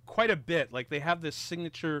quite a bit. Like, they have this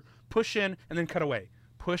signature push in and then cut away,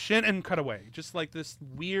 push in and cut away, just like this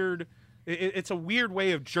weird. It's a weird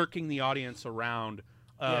way of jerking the audience around,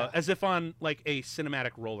 as if on like a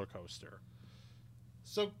cinematic roller coaster.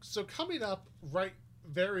 So coming up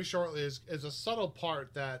very shortly is a subtle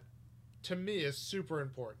part that, to me, is super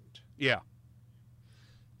important. Yeah.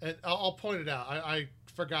 And I'll point it out. I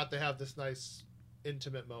forgot to have this nice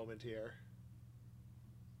intimate moment here.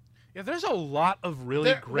 Yeah, there's a lot of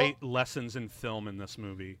really great lessons in film in this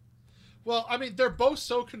movie. Well, I mean, they're both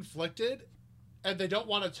so conflicted, and they don't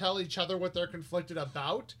want to tell each other what they're conflicted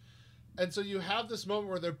about. And so you have this moment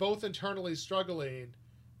where they're both internally struggling,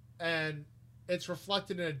 and it's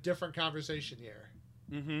reflected in a different conversation here.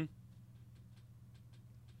 Mm-hmm.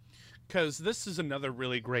 Because this is another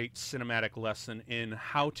really great cinematic lesson in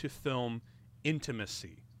how to film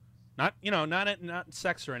intimacy. Not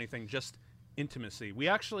sex or anything, just intimacy. We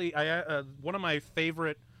actually, one of my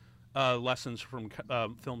favorite lessons from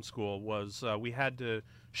film school was we had to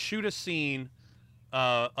shoot a scene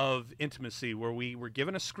of intimacy where we were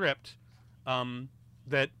given a script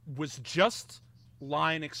that was just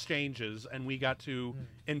line exchanges, and we got to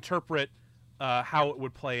interpret how it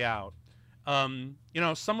would play out. Some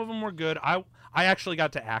of them were good. I actually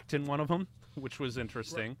got to act in one of them, which was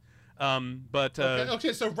interesting. Right.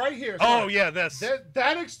 Okay, so right here. Oh yeah,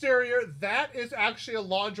 that exterior, that is actually a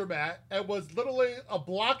laundromat, and was literally a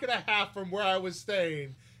block and a half from where I was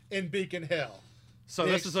staying in Beacon Hill. So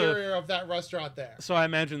the this exterior of that restaurant there. So I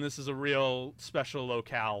imagine this is a real special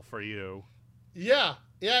locale for you. Yeah,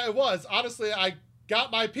 it was. Honestly, I got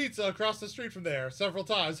my pizza across the street from there several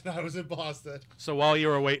times when I was in Boston. So while you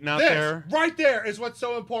were waiting out there, right there is what's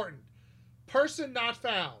so important. Person not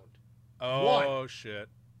found. Oh, shit.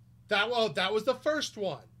 That was the first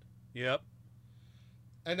one. Yep.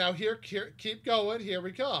 And now here, keep going. Here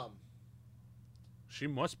we come. She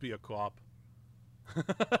must be a cop.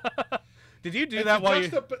 Did you do that while you?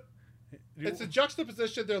 It's a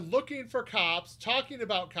juxtaposition. They're looking for cops, talking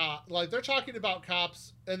about cops. Like, they're talking about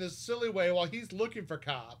cops in this silly way while he's looking for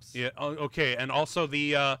cops. Yeah, okay, and also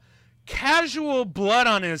the casual blood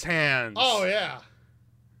on his hands. Oh, yeah.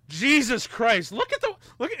 Jesus Christ.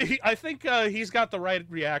 I think he's got the right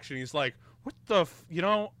reaction. He's like, what the,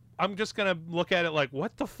 I'm just going to look at it like,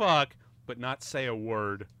 what the fuck, but not say a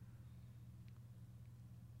word.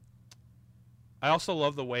 I also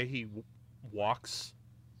love the way he walks.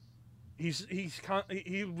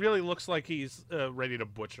 He really looks like he's ready to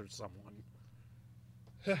butcher someone.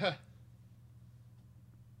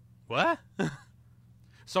 What?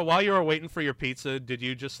 So while you were waiting for your pizza, did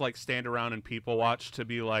you just like stand around and people watch to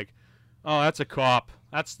be like, "Oh, that's a cop.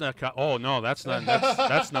 That's not cop. Oh no, that's not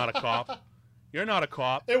not a cop. You're not a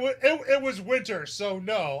cop." It was winter, so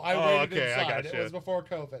no, I waited inside. I gotcha. It was before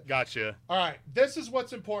COVID. Gotcha. All right, this is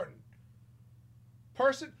what's important.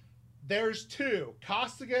 There's two,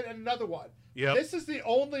 Costigan and another one. Yep. This is the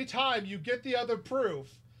only time you get the other proof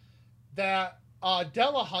that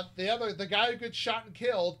Delahunt, the guy who gets shot and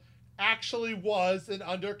killed, actually was an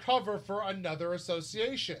undercover for another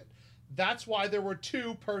association. That's why there were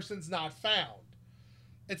two persons not found.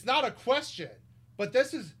 It's not a question, but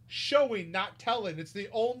this is showing, not telling. It's the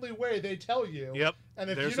only way they tell you. Yep. And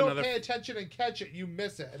if you don't pay attention and catch it, you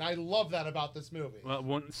miss it. And I love that about this movie.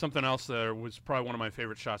 Well, something else there was probably one of my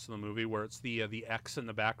favorite shots of the movie, where it's the X in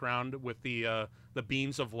the background with the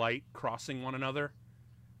beams of light crossing one another,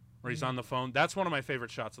 where he's on the phone. That's one of my favorite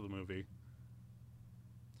shots of the movie.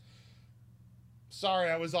 Sorry,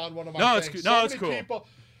 I was on one of my things. It's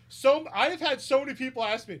Cool. I've had so many people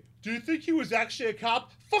ask me, "Do you think he was actually a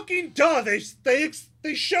cop?" Fucking duh!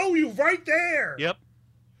 They show you right there. Yep.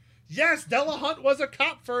 Yes, Delahunt was a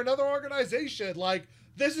cop for another organization. Like,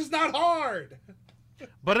 this is not hard.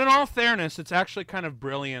 But in all fairness, it's actually kind of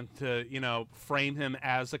brilliant to frame him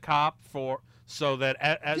as a cop so that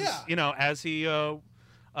as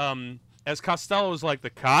Costello was like, the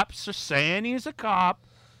cops are saying he's a cop,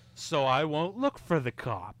 so I won't look for the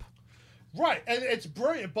cop. Right, and it's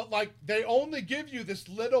brilliant, but like they only give you this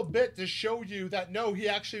little bit to show you that no, he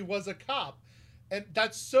actually was a cop. And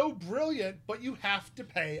that's so brilliant, but you have to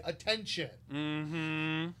pay attention.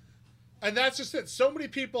 Mm-hmm. And that's just it. So many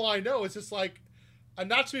people I know, it's just like, and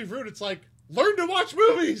not to be rude, it's like, learn to watch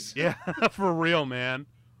movies. Yeah, for real, man.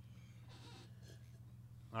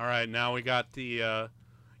 All right, now we got the, I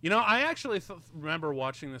actually remember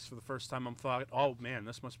watching this for the first time. I thought, oh man,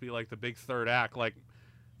 this must be like the big third act. Like,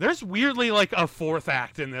 there's weirdly like a fourth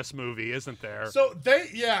act in this movie, isn't there? So they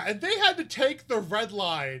had to take the red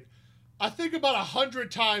line, I think, about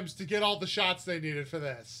 100 times to get all the shots they needed for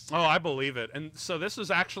this. Oh, I believe it. And so this is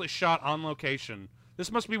actually shot on location.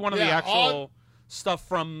 This must be one of the actual stuff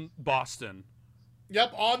from Boston.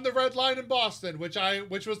 Yep, on the red line in Boston, which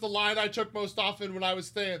was the line I took most often when I was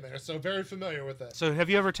staying there. So very familiar with it. So have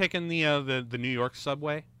you ever taken the New York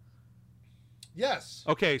subway? Yes.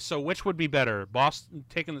 Okay, so which would be better,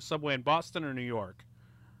 taking the subway in Boston or New York?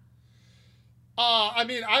 I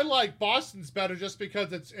mean, I like Boston's better just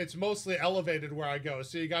because it's mostly elevated where I go,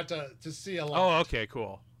 so you got to see a lot. Oh, okay,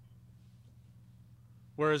 cool.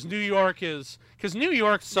 Whereas New York because New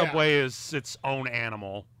York subway is its own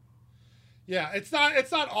animal. Yeah, it's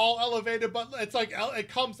not all elevated, but it's like it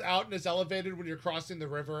comes out and is elevated when you're crossing the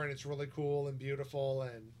river, and it's really cool and beautiful,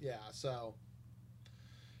 and so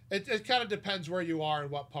it kind of depends where you are and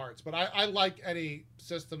what parts. But I like any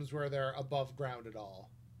systems where they're above ground at all.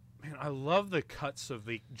 Man, I love the cuts of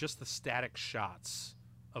just the static shots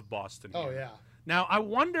of Boston here. Oh, yeah. Now, I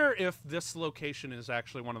wonder if this location is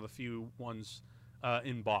actually one of the few ones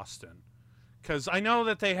in Boston. Because I know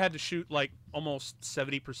that they had to shoot like almost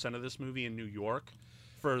 70% of this movie in New York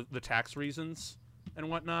for the tax reasons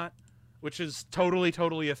and whatnot, which is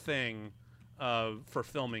totally a thing for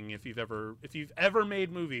filming. If you've ever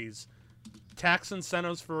made movies, tax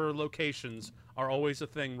incentives for locations are always a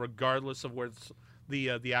thing, regardless of where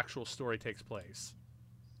the actual story takes place.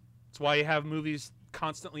 That's why you have movies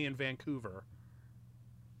constantly in Vancouver.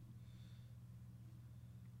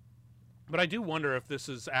 But I do wonder if this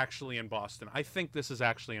is actually in Boston. I think this is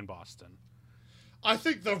actually in Boston. I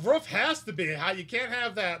think the roof has to be. How you can't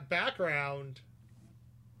have that background.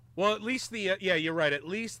 Well, at least you're right. At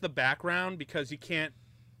least the background, because you can't,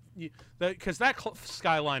 because that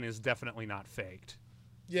skyline is definitely not faked.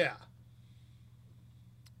 Yeah.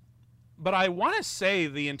 But I want to say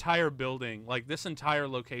the entire building, like this entire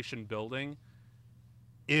location building,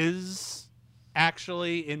 is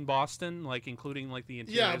actually in Boston, like including like the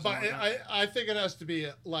interiors. Yeah, but I think it has to be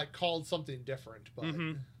like called something different. But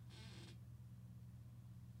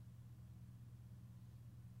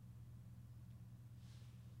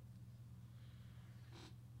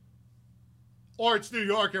Or it's New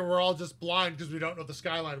York and we're all just blind because we don't know the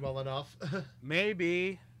skyline well enough.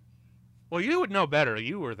 Maybe. Well, you would know better.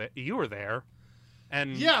 You were there.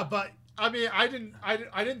 And yeah, but I mean,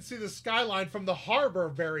 I didn't see the skyline from the harbor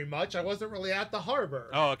very much. I wasn't really at the harbor.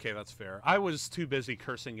 Oh, okay, that's fair. I was too busy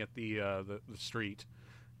cursing at the street,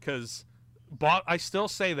 because I still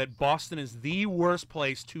say that Boston is the worst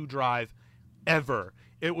place to drive ever.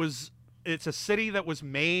 It's a city that was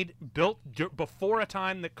built before a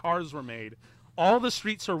time that cars were made. All the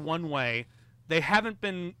streets are one way. They haven't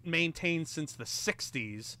been maintained since the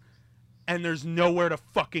 60s, and there's nowhere to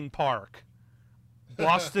fucking park.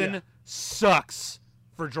 Boston Yeah. sucks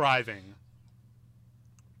for driving.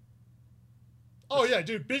 Oh yeah,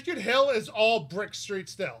 dude, Beacon Hill is all brick street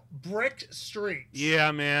still. Brick streets.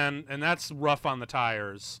 Yeah, man, and that's rough on the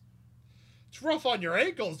tires. It's rough on your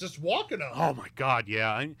ankles just walking them. Oh my god,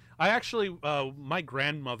 yeah. I actually, my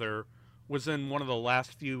grandmother was in one of the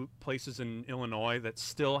last few places in Illinois that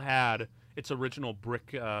still had its original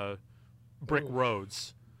brick Ooh.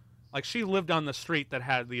 roads. Like, she lived on the street that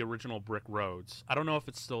had the original brick roads. I don't know if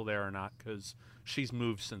it's still there or not, because she's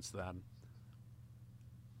moved since then.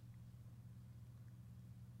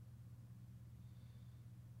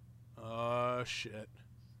 Shit.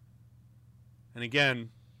 And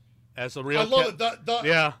again, as a real I love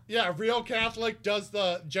it. Yeah, Real Catholic does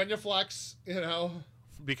the genuflex, you know.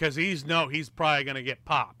 because he's probably going to get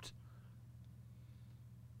popped.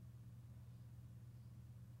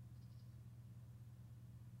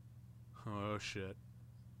 Oh, shit.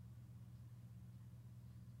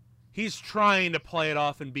 He's trying to play it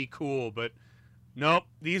off and be cool, but nope,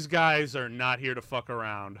 these guys are not here to fuck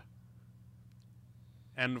around.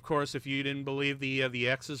 And, of course, if you didn't believe the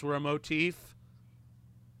X's were a motif...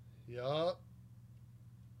 Yup.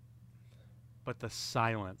 But the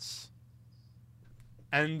silence.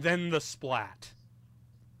 And then the splat.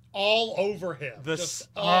 All over him.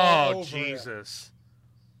 Oh, Jesus.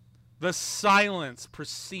 The silence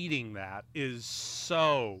preceding that is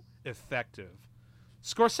so effective.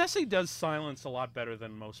 Scorsese does silence a lot better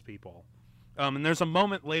than most people. And there's a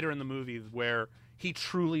moment later in the movie where he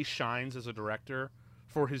truly shines as a director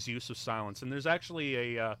for his use of silence. And there's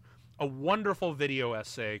actually a wonderful video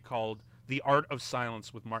essay called The Art of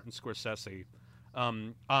Silence with Martin Scorsese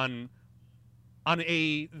on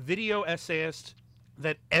a video essayist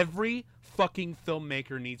that every fucking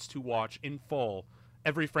filmmaker needs to watch in full,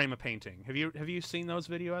 every frame of painting. Have you seen those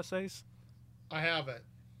video essays? I haven't.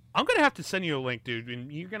 I'm gonna have to send you a link, dude,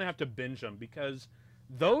 and you're gonna have to binge them, because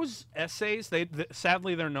those essays,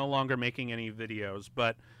 sadly they're no longer making any videos,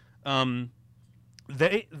 but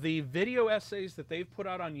the video essays that they've put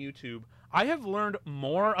out on YouTube, I have learned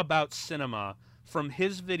more about cinema from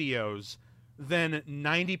his videos than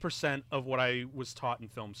 90% of what I was taught in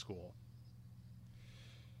film school.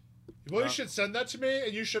 Well, you should send that to me,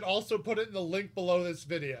 and you should also put it in the link below this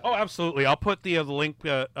video. Oh, absolutely. I'll put the link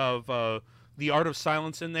of The Art of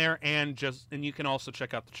Silence in there, and you can also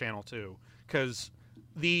check out the channel too, because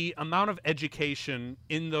the amount of education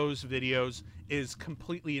in those videos is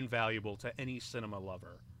completely invaluable to any cinema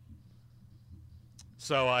lover.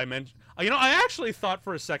 So I actually thought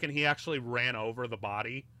for a second he actually ran over the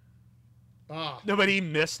body. Nobody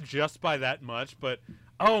missed just by that much, but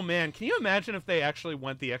oh man, can you imagine if they actually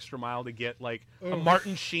went the extra mile to get like a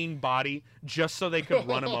Martin Sheen body just so they could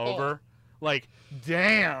run him over? Like,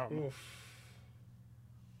 damn.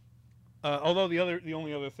 Although the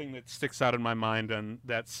only other thing that sticks out in my mind on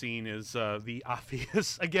that scene is the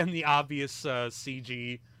obvious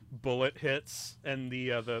CG bullet hits and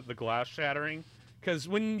the glass shattering. Because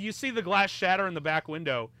when you see the glass shatter in the back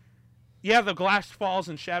window, yeah, the glass falls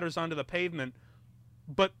and shatters onto the pavement,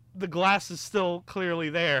 but the glass is still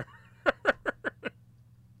clearly there.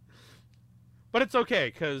 But it's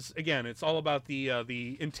okay, because again, it's all about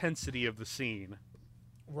the intensity of the scene.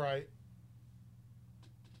 Right.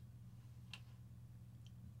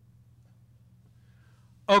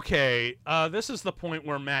 Okay, this is the point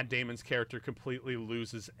where Matt Damon's character completely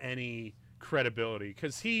loses any credibility,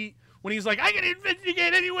 because when he's like, I can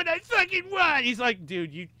investigate anyone I fucking want, he's like,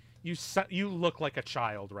 dude, you look like a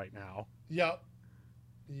child right now. Yep.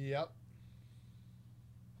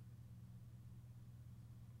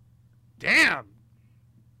 Damn.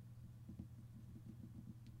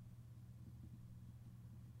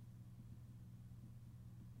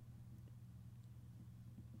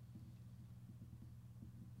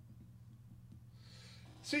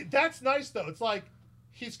 See, that's nice though. It's like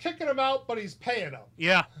he's kicking him out, but he's paying him.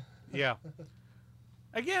 Yeah.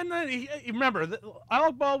 Again, remember,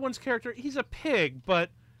 Alec Baldwin's character, he's a pig, but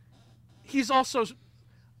he's also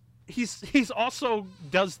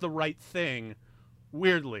does the right thing,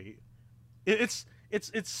 weirdly. It's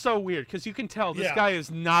so weird because you can tell this Yeah. guy is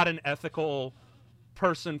not an ethical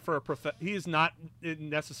person for a he is not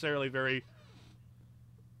necessarily very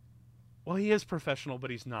well. He is professional, but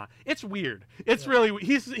he's not. It's weird. It's really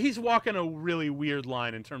he's walking a really weird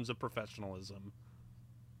line in terms of professionalism.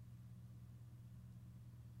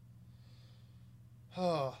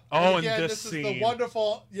 Oh, and again, this is scene. the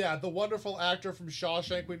wonderful actor from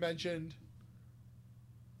Shawshank we mentioned,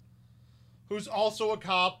 who's also a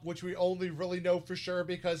cop, which we only really know for sure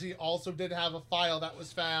because he also did have a file that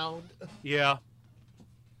was found. Yeah.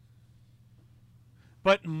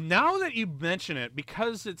 But now that you mention it,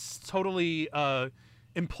 because it's totally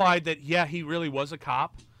implied that, yeah, he really was a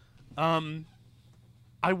cop,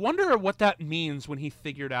 I wonder what that means when he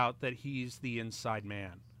figured out that he's the inside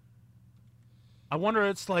man. I wonder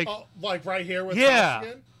it's like... like right here with yeah,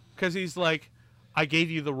 Costigan? because he's like, I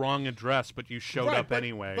gave you the wrong address, but you showed up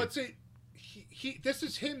anyway. But see, this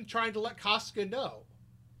is him trying to let Costigan know.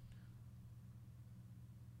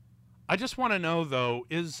 I just want to know, though,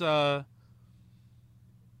 is... I'm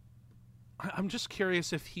just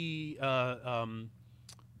curious if he...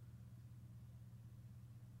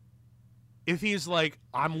 if he's like,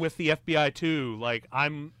 I'm with the FBI too, like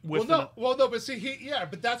I'm with. Well, no, but see,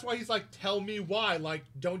 but that's why he's like, tell me why. Like,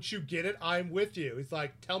 don't you get it? I'm with you. He's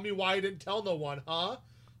like, tell me why you didn't tell no one, huh?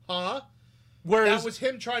 Whereas that was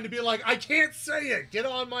him trying to be like, I can't say it. Get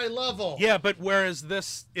on my level. Yeah, but whereas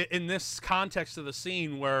in this context of the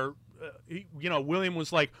scene where, William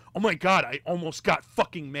was like, oh my God, I almost got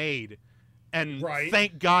fucking made. And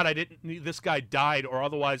thank God this guy died, or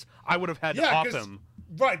otherwise I would have had to off him.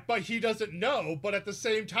 Right, but he doesn't know. But at the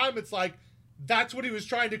same time, it's like, that's what he was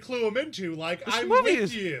trying to clue him into. Like, I'm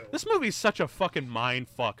with you. This movie is such a fucking mind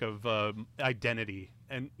fuck of identity.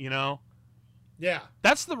 And, Yeah.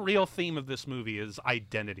 That's the real theme of this movie is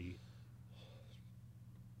identity.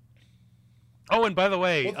 Oh, and by the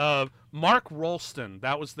way, Mark Rolston,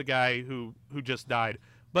 that was the guy who just died.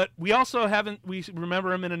 But we also we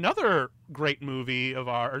remember him in another great movie of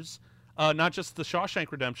ours, not just The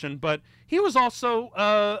Shawshank Redemption, but he was also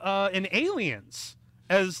in Aliens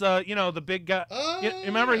as the big guy.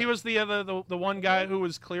 Remember, he was the one guy who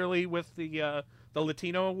was clearly with the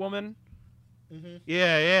Latino woman. Mm-hmm.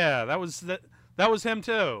 Yeah, that was him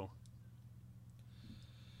too.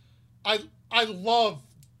 I love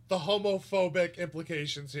the homophobic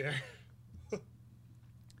implications here.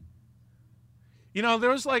 There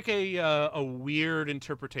was like a weird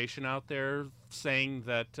interpretation out there saying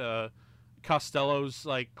that Costello's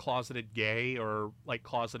like closeted gay or like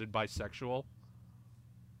closeted bisexual.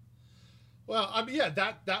 Well, I mean,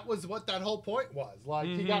 that was what that whole point was. Like,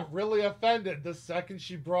 he got really offended the second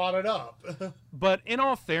she brought it up. But in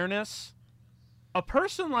all fairness, a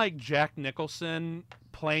person like Jack Nicholson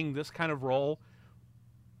playing this kind of role,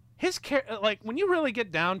 when you really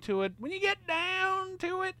get down to it,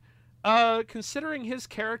 considering his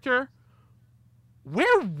character,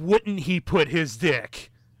 where wouldn't he put his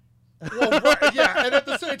dick? Well, yeah, and at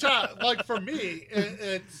the same time, like for me,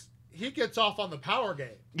 it's he gets off on the power game.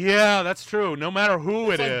 Yeah, that's true. No matter who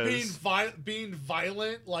it is, being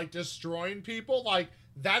violent, like destroying people, like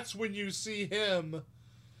that's when you see him,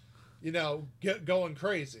 going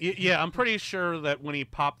crazy. Yeah, I'm pretty sure that when he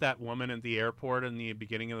popped that woman at the airport in the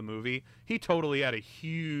beginning of the movie, he totally had a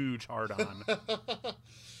huge hard-on.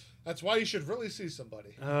 That's why you should really see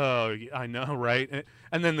somebody. Oh, I know, right?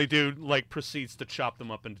 And then the dude, like, proceeds to chop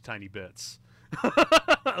them up into tiny bits.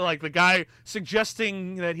 Like, the guy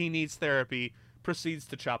suggesting that he needs therapy proceeds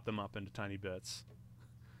to chop them up into tiny bits.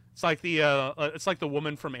 It's like the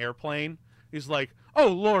woman from Airplane. He's like, oh,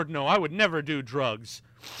 Lord, no, I would never do drugs.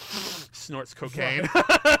 Snorts cocaine.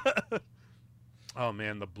 Oh,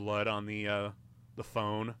 man, the blood on the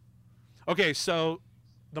phone. Okay, so...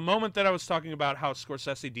 the moment that I was talking about how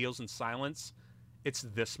Scorsese deals in silence, it's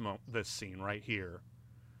this scene right here.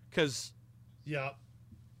 Because... yeah.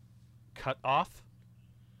 Cut off,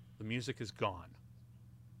 the music is gone.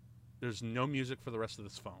 There's no music for the rest of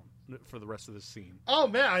this scene. Oh,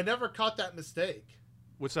 man, I never caught that mistake.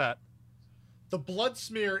 What's that? The blood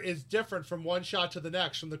smear is different from one shot to the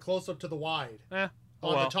next, from the close-up to the wide. The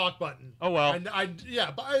talk button. Oh, well.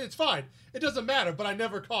 But it's fine. It doesn't matter, but I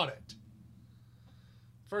never caught it.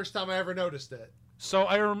 First time I ever noticed it. So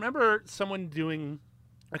I remember someone doing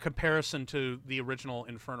a comparison to the original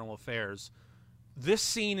Infernal Affairs. This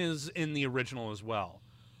scene is in the original as well.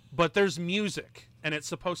 But there's music, and it's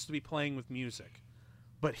supposed to be playing with music.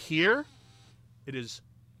 But here, it is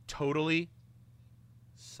totally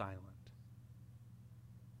silent.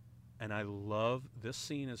 And I love this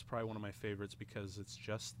scene is probably one of my favorites because it's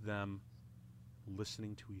just them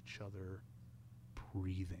listening to each other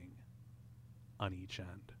breathing. on each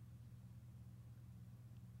end,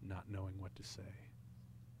 not knowing what to say.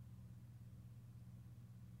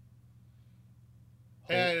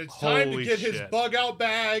 And it's time to Holy get his shit. bug out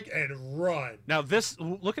bag and run. Now this,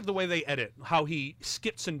 look at the way they edit, how he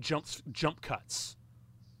skips and jump cuts.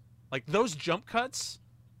 Like those jump cuts,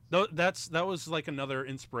 that was like another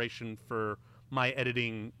inspiration for my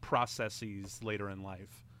editing processes later in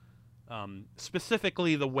life.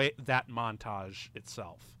 Specifically the way that montage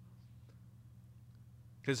itself.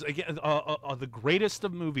 Because again, the greatest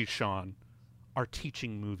of movies, Sean, are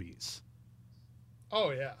teaching movies.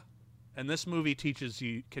 Oh yeah. And this movie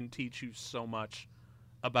can teach you so much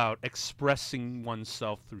about expressing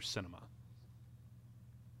oneself through cinema.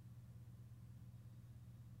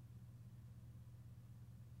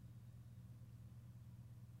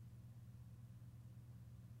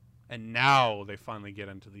 And now they finally get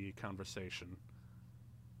into the conversation.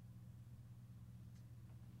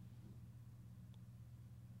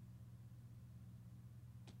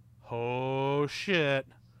 Oh, shit.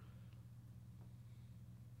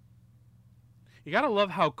 You gotta love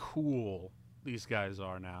how cool these guys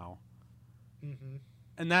are now. Mm-hmm.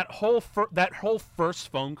 And that whole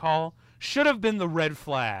first phone call should have been the red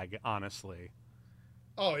flag, honestly.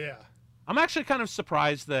 Oh yeah. I'm actually kind of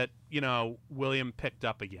surprised that, William picked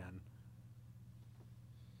up again.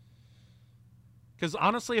 Because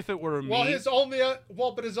honestly, if it were me... Well, his only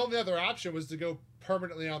other option was to go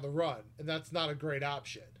permanently on the run, and that's not a great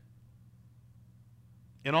option.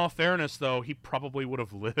 In all fairness, though, he probably would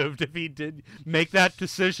have lived if he did make that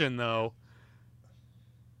decision, though.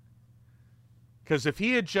 Because if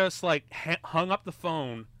he had just, hung up the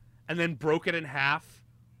phone and then broke it in half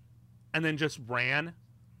and then just ran,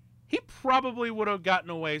 he probably would have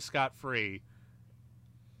gotten away scot-free.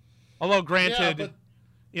 Although, granted, but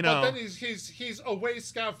then he's away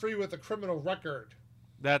scot-free with a criminal record.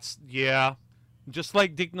 That's, yeah. Just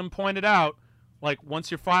like Dignam pointed out, once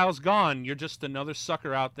your file's gone, you're just another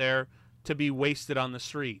sucker out there to be wasted on the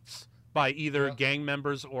streets by either gang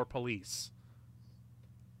members or police.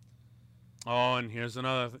 Oh, and here's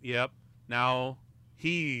another... Yep. Now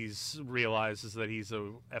realizes that he's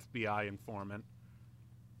a FBI informant.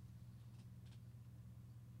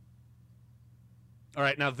 All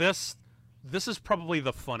right, now this is probably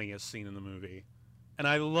the funniest scene in the movie. And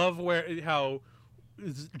I love how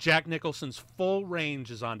Jack Nicholson's full range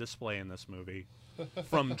is on display in this movie.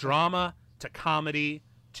 From drama to comedy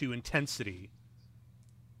to intensity.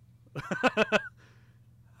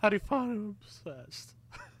 How do you find him obsessed?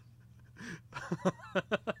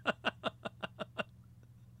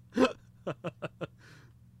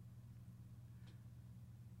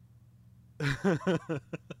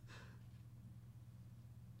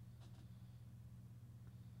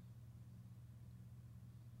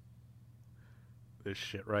 This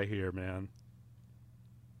shit right here, man.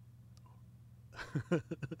 I tell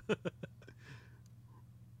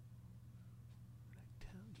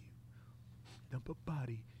you, dump a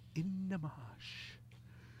body in the marsh.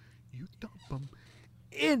 You dump them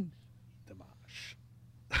in the marsh.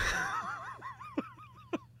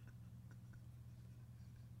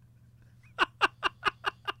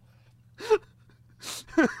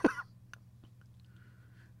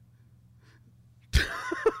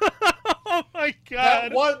 Oh my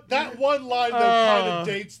god! That one line though kind of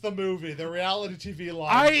dates the movie. The reality TV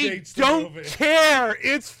line dates the movie. I don't care.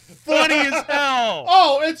 It's funny as hell.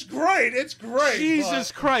 Oh, it's great. It's great.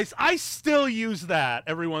 Jesus Christ! I still use that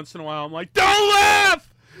every once in a while. I'm like, don't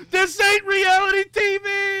laugh. This ain't reality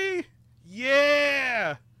TV.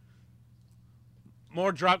 Yeah.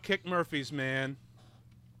 More Dropkick Murphys, man.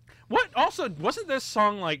 What? Also, wasn't this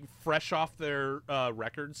song fresh off their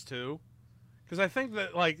records too? Because I think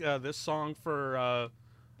that this song for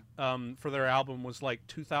their album was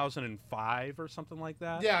 2005 or something like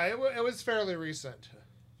that. Yeah, it was fairly recent.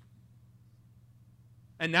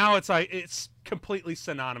 And now it's completely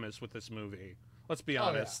synonymous with this movie. Let's be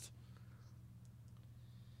honest.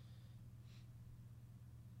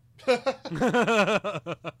 Yeah.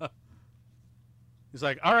 He's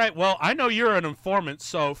like, all right, well, I know you're an informant,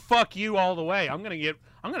 so fuck you all the way. I'm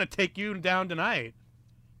gonna take you down tonight.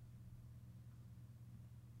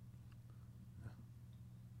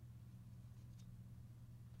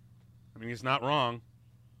 I mean, he's not wrong.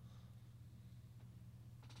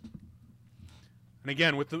 And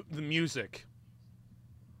again, with the music,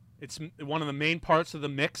 it's one of the main parts of the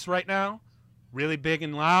mix right now. Really big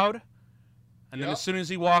and loud. And then as soon as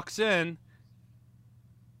he walks in,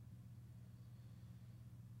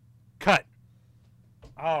 cut.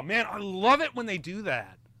 Oh, man, I love it when they do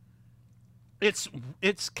that. It's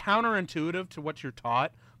counterintuitive to what you're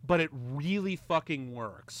taught, but it really fucking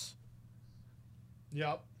works.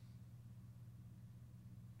 Yep.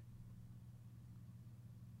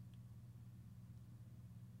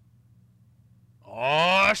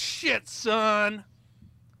 Oh, shit, son.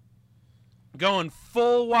 Going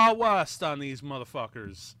full Wild West on these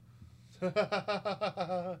motherfuckers.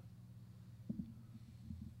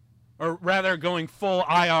 Or rather, going full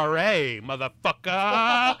IRA,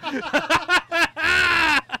 motherfucker.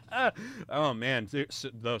 Oh, man.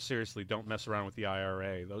 Though, seriously, don't mess around with the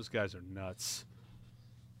IRA. Those guys are nuts.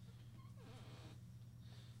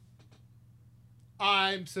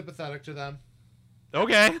 I'm sympathetic to them.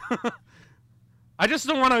 Okay. I just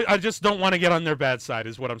don't want to get on their bad side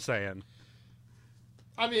is what I'm saying.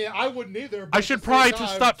 I mean, I wouldn't either. I should probably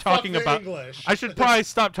just stop talking about English. I should probably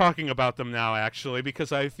stop talking about them now, actually,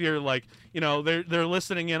 because I fear like, you know, they're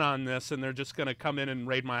listening in on this and they're just gonna come in and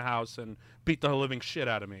raid my house and beat the living shit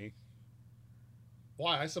out of me.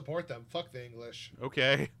 Why? I support them. Fuck the English.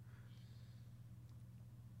 Okay.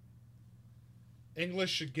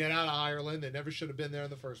 English should get out of Ireland. They never should have been there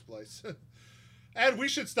in the first place. And we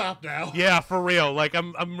should stop now. Yeah, for real. Like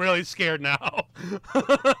I'm really scared now.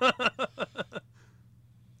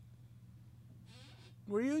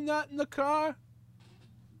 Were you not in the car?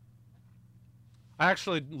 I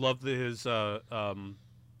actually loved his the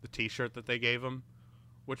T-shirt that they gave him,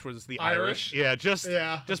 which was the Irish. Yeah, just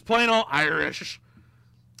plain old Irish.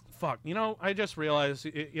 Fuck, you know, I just realized,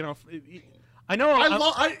 you know, I know.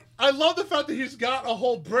 I love the fact that he's got a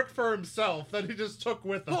whole brick for himself that he just took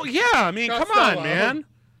with him. Well, yeah, I mean, come on, man.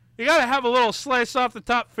 You gotta have a little slice off the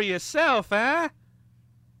top for yourself, eh?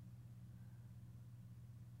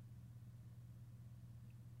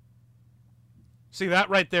 See, that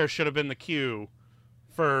right there should have been the cue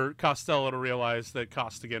for Costello to realize that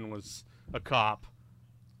Costigan was a cop.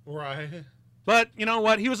 Right. But, you know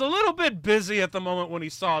what? He was a little bit busy at the moment when he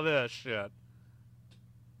saw this shit.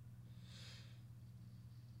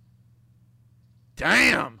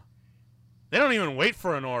 Damn! They don't even wait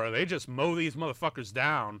for an aura. They just mow these motherfuckers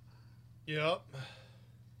down. Yep.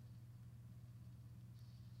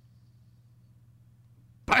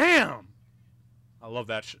 Bam! I love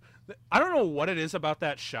that shit. I don't know what it is about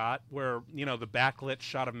that shot where, you know, the backlit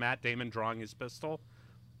shot of Matt Damon drawing his pistol.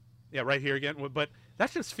 Yeah, right here again. But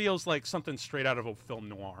that just feels like something straight out of a film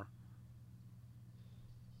noir.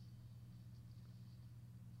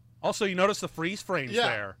 Also, you notice the freeze frames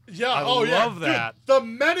there. Yeah, I love that. Dude, the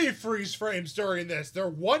many freeze frames during this, they're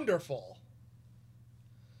wonderful.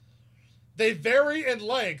 They vary in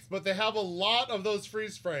length, but they have a lot of those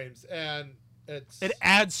freeze frames, and it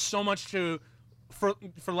adds so much to, for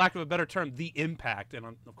lack of a better term, the impact, and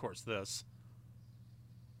of course this.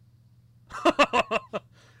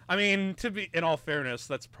 I mean, to be in all fairness,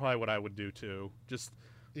 that's probably what I would do too. Just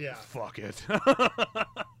fuck it.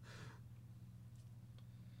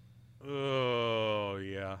 Oh,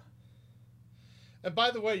 yeah. And by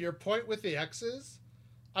the way, your point with the X's,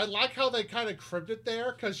 I like how they kind of cribbed it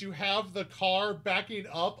there, because you have the car backing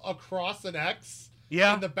up across an X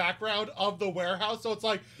in the background of the warehouse. So it's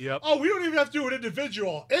like, oh, we don't even have to do an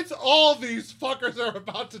individual. It's all these fuckers are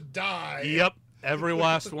about to die. Yep, every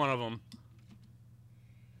last one of them.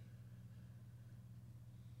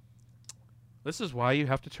 This is why you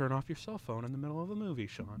have to turn off your cell phone in the middle of a movie,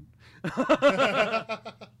 Sean.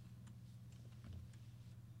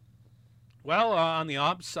 Well, on the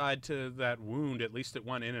upside to that wound, at least it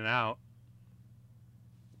went in and out.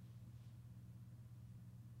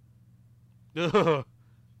 Ugh.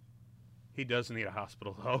 He does need a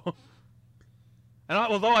hospital, though. And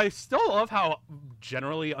although I still love how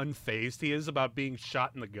generally unfazed he is about being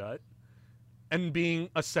shot in the gut and being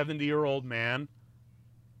a 70-year-old man.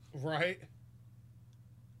 Right.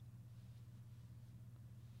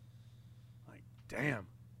 Like, damn.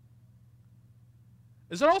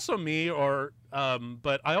 Is it also me, or,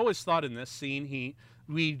 but I always thought in this scene,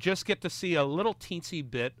 we just get to see a little teensy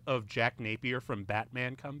bit of Jack Napier from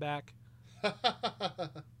Batman come back.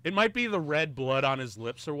 It might be the red blood on his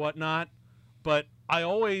lips or whatnot, but I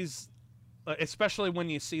always, especially when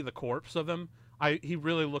you see the corpse of him, he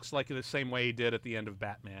really looks like the same way he did at the end of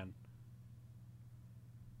Batman.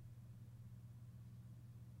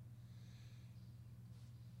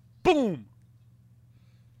 Boom!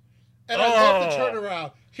 And I love the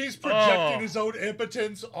turnaround. He's projecting his own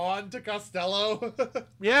impotence onto Costello.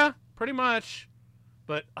 Yeah, pretty much.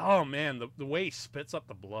 But, oh, man, the way he spits up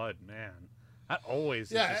the blood, man. That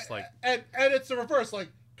always is just like... And it's the reverse. Like,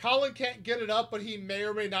 Colin can't get it up, but he may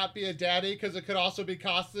or may not be a daddy, because it could also be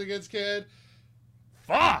Costigan's kid.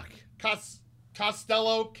 Fuck!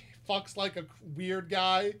 Costello fucks like a weird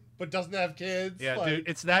guy, but doesn't have kids. Yeah, like, dude,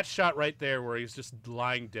 it's that shot right there where he's just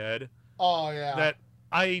lying dead. Oh, yeah. That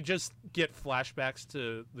I just get flashbacks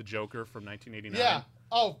to the Joker from 1989. Yeah.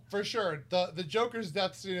 Oh, for sure. The Joker's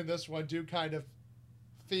death scene in this one do kind of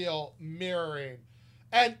feel mirroring.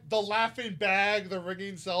 And the laughing bag, the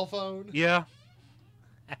ringing cell phone. Yeah.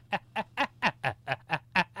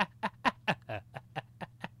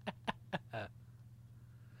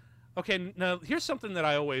 Okay, now here's something that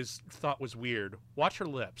I always thought was weird. Watch her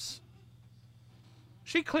lips.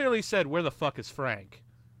 She clearly said, "Where the fuck is Frank?"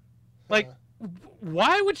 Like,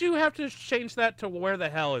 why would you have to change that to "Where the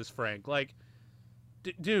hell is Frank"? Like,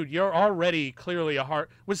 dude, you're already clearly a heart.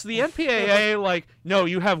 Was the MPAA like, no,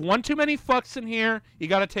 you have one too many fucks in here. You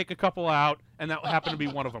got to take a couple out, and that happened to be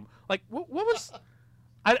one of them. Like, what was?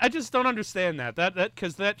 I just don't understand that.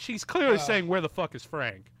 Because she's clearly saying, "Where the fuck is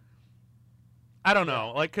Frank?" I don't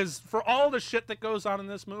know. Like, because for all the shit that goes on in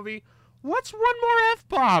this movie, what's one more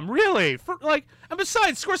F-bomb, really? And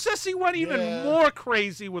besides, Scorsese went even more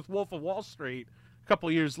crazy with Wolf of Wall Street a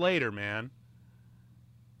couple years later, man.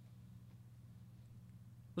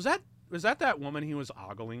 Was that woman he was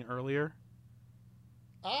ogling earlier?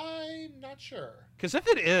 I'm not sure. Because if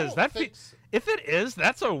it is,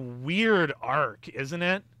 that's a weird arc, isn't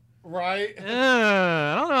it? Right.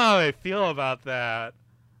 I don't know how I feel about that.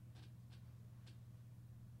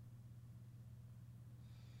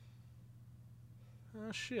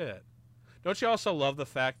 Oh, shit. Don't you also love the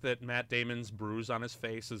fact that Matt Damon's bruise on his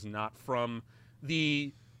face is not from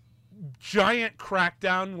the giant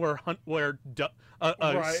crackdown where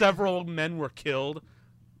several men were killed,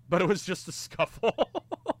 but it was just a scuffle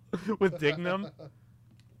with Dignam?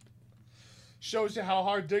 Shows you how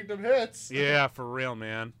hard Dignam hits. Yeah, for real,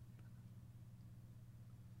 man.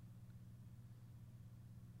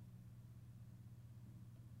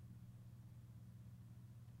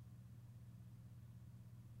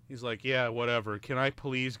 He's like, yeah, whatever. Can I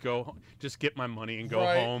please go? Just get my money and go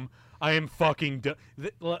home. I am fucking done.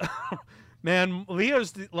 Man,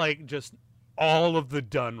 Leo's like just all of the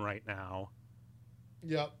done right now.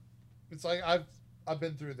 Yep. It's like I've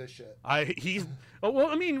been through this shit. Well,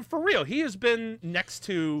 I mean, for real, he has been next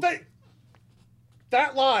to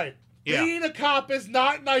that line. Yeah. Being a cop is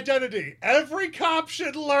not an identity. Every cop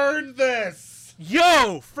should learn this.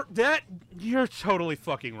 Yo, for that, you're totally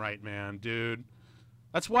fucking right, man, dude.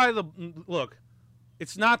 That's why look,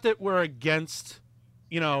 it's not that we're against,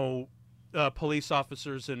 police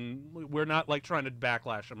officers, and we're not like trying to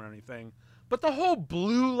backlash them or anything. But the whole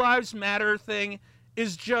Blue Lives Matter thing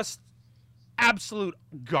is just absolute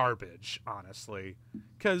garbage, honestly.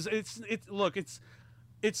 Because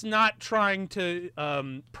it's not trying to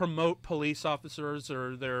promote police officers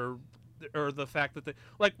or the fact that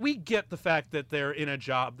we get the fact that they're in a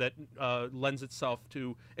job that lends itself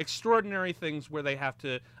to extraordinary things where they have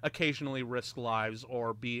to occasionally risk lives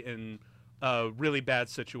or be in really bad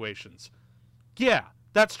situations. Yeah,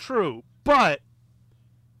 that's true. But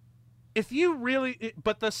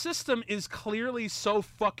but the system is clearly so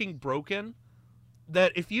fucking broken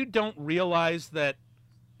that if you don't realize that,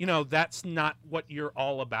 that's not what you're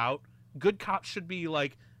all about, good cops should be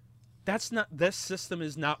like, this system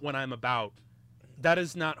is not what I'm about. That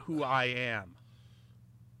is not who I am.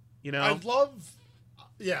 I love,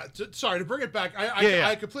 sorry, to bring it back,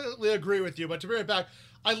 I completely agree with you, but to bring it back,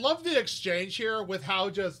 I love the exchange here with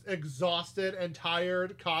how just exhausted and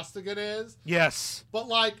tired Costigan is. Yes.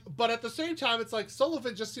 But at the same time, it's like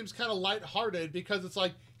Sullivan just seems kind of lighthearted because it's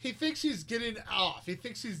like, he thinks he's getting off. He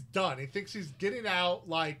thinks he's done. He thinks he's getting out,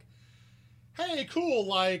 like, hey, cool,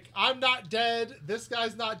 like, I'm not dead, this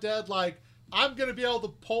guy's not dead, like, I'm gonna be able to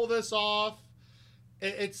pull this off.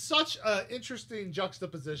 It's such an interesting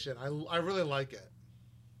juxtaposition. I really like it.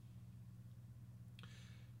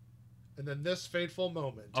 And then this fateful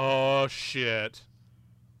moment. Oh, shit.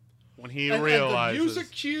 When he realizes... And the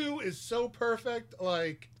music cue is so perfect,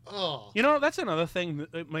 like, oh. That's another thing,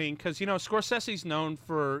 I mean, because, Scorsese's known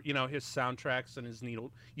for, his soundtracks and his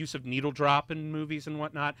use of needle drop in movies and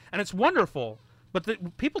whatnot, and it's wonderful.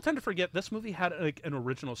 But people tend to forget this movie had an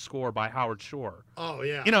original score by Howard Shore. Oh,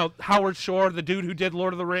 yeah. Howard Shore, the dude who did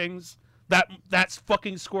Lord of the Rings, that's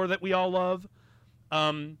fucking score that we all love.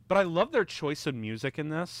 But I love their choice of music in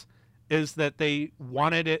this, is that they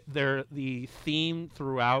wanted the theme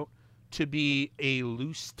throughout to be a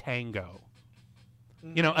loose tango.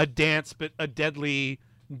 Mm-hmm. A deadly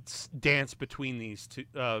dance between these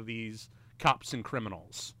cops and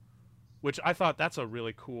criminals, which I thought that's a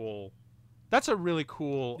really cool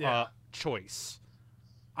choice.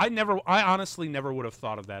 I honestly never would have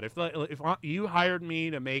thought of that. If you hired me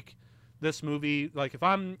to make this movie, like if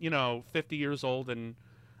I'm 50 years old and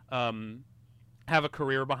have a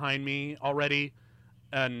career behind me already,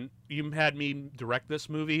 and you had me direct this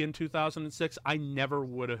movie in 2006, I never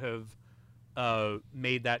would have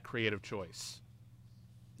made that creative choice.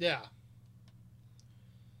 Yeah.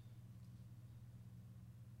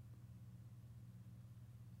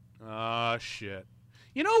 Shit.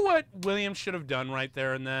 You know what Williams should have done right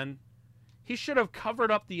there and then? He should have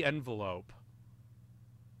covered up the envelope,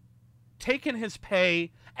 taken his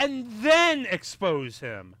pay, and then expose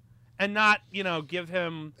him, and not, give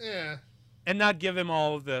him, and not give him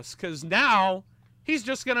all of this, because now he's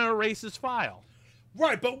just gonna erase his file.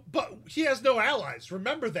 Right, but he has no allies.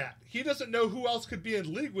 Remember that. He doesn't know who else could be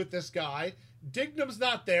in league with this guy. Dignam's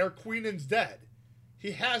not there. Queenan's dead.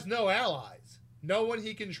 He has no allies. No one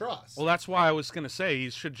he can trust. Well, that's why I was gonna say he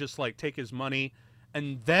should just take his money,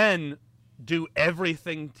 and then do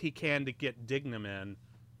everything he can to get Dignam in,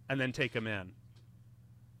 and then take him in.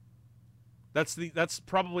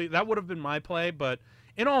 That would have been my play, but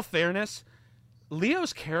in all fairness,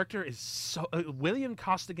 Leo's character is so William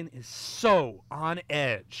Costigan is so on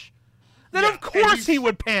edge that of course he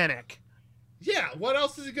would panic. Yeah, what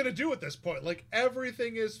else is he gonna do at this point?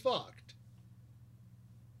 Everything is fucked.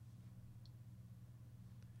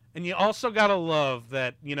 And you also gotta love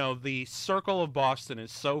that, the circle of Boston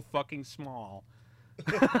is so fucking small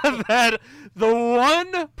that the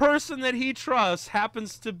one person that he trusts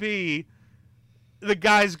happens to be the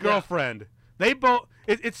guy's girlfriend. Yeah. They both.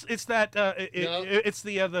 It's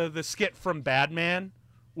the skit from Batman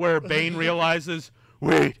where Bane realizes,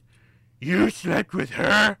 wait, you slept with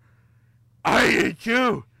her? I did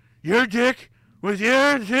too. Your dick was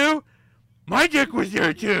here too. My dick was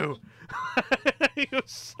here too.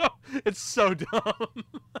 It's so dumb.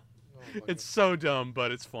 It's so dumb,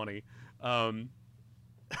 but it's funny. Have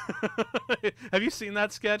you seen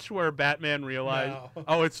that sketch where Batman realized? No.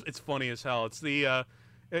 Oh, it's funny as hell.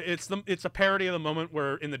 It's a parody of the moment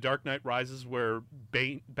where in The Dark Knight Rises where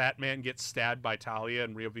Batman gets stabbed by Talia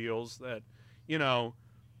and reveals that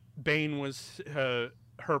Bane was her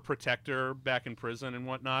protector back in prison and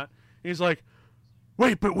whatnot. And he's like,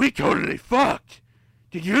 wait, but we totally fucked.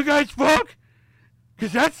 Did you guys fuck?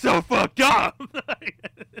 Because that's so fucked up.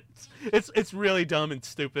 It's really dumb and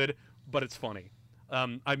stupid, but it's funny.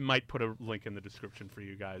 I might put a link in the description for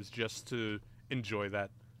you guys just to enjoy that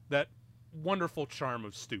wonderful charm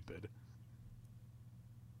of stupid.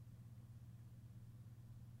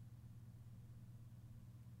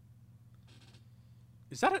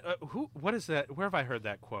 Is that who? What is that? Where have I heard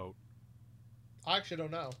that quote? I actually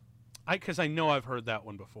don't know. Because I know I've heard that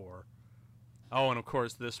one before. Oh, and of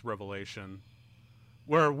course this revelation,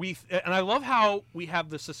 where and I love how we have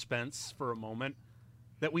the suspense for a moment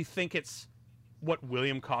that we think it's what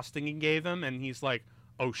William Costigan gave him, and he's like,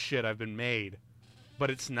 "Oh shit, I've been made," but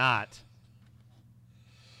it's not.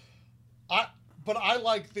 But I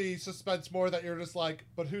like the suspense more that you're just like,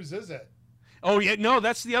 but whose is it? Oh yeah, no,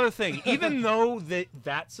 that's the other thing. Even though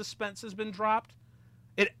that suspense has been dropped,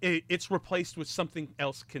 it's replaced with something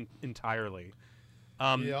else entirely.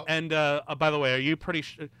 Yep. And by the way, are you pretty?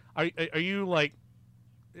 Are you like?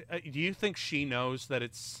 Do you think she knows that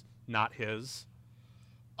it's not his?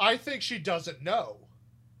 I think she doesn't know.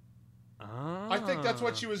 Ah. I think that's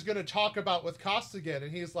what she was going to talk about with Costigan,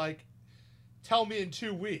 and he's like, "Tell me in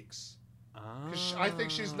 2 weeks." Because I think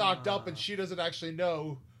she's knocked up, and she doesn't actually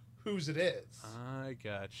know whose it is. I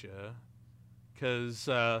gotcha. Because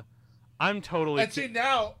I'm totally. And see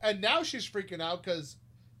now she's freaking out because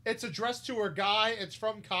it's addressed to her guy. It's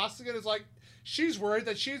from Costigan. It's like she's worried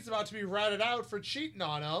that she's about to be ratted out for cheating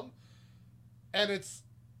on him, and it's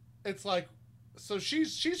like, so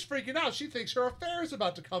she's freaking out. She thinks her affair is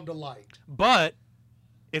about to come to light. But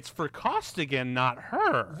it's for Costigan, not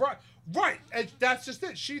her. Right. And that's just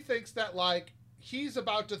it. She thinks that like he's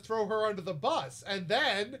about to throw her under the bus, and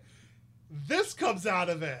then this comes out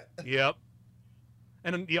of it. Yep.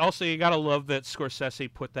 And you gotta love that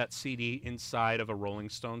Scorsese put that CD inside of a Rolling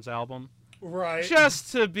Stones album, right?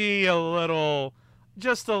 Just to be a little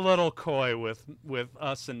coy with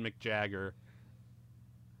us and Mick Jagger.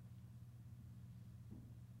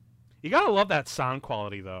 You gotta love that sound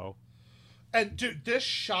quality, though. And dude, this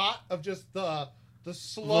shot of just the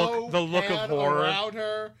slow look of horror around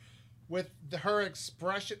her with her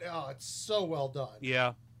expression, oh, it's so well done.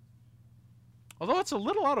 Yeah. Although it's a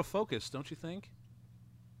little out of focus, don't you think?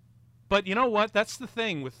 But you know what? That's the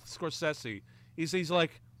thing with Scorsese. He's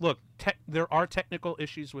like, look, there are technical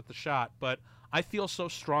issues with the shot, but I feel so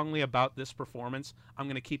strongly about this performance, I'm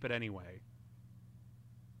going to keep it anyway.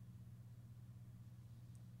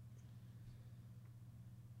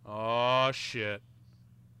 Oh, shit.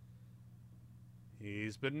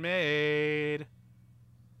 He's been made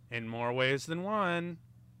in more ways than one.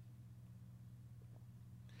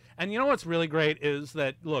 And you know what's really great is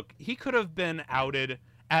that, look, he could have been outed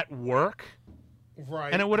at work,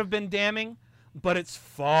 Right. and it would have been damning, but it's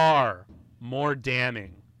far more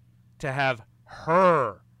damning to have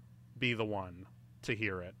her be the one to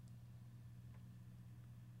hear it.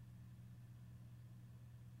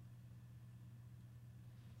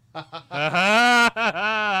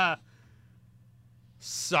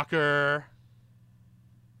 Sucker.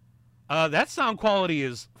 That sound quality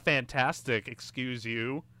is fantastic, excuse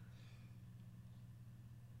you.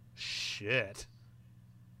 Shit.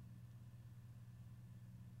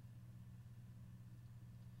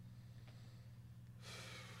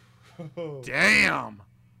 Damn.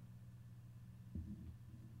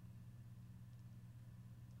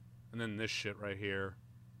 And then this shit right here.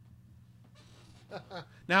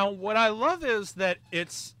 Now, what I love is that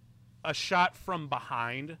it's a shot from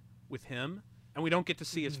behind with him, and we don't get to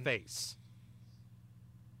see his face.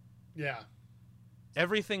 Yeah.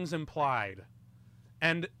 Everything's implied.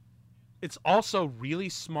 And it's also really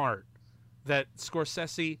smart that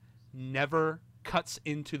Scorsese never cuts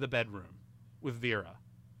into the bedroom with Vera.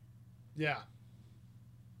 Yeah.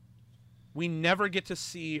 We never get to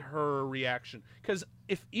see her reaction. Because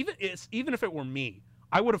even if it were me,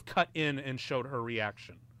 I would have cut in and showed her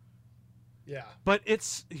reaction. Yeah. But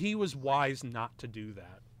he was wise not to do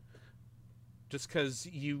that. Just because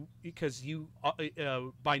you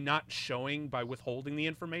by not showing, by withholding the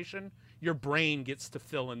information, your brain gets to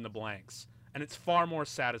fill in the blanks, and it's far more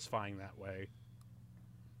satisfying that way.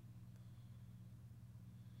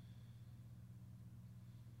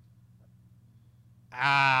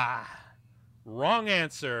 Wrong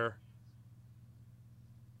answer.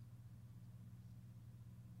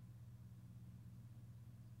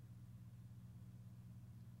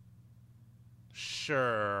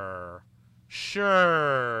 Sure.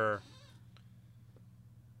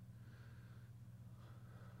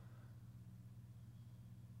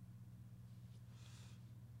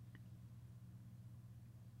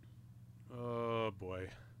 Oh, boy.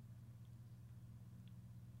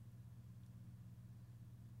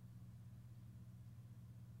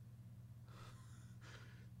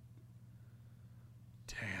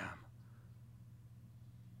 Damn.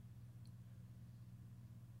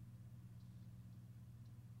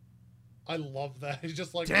 I love that. He's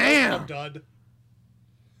just like, damn. Oh, I'm done.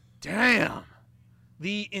 Damn.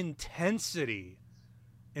 The intensity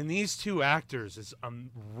in these two actors is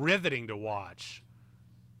riveting to watch.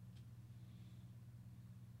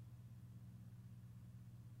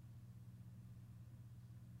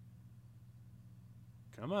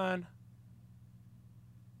 Come on.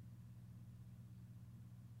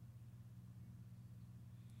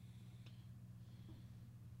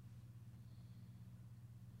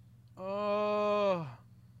 Oh.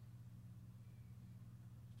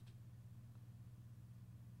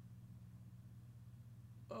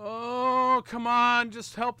 Oh, come on.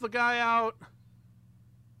 Just help the guy out.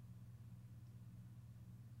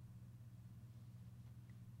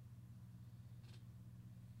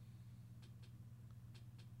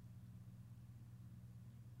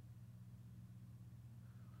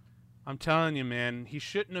 I'm telling you, man, he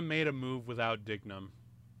shouldn't have made a move without Dignam.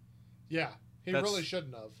 Yeah, he really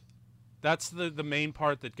shouldn't have. That's the main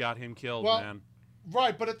part that got him killed, well, man.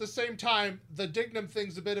 Right, but at the same time, the Dignam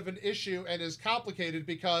thing's a bit of an issue and is complicated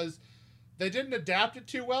because they didn't adapt it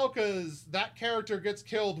too well because that character gets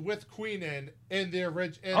killed with Queenan in the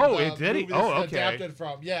original. Oh, it did he? Oh, okay. Adapted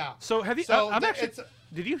from, yeah. So have you? So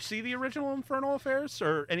did you see the original Infernal Affairs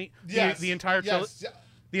or any? Yes, the entire trilogy. Yes.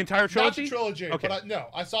 The entire trilogy? Not the trilogy, okay. but no,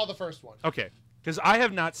 I saw the first one. Okay, because I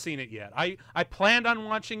have not seen it yet. I planned on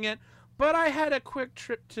watching it, but I had a quick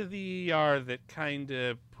trip to the ER that kind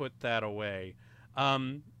of put that away.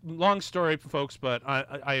 Long story, folks, but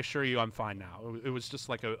I assure you I'm fine now. It was just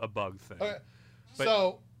like a bug thing. Okay. But,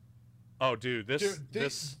 so... Oh, dude, this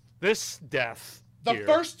death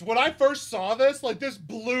When I first saw this, like, this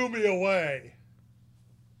blew me away.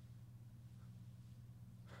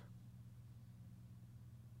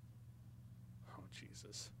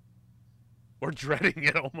 We're dreading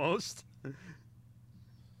it almost.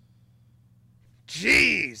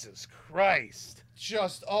 Jesus Christ.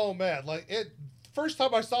 Just, oh man, like it, first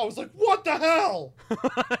time I saw it, I was like, what the hell?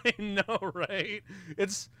 I know, right?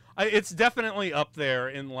 It's definitely up there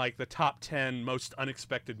in like the top 10 most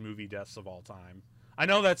unexpected movie deaths of all time. I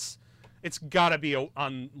know it's gotta be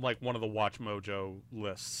on like one of the Watch Mojo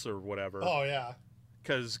lists or whatever. Oh yeah.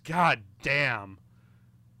 Cause god damn.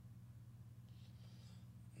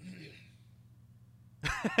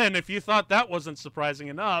 And if you thought that wasn't surprising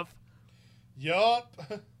enough... Yup.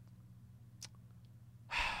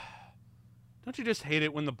 Don't you just hate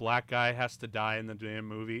it when the black guy has to die in the damn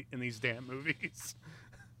movie, in these damn movies?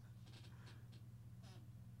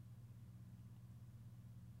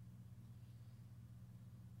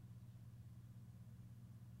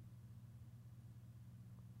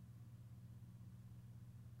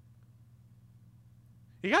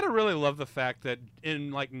 You gotta really love the fact that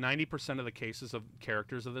in like 90% of the cases of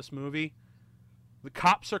characters of this movie, the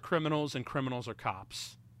cops are criminals and criminals are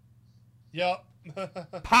cops. Yep.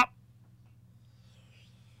 Pop!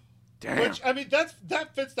 Damn. Which, I mean,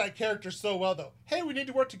 that fits that character so well, though. Hey, we need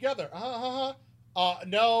to work together.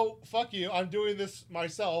 No, fuck you. I'm doing this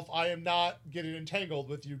myself. I am not getting entangled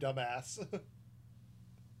with you, dumbass.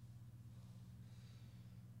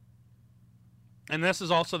 And this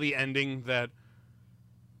is also the ending that...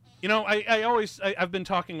 You know, I've been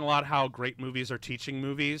talking a lot how great movies are teaching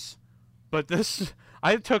movies, but this,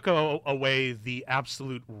 I took away the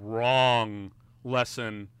absolute wrong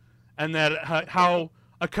lesson, and that how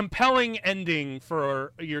a compelling ending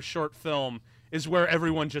for your short film is where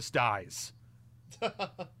everyone just dies.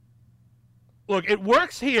 Look, it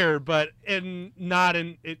works here, but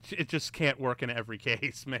it just can't work in every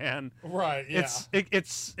case, man. Right, yeah.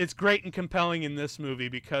 It's great and compelling in this movie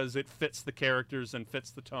because it fits the characters and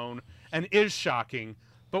fits the tone and is shocking.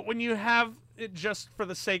 But when you have it just for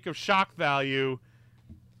the sake of shock value,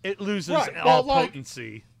 it loses all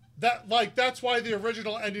potency. That's why the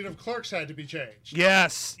original ending of Clerks had to be changed.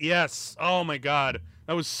 Yes. Oh my god.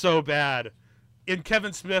 That was so bad. And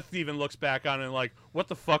Kevin Smith even looks back on it like, what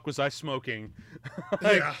the fuck was I smoking?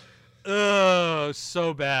 Yeah. Ugh,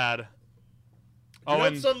 so bad. You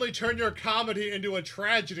don't suddenly turn your comedy into a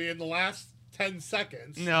tragedy in the last 10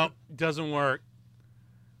 seconds. No, doesn't work.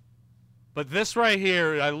 But this right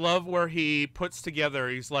here, I love where he puts together,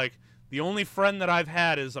 he's like, the only friend that I've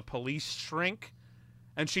had is a police shrink.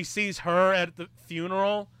 And she sees her at the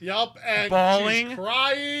funeral. Yup, and bawling, she's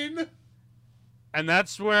crying. And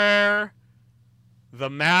that's where... the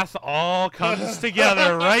math all comes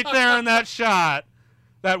together right there in that shot.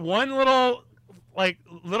 That one little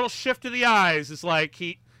shift of the eyes is like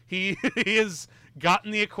he has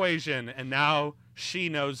gotten the equation, and now she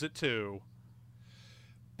knows it too.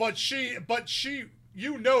 But she,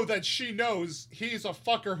 you know that she knows he's a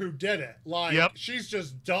fucker who did it. Like, yep. She's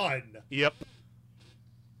just done. Yep.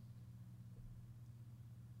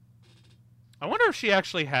 I wonder if she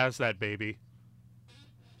actually has that baby.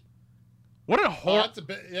 What a that's a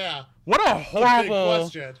bit, yeah. What a horrible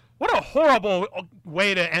question. What a horrible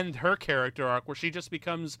way to end her character arc, where she just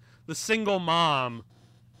becomes the single mom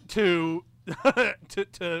to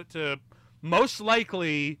to most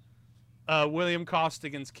likely William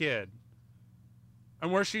Costigan's kid,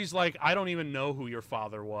 and where she's like, I don't even know who your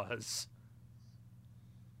father was.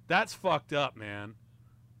 That's fucked up, man.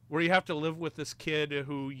 Where you have to live with this kid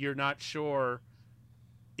who you're not sure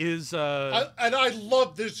is and I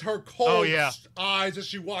love this, her cold eyes as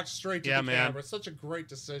she walks straight to the man. camera. Such a great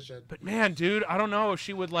decision. But man, dude, I don't know if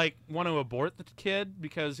she would like want to abort the kid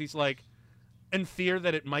because he's like in fear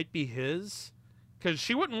that it might be his, because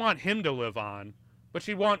she wouldn't want him to live on, but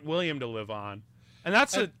she'd want William to live on. And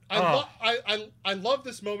that's I love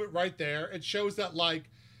this moment right there. It shows that like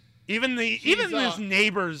even his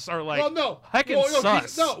neighbors are like, well, no, heckin'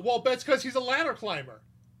 sus. Well, that's because he's a ladder climber.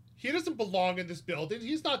 He doesn't belong in this building.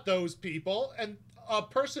 He's not those people, and a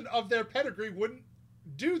person of their pedigree wouldn't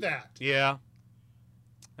do that. Yeah,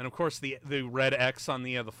 and of course the red X on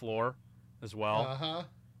the floor as well. Uh-huh.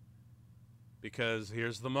 Because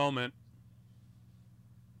here's the moment.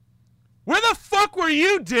 Where the fuck were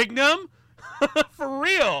you, Dignam? For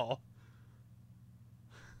real.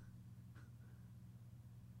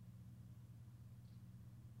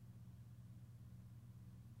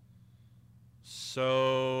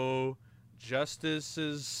 So, justice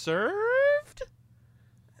is served?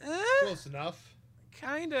 Close enough.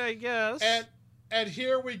 Kinda, I guess. And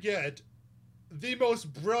here we get the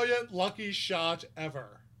most brilliant lucky shot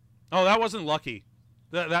ever. Oh, that wasn't lucky.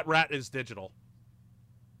 That rat is digital.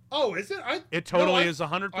 Oh, is it? It totally is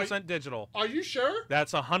 100% digital. Are you sure?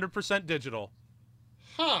 That's 100% digital.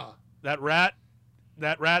 Huh. That rat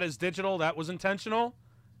is digital. That was intentional.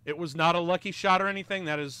 It was not a lucky shot or anything.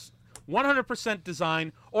 That is 100%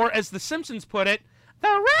 design, or as The Simpsons put it, the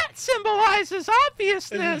rat symbolizes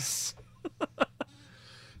obviousness.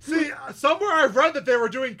 See, somewhere I've read that they were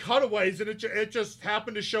doing cutaways, and it just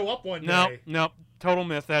happened to show up one day. No, total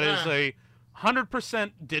myth. That is a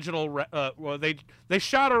 100% digital. Well, they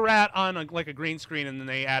shot a rat on a green screen, and then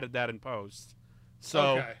they added that in post.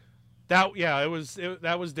 So that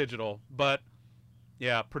was digital, but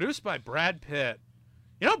yeah, produced by Brad Pitt.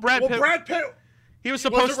 You know, Brad Pitt. Brad Pitt. He was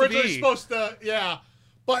supposed to be. Supposed to, yeah.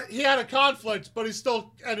 But he had a conflict, but he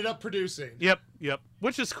still ended up producing. Yep.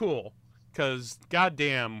 Which is cool, because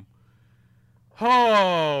goddamn.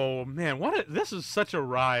 Oh man, this is such a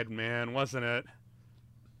ride, man, wasn't it?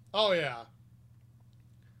 Oh yeah.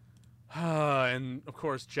 And of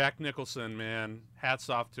course, Jack Nicholson, man, hats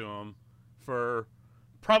off to him for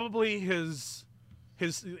probably his,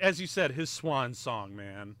 as you said, his swan song,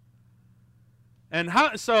 man. And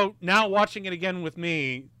so now watching it again with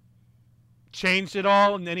me, changed it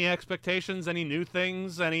all? And any expectations? Any new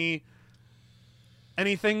things? Anything?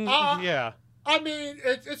 Yeah. I mean,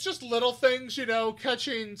 it's just little things,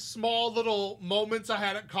 catching small little moments I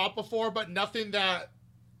hadn't caught before, but nothing that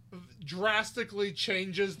drastically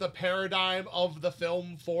changes the paradigm of the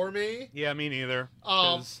film for me. Yeah, me neither.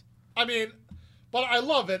 I mean, but I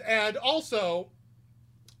love it, and also,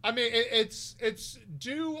 I mean, it's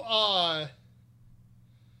due a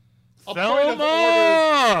point of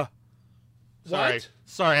order.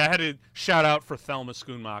 Sorry, I had to shout out for Thelma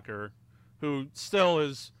Schoonmaker, who still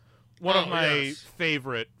is one of my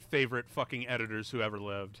favorite fucking editors who ever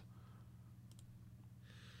lived.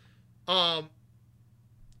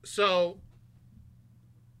 So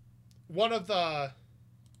one of the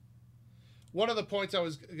points I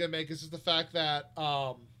was gonna make is just the fact that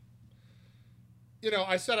I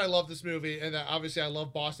said I love this movie and that obviously I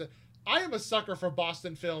love Boston. I am a sucker for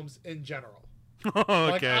Boston films in general. Okay.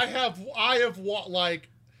 Like I have like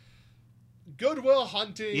Good Will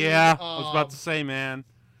Hunting. Yeah, I was about to say, man.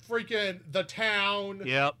 Freaking The Town.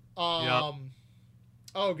 Yep. Oh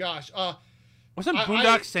gosh. Wasn't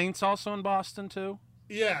Boondock Saints also in Boston too?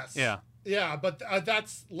 Yes. Yeah. Yeah, but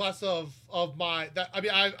that's less of my. I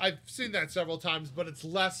mean, I've seen that several times, but it's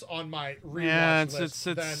less on my rewatch list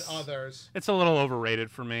than others. It's a little overrated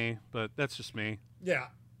for me, but that's just me. Yeah,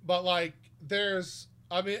 but like, there's.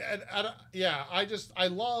 I mean, I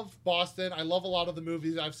love Boston. I love a lot of the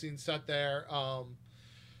movies I've seen set there.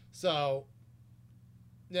 So,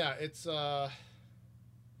 yeah, it's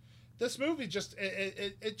this movie just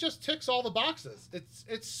it just ticks all the boxes.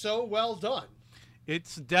 It's so well done.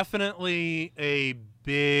 It's definitely a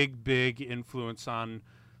big influence on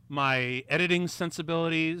my editing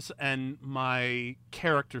sensibilities and my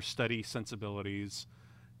character study sensibilities.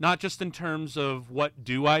 Not just in terms of what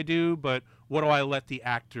do I do, but what do I let the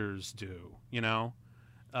actors do, Yeah.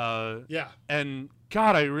 And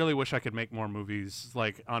God, I really wish I could make more movies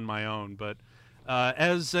like on my own. But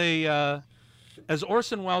as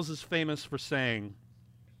Orson Welles is famous for saying,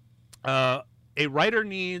 a writer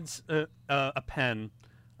needs a pen,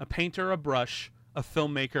 a painter a brush, a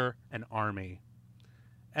filmmaker an army.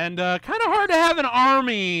 And kind of hard to have an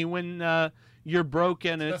army when you're broke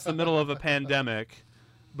and it's the middle of a pandemic.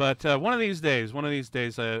 But one of these days,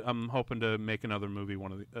 I'm hoping to make another movie.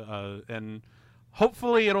 And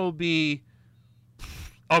hopefully it'll be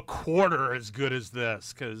a quarter as good as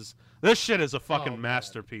this, because this shit is a fucking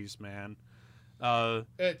masterpiece, man.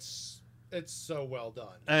 It's so well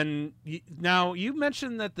done. And now you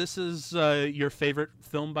mentioned that this is your favorite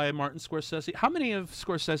film by Martin Scorsese. How many of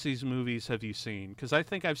Scorsese's movies have you seen? Because I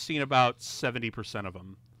think I've seen about 70% of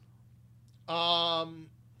them.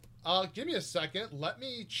 Give me a second. Let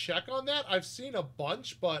me check on that. I've seen a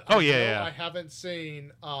bunch, but I haven't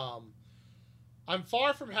seen. I'm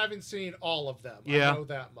far from having seen all of them. Yeah. I know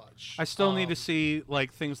that much. I still need to see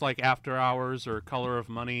like things like After Hours or Color of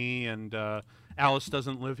Money and Alice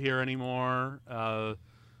Doesn't Live Here Anymore.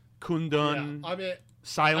 Kundun. Yeah, I mean,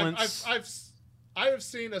 Silence. I have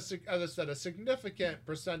seen, as I said, a significant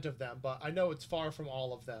percent of them, but I know it's far from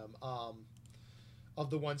all of them.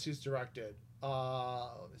 Of the ones he's directed.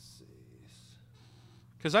 Let me see.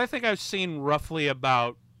 Because I think I've seen roughly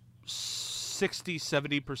about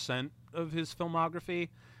 60-70% of his filmography.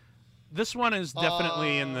 This one is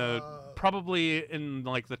definitely probably in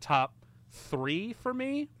like the top 3 for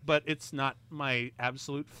me, but it's not my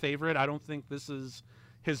absolute favorite. I don't think this is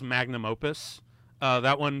his magnum opus.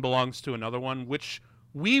 That one belongs to another one, which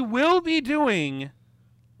we will be doing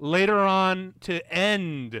later on to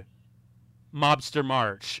end Mobster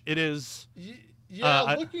March. It is.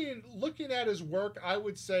 Yeah, looking at his work, I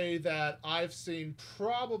would say that I've seen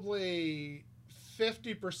probably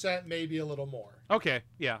 50%, maybe a little more. Okay,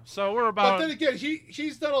 yeah. So we're about. But then again,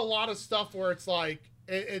 he's done a lot of stuff where it's like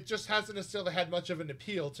it just hasn't necessarily had much of an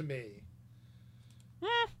appeal to me.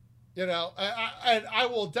 And I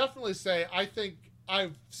will definitely say I think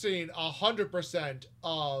I've seen 100%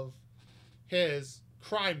 of his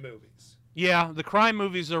crime movies. Yeah, the crime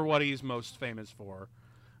movies are what he's most famous for.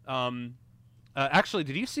 Actually,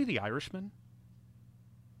 did you see The Irishman?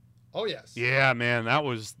 Oh, yes. Yeah, man,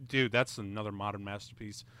 that's another modern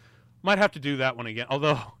masterpiece. Might have to do that one again.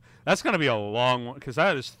 Although, That's going to be a long one because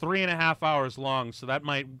that is 3.5 hours long, so that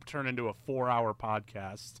might turn into a 4-hour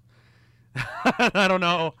podcast. I don't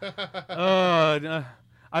know.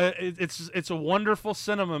 It's a wonderful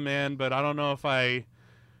cinema, man, but I don't know if I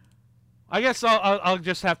guess I'll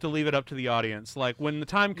just have to leave it up to the audience. Like when the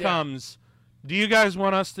time comes, do you guys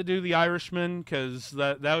want us to do The Irishman? Because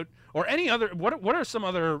that or any other. What are some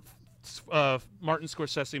other Martin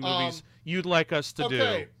Scorsese movies you'd like us to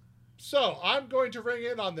do? So I'm going to ring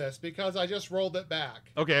in on this because I just rolled it back.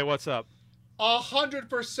 Okay, what's up?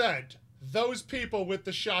 100%. Those people with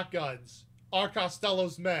the shotguns are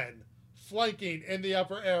Costello's men, flanking in the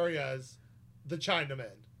upper areas the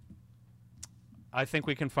Chinamen. I think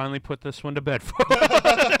we can finally put this one to bed for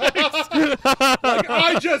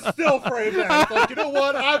I just still frame that. It's like, you know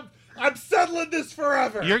what? I'm settling this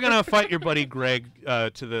forever. You're gonna fight your buddy Greg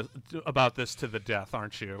about this to the death,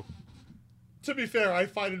 aren't you? To be fair, I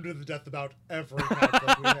fight him to the death about every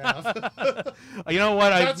conflict we have. You know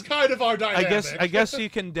what? That's kind of our dynamic. I guess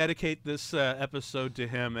you can dedicate this episode to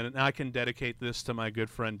him, and I can dedicate this to my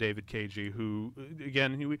good friend David Cagey, who,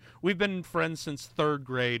 again, we've been friends since 3rd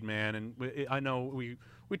grade, man, and I know we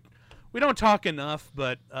don't talk enough,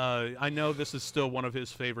 but I know this is still one of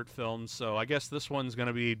his favorite films, so I guess this one's going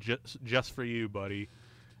to be just for you, buddy.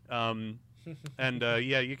 And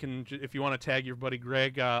yeah, you can, if you want to tag your buddy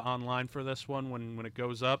Greg online for this one when it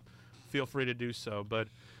goes up, feel free to do so. But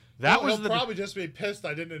he'll probably just be pissed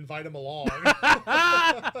I didn't invite him along.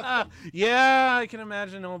 Yeah, I can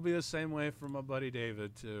imagine it'll be the same way for my buddy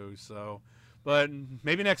David too. So, but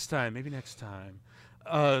maybe next time.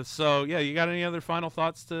 So yeah, you got any other final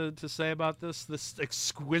thoughts to say about this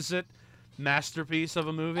exquisite masterpiece of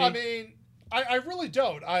a movie? I mean, I really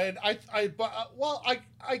don't.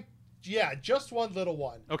 Yeah, just one little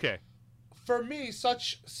one. Okay. For me, something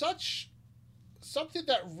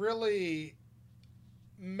that really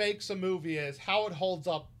makes a movie is how it holds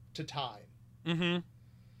up to time. Mm-hmm.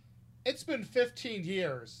 It's been 15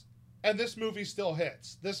 years, and this movie still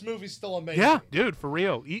hits. This movie's still amazing. Yeah, dude, for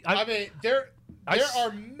real. I mean, there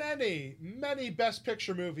are many, many Best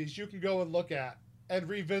Picture movies you can go and look at and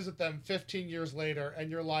revisit them 15 years later, and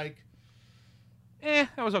you're like,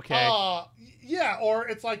 that was okay. Yeah, or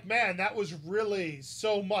it's like, man, that was really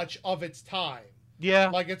so much of its time.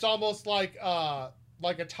 Yeah. Like, it's almost like a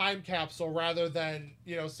time capsule rather than,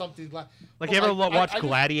 something like you ever watch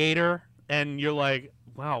Gladiator and you're like,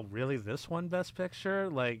 wow, really, this one Best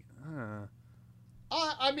Picture? Like,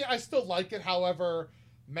 I mean, I still like it. However,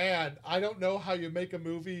 man, I don't know how you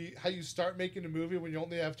start making a movie when you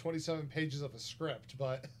only have 27 pages of a script,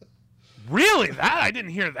 but... Really? I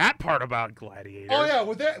didn't hear that part about Gladiator. Oh yeah,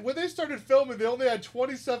 when they started filming, they only had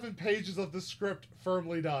 27 pages of the script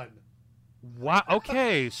firmly done. Wow.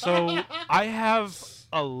 Okay, so I have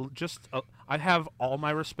I have all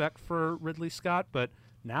my respect for Ridley Scott, but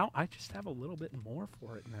now I just have a little bit more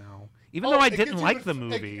for it now. Even though I didn't like the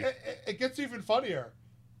movie. It gets even funnier.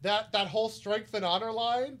 That whole strength and honor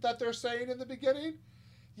line that they're saying in the beginning.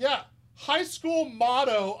 Yeah. High school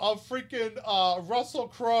motto of freaking Russell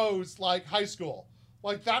Crowe's like high school.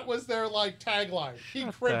 Like that was their like tagline. He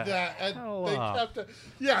cribbed that and they kept it.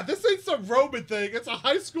 Yeah, this ain't some Roman thing. It's a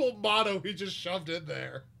high school motto he just shoved in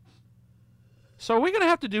there. So are we gonna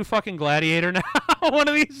have to do fucking Gladiator now one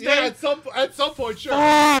of these days? Yeah, at some point, sure.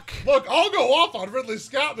 Fuck. Look, I'll go off on Ridley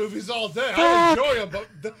Scott movies all day. Fuck. I enjoy them,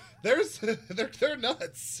 but they're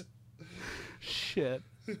nuts. Shit.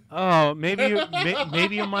 Oh, maybe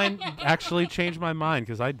you might actually change my mind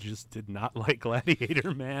because I just did not like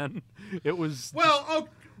Gladiator, man. It was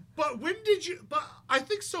but when did you? But I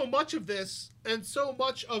think so much of this and so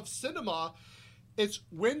much of cinema, it's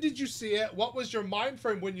when did you see it? What was your mind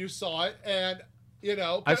frame when you saw it? And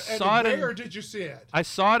where did you see it? I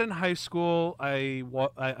saw it in high school.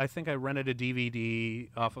 I think I rented a DVD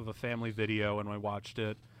off of a family video and I watched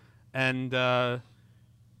it, and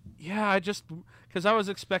yeah, because I was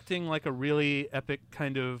expecting like a really epic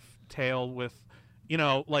kind of tale with,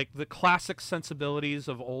 like the classic sensibilities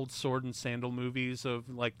of old sword and sandal movies of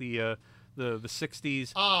like the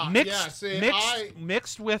 60s,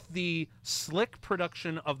 mixed with the slick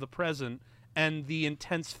production of the present and the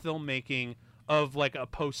intense filmmaking of like a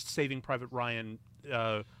post Saving Private Ryan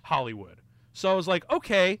Hollywood. So I was like,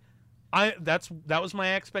 okay, that was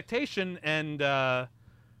my expectation, and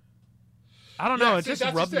I don't know. It just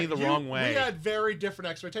rubbed me the wrong way. We had very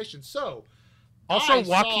different expectations. So, also,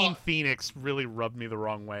 Joaquin Phoenix really rubbed me the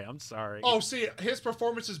wrong way. I'm sorry. Oh, see, his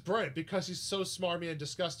performance is brilliant because he's so smarmy and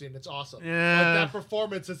disgusting. It's awesome. Yeah. Like, that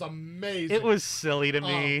performance is amazing. It was silly to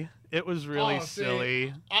me. It was really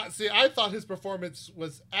silly. I thought his performance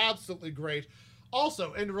was absolutely great.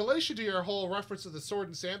 Also, in relation to your whole reference to the sword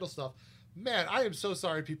and sandal stuff, man, I am so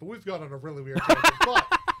sorry, people. We've gone on a really weird tangent, but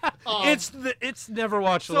it's Never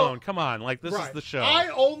Watch Alone. Come on, like this is the show. I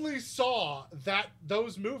only saw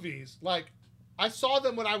those movies, like I saw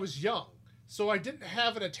them when I was young, so I didn't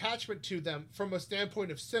have an attachment to them from a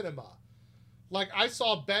standpoint of cinema. Like I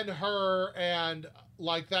saw Ben-Hur and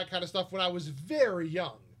like that kind of stuff when I was very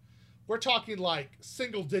young. We're talking like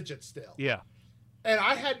single digits still. Yeah. And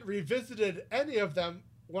I hadn't revisited any of them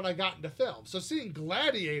when I got into film. So seeing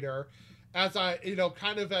Gladiator as I,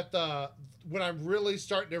 kind of when I'm really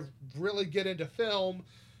starting to really get into film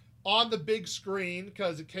on the big screen,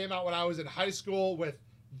 because it came out when I was in high school with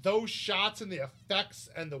those shots and the effects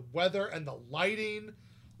and the weather and the lighting,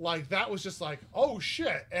 like that was just like, oh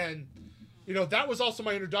shit. And, that was also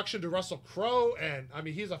my introduction to Russell Crowe. And I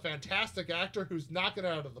mean, he's a fantastic actor who's knocking it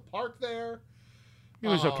out of the park there. He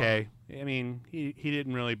was okay. I mean, he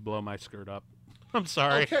didn't really blow my skirt up. I'm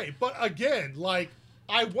sorry. Okay, but again, like,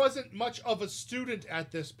 I wasn't much of a student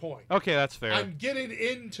at this point. Okay, that's fair. I'm getting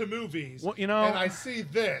into movies, well, and I see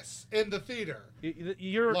this in the theater.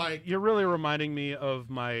 You're really reminding me of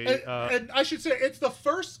my... And I should say, it's the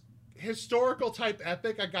first historical type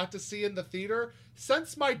epic I got to see in the theater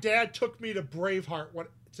since my dad took me to Braveheart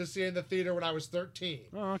to see in the theater when I was 13.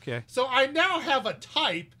 Oh, okay. So I now have a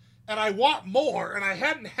type, and I want more, and I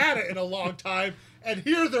hadn't had it in a long time, and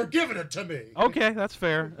here they're giving it to me. Okay, that's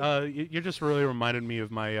fair. You just really reminded me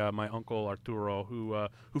of my my uncle Arturo, who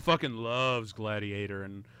fucking loves Gladiator,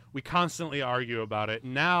 and we constantly argue about it.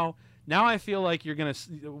 Now I feel like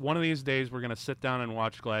one of these days we're gonna sit down and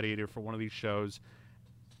watch Gladiator for one of these shows,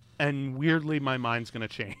 and weirdly my mind's gonna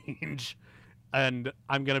change, and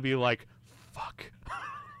I'm gonna be like, fuck.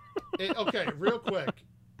 Okay, real quick.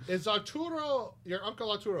 Is Arturo, your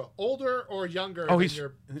Uncle Arturo, older or younger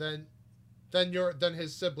than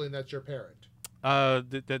his sibling that's your parent?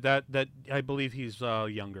 That I believe he's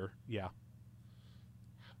younger. Yeah.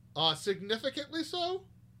 Significantly so?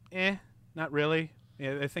 Not really.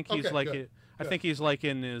 Yeah, I think he's good. I think he's like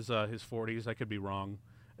in his 40s. I could be wrong.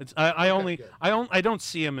 I don't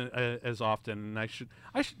see him as often, and I should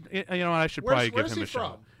probably give him a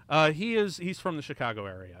shout. He's from the Chicago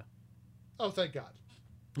area. Oh, thank God.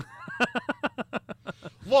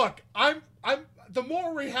 Look, I'm the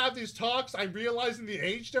more we have these talks, I'm realizing the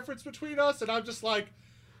age difference between us, and I'm just like,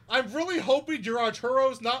 I'm really hoping your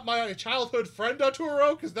Arturo's not my childhood friend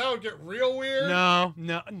Arturo, because that would get real weird.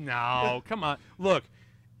 No, come on. Look,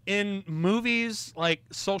 in movies, like,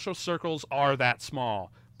 social circles are that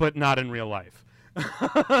small, but not in real life.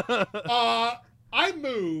 I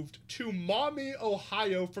moved to Maumee,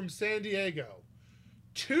 Ohio from San Diego.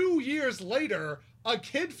 2 years later, a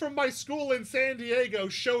kid from my school in San Diego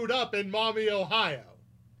showed up in Maumee, Ohio.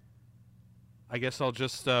 I guess I'll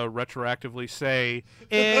just retroactively say,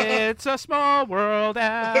 it's a small world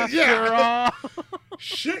after all.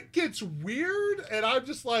 Shit gets weird, and I'm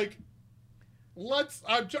just like,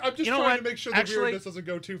 I'm just trying to make sure the weirdness doesn't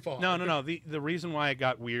go too far. No. The reason why it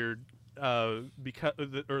got weird, because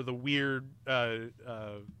the weird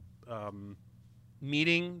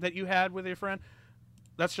meeting that you had with your friend,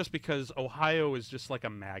 that's just because Ohio is just like a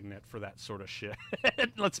magnet for that sort of shit.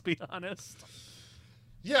 Let's be honest.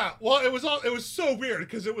 Yeah, well, it was so weird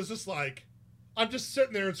because it was just like, I'm just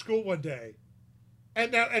sitting there in school one day,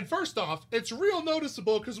 and first off, it's real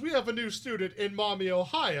noticeable because we have a new student in Maumee,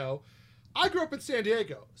 Ohio. I grew up in San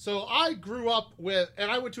Diego, so I grew up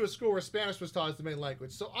and I went to a school where Spanish was taught as the main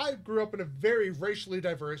language. So I grew up in a very racially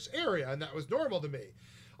diverse area, and that was normal to me.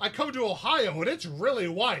 I come to Ohio, and it's really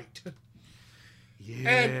white. Yeah.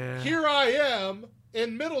 And here I am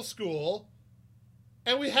in middle school,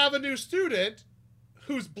 and we have a new student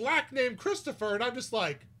who's black named Christopher, and I'm just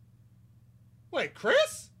like, wait,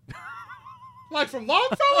 Chris? Like from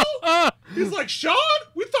Longfellow? He's like, Sean?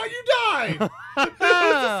 We thought you died.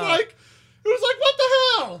 It was like, what the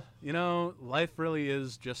hell? You know, life really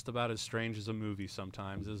is just about as strange as a movie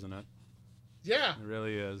sometimes, isn't it? Yeah, it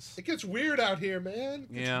really is. It gets weird out here, man.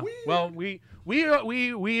 It's weird. Well, we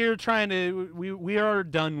are trying to we are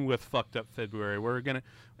done with fucked up February.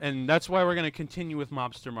 And that's why we're gonna continue with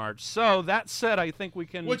Mobster March. So that said, I think we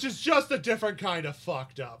can. Which is just a different kind of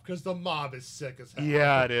fucked up because the mob is sick as hell.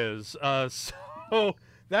 Yeah, it is. So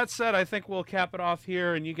that said, I think we'll cap it off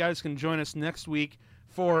here, and you guys can join us next week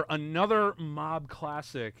for another mob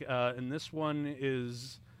classic. And this one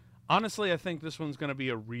is. Honestly, I think this one's going to be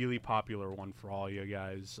a really popular one for all you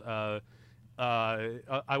guys. I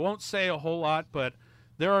won't say a whole lot, but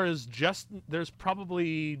there's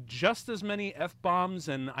probably just as many F-bombs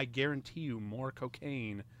and I guarantee you more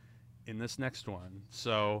cocaine in this next one.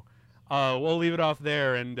 So we'll leave it off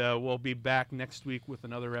there, and we'll be back next week with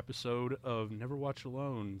another episode of Never Watch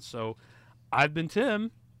Alone. So, I've been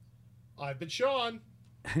Tim. I've been Sean.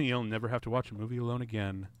 And you'll never have to watch a movie alone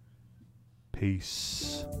again.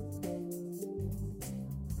 Peace.